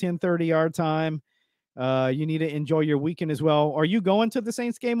 man. It's 10:30 our time. You need to enjoy your weekend as well. Are you going to the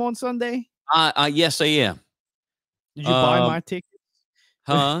Saints game on Sunday? Yes, I am. Did you buy my tickets?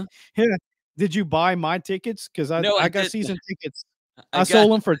 Huh? Did you buy my tickets? Because No, I I got didn't. season tickets. I I got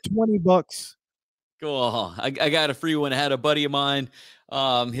sold them for $20. cool. I got a free one. I had a buddy of mine.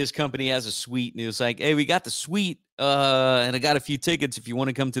 His company has a suite, and he was like, "Hey, we got the suite, and I got a few tickets if you want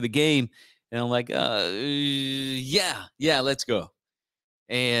to come to the game." And I'm like, yeah, let's go."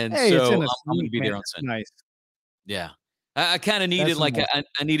 And Hey, it's so in a I'm going to suite, be man. there on That's Sunday. nice. Yeah. I kind of needed That's nice.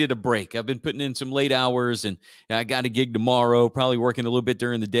 I needed a break. I've been putting in some late hours, and I got a gig tomorrow, probably working a little bit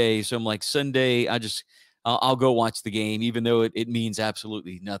during the day. So I'm like, Sunday, I'll go watch the game, even though it means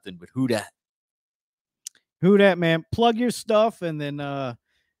absolutely nothing. But who dat? Who dat, man? Plug your stuff, and then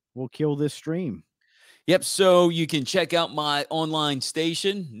we'll kill this stream. Yep. So you can check out my online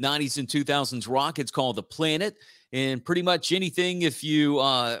station, 90s and 2000s rock. It's called The Planet. And pretty much anything, if you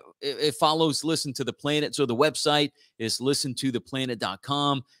it follows Listen to the Planet. So the website is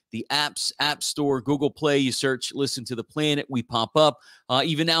listentotheplanet.com. The apps, App Store, Google Play, you search Listen to the Planet, we pop up.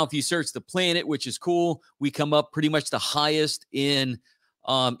 Even now, if you search The Planet, which is cool, we come up pretty much the highest in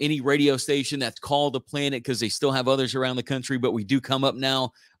any radio station that's called The Planet, because they still have others around the country, but we do come up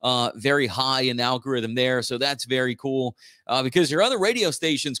now very high in the algorithm there. So that's very cool because there are other radio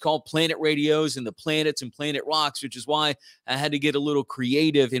stations called Planet Radios and The Planets and Planet Rocks, which is why I had to get a little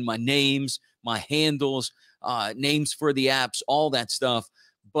creative in my names, my handles, names for the apps, all that stuff.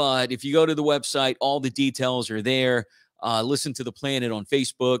 But if you go to the website, all the details are there. Listen to the Planet on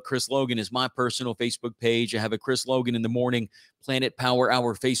Facebook. Chris Logan is my personal Facebook page. I have a Chris Logan in the Morning Planet Power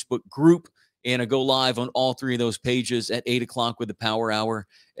Hour Facebook group, and I go live on all three of those pages at 8 o'clock with the Power Hour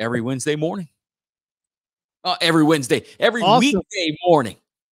every Wednesday morning. Every Wednesday, every weekday morning.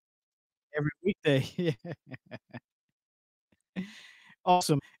 Every weekday.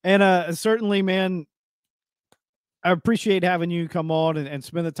 Awesome. And certainly, man, I appreciate having you come on and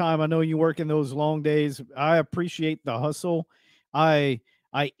spend the time. I know you work in those long days. I appreciate the hustle. I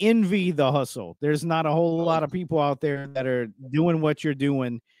envy the hustle. There's not a whole lot of people out there that are doing what you're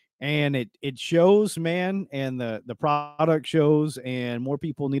doing, and it shows, man, and the product shows, and more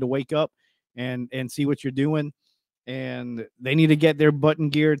people need to wake up and see what you're doing. And they need to get their butt in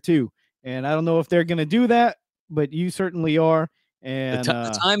gear too. And I don't know if they're going to do that, but you certainly are. And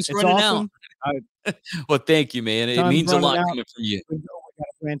The time's it's running out. awesome. Well, thank you, man. It Time's means a running lot out. coming from you. We got to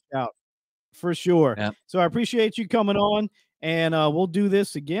branch out for sure. Yeah. So I appreciate you coming on, and we'll do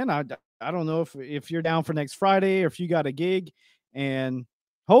this again. I don't know if you're down for next Friday or if you got a gig, and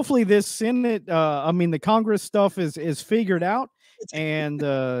hopefully this Senate, the Congress stuff is figured out, and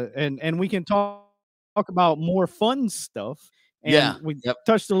we can talk about more fun stuff. And Yeah. we Yep.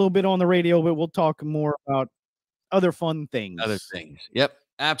 touched a little bit on the radio, but we'll talk more about other fun things. Other things. Yep.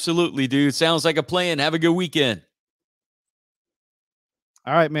 Absolutely, dude. Sounds like a plan. Have a good weekend.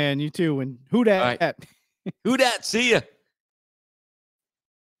 All right, man. You too. And who dat? All right. Who dat? See ya.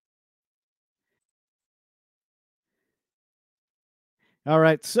 All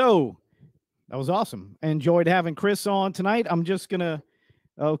right. So that was awesome. I enjoyed having Chris on tonight. I'm just going to,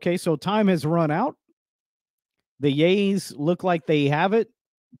 okay, so time has run out. The Yays look like they have it,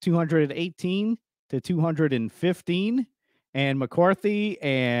 218 to 215. And McCarthy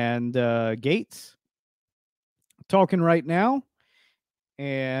and Gates talking right now.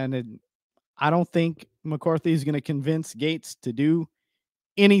 And I don't think McCarthy is going to convince Gates to do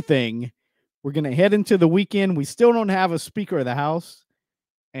anything. We're going to head into the weekend. We still don't have a Speaker of the House.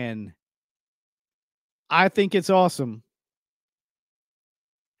 And I think it's awesome.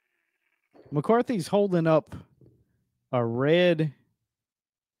 McCarthy's holding up a red.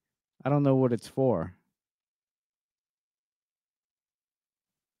 I don't know what it's for.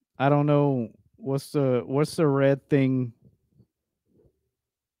 I don't know what's the red thing.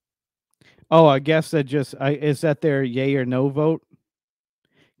 Oh, I guess that is that their yay or no vote?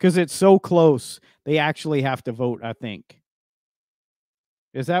 Because it's so close, they actually have to vote, I think.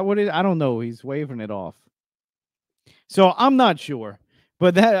 Is that what it? I don't know. He's waving it off. So I'm not sure.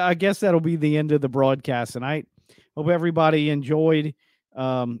 But I guess that'll be the end of the broadcast tonight. Hope everybody enjoyed.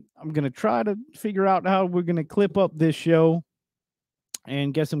 I'm going to try to figure out how we're going to clip up this show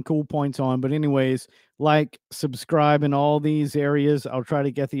and get some cool points on. But anyways, like, subscribe in all these areas. I'll try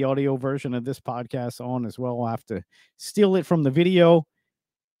to get the audio version of this podcast on as well. I'll have to steal it from the video.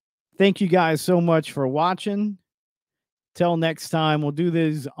 Thank you guys so much for watching. Till next time, we'll do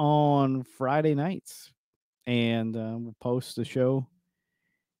this on Friday nights. And we'll post the show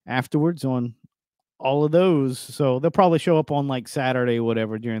afterwards on all of those. So they'll probably show up on like Saturday,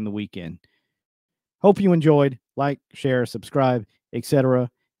 whatever, during the weekend. Hope you enjoyed. Like, share, subscribe, etc.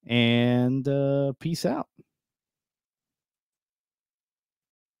 And peace out.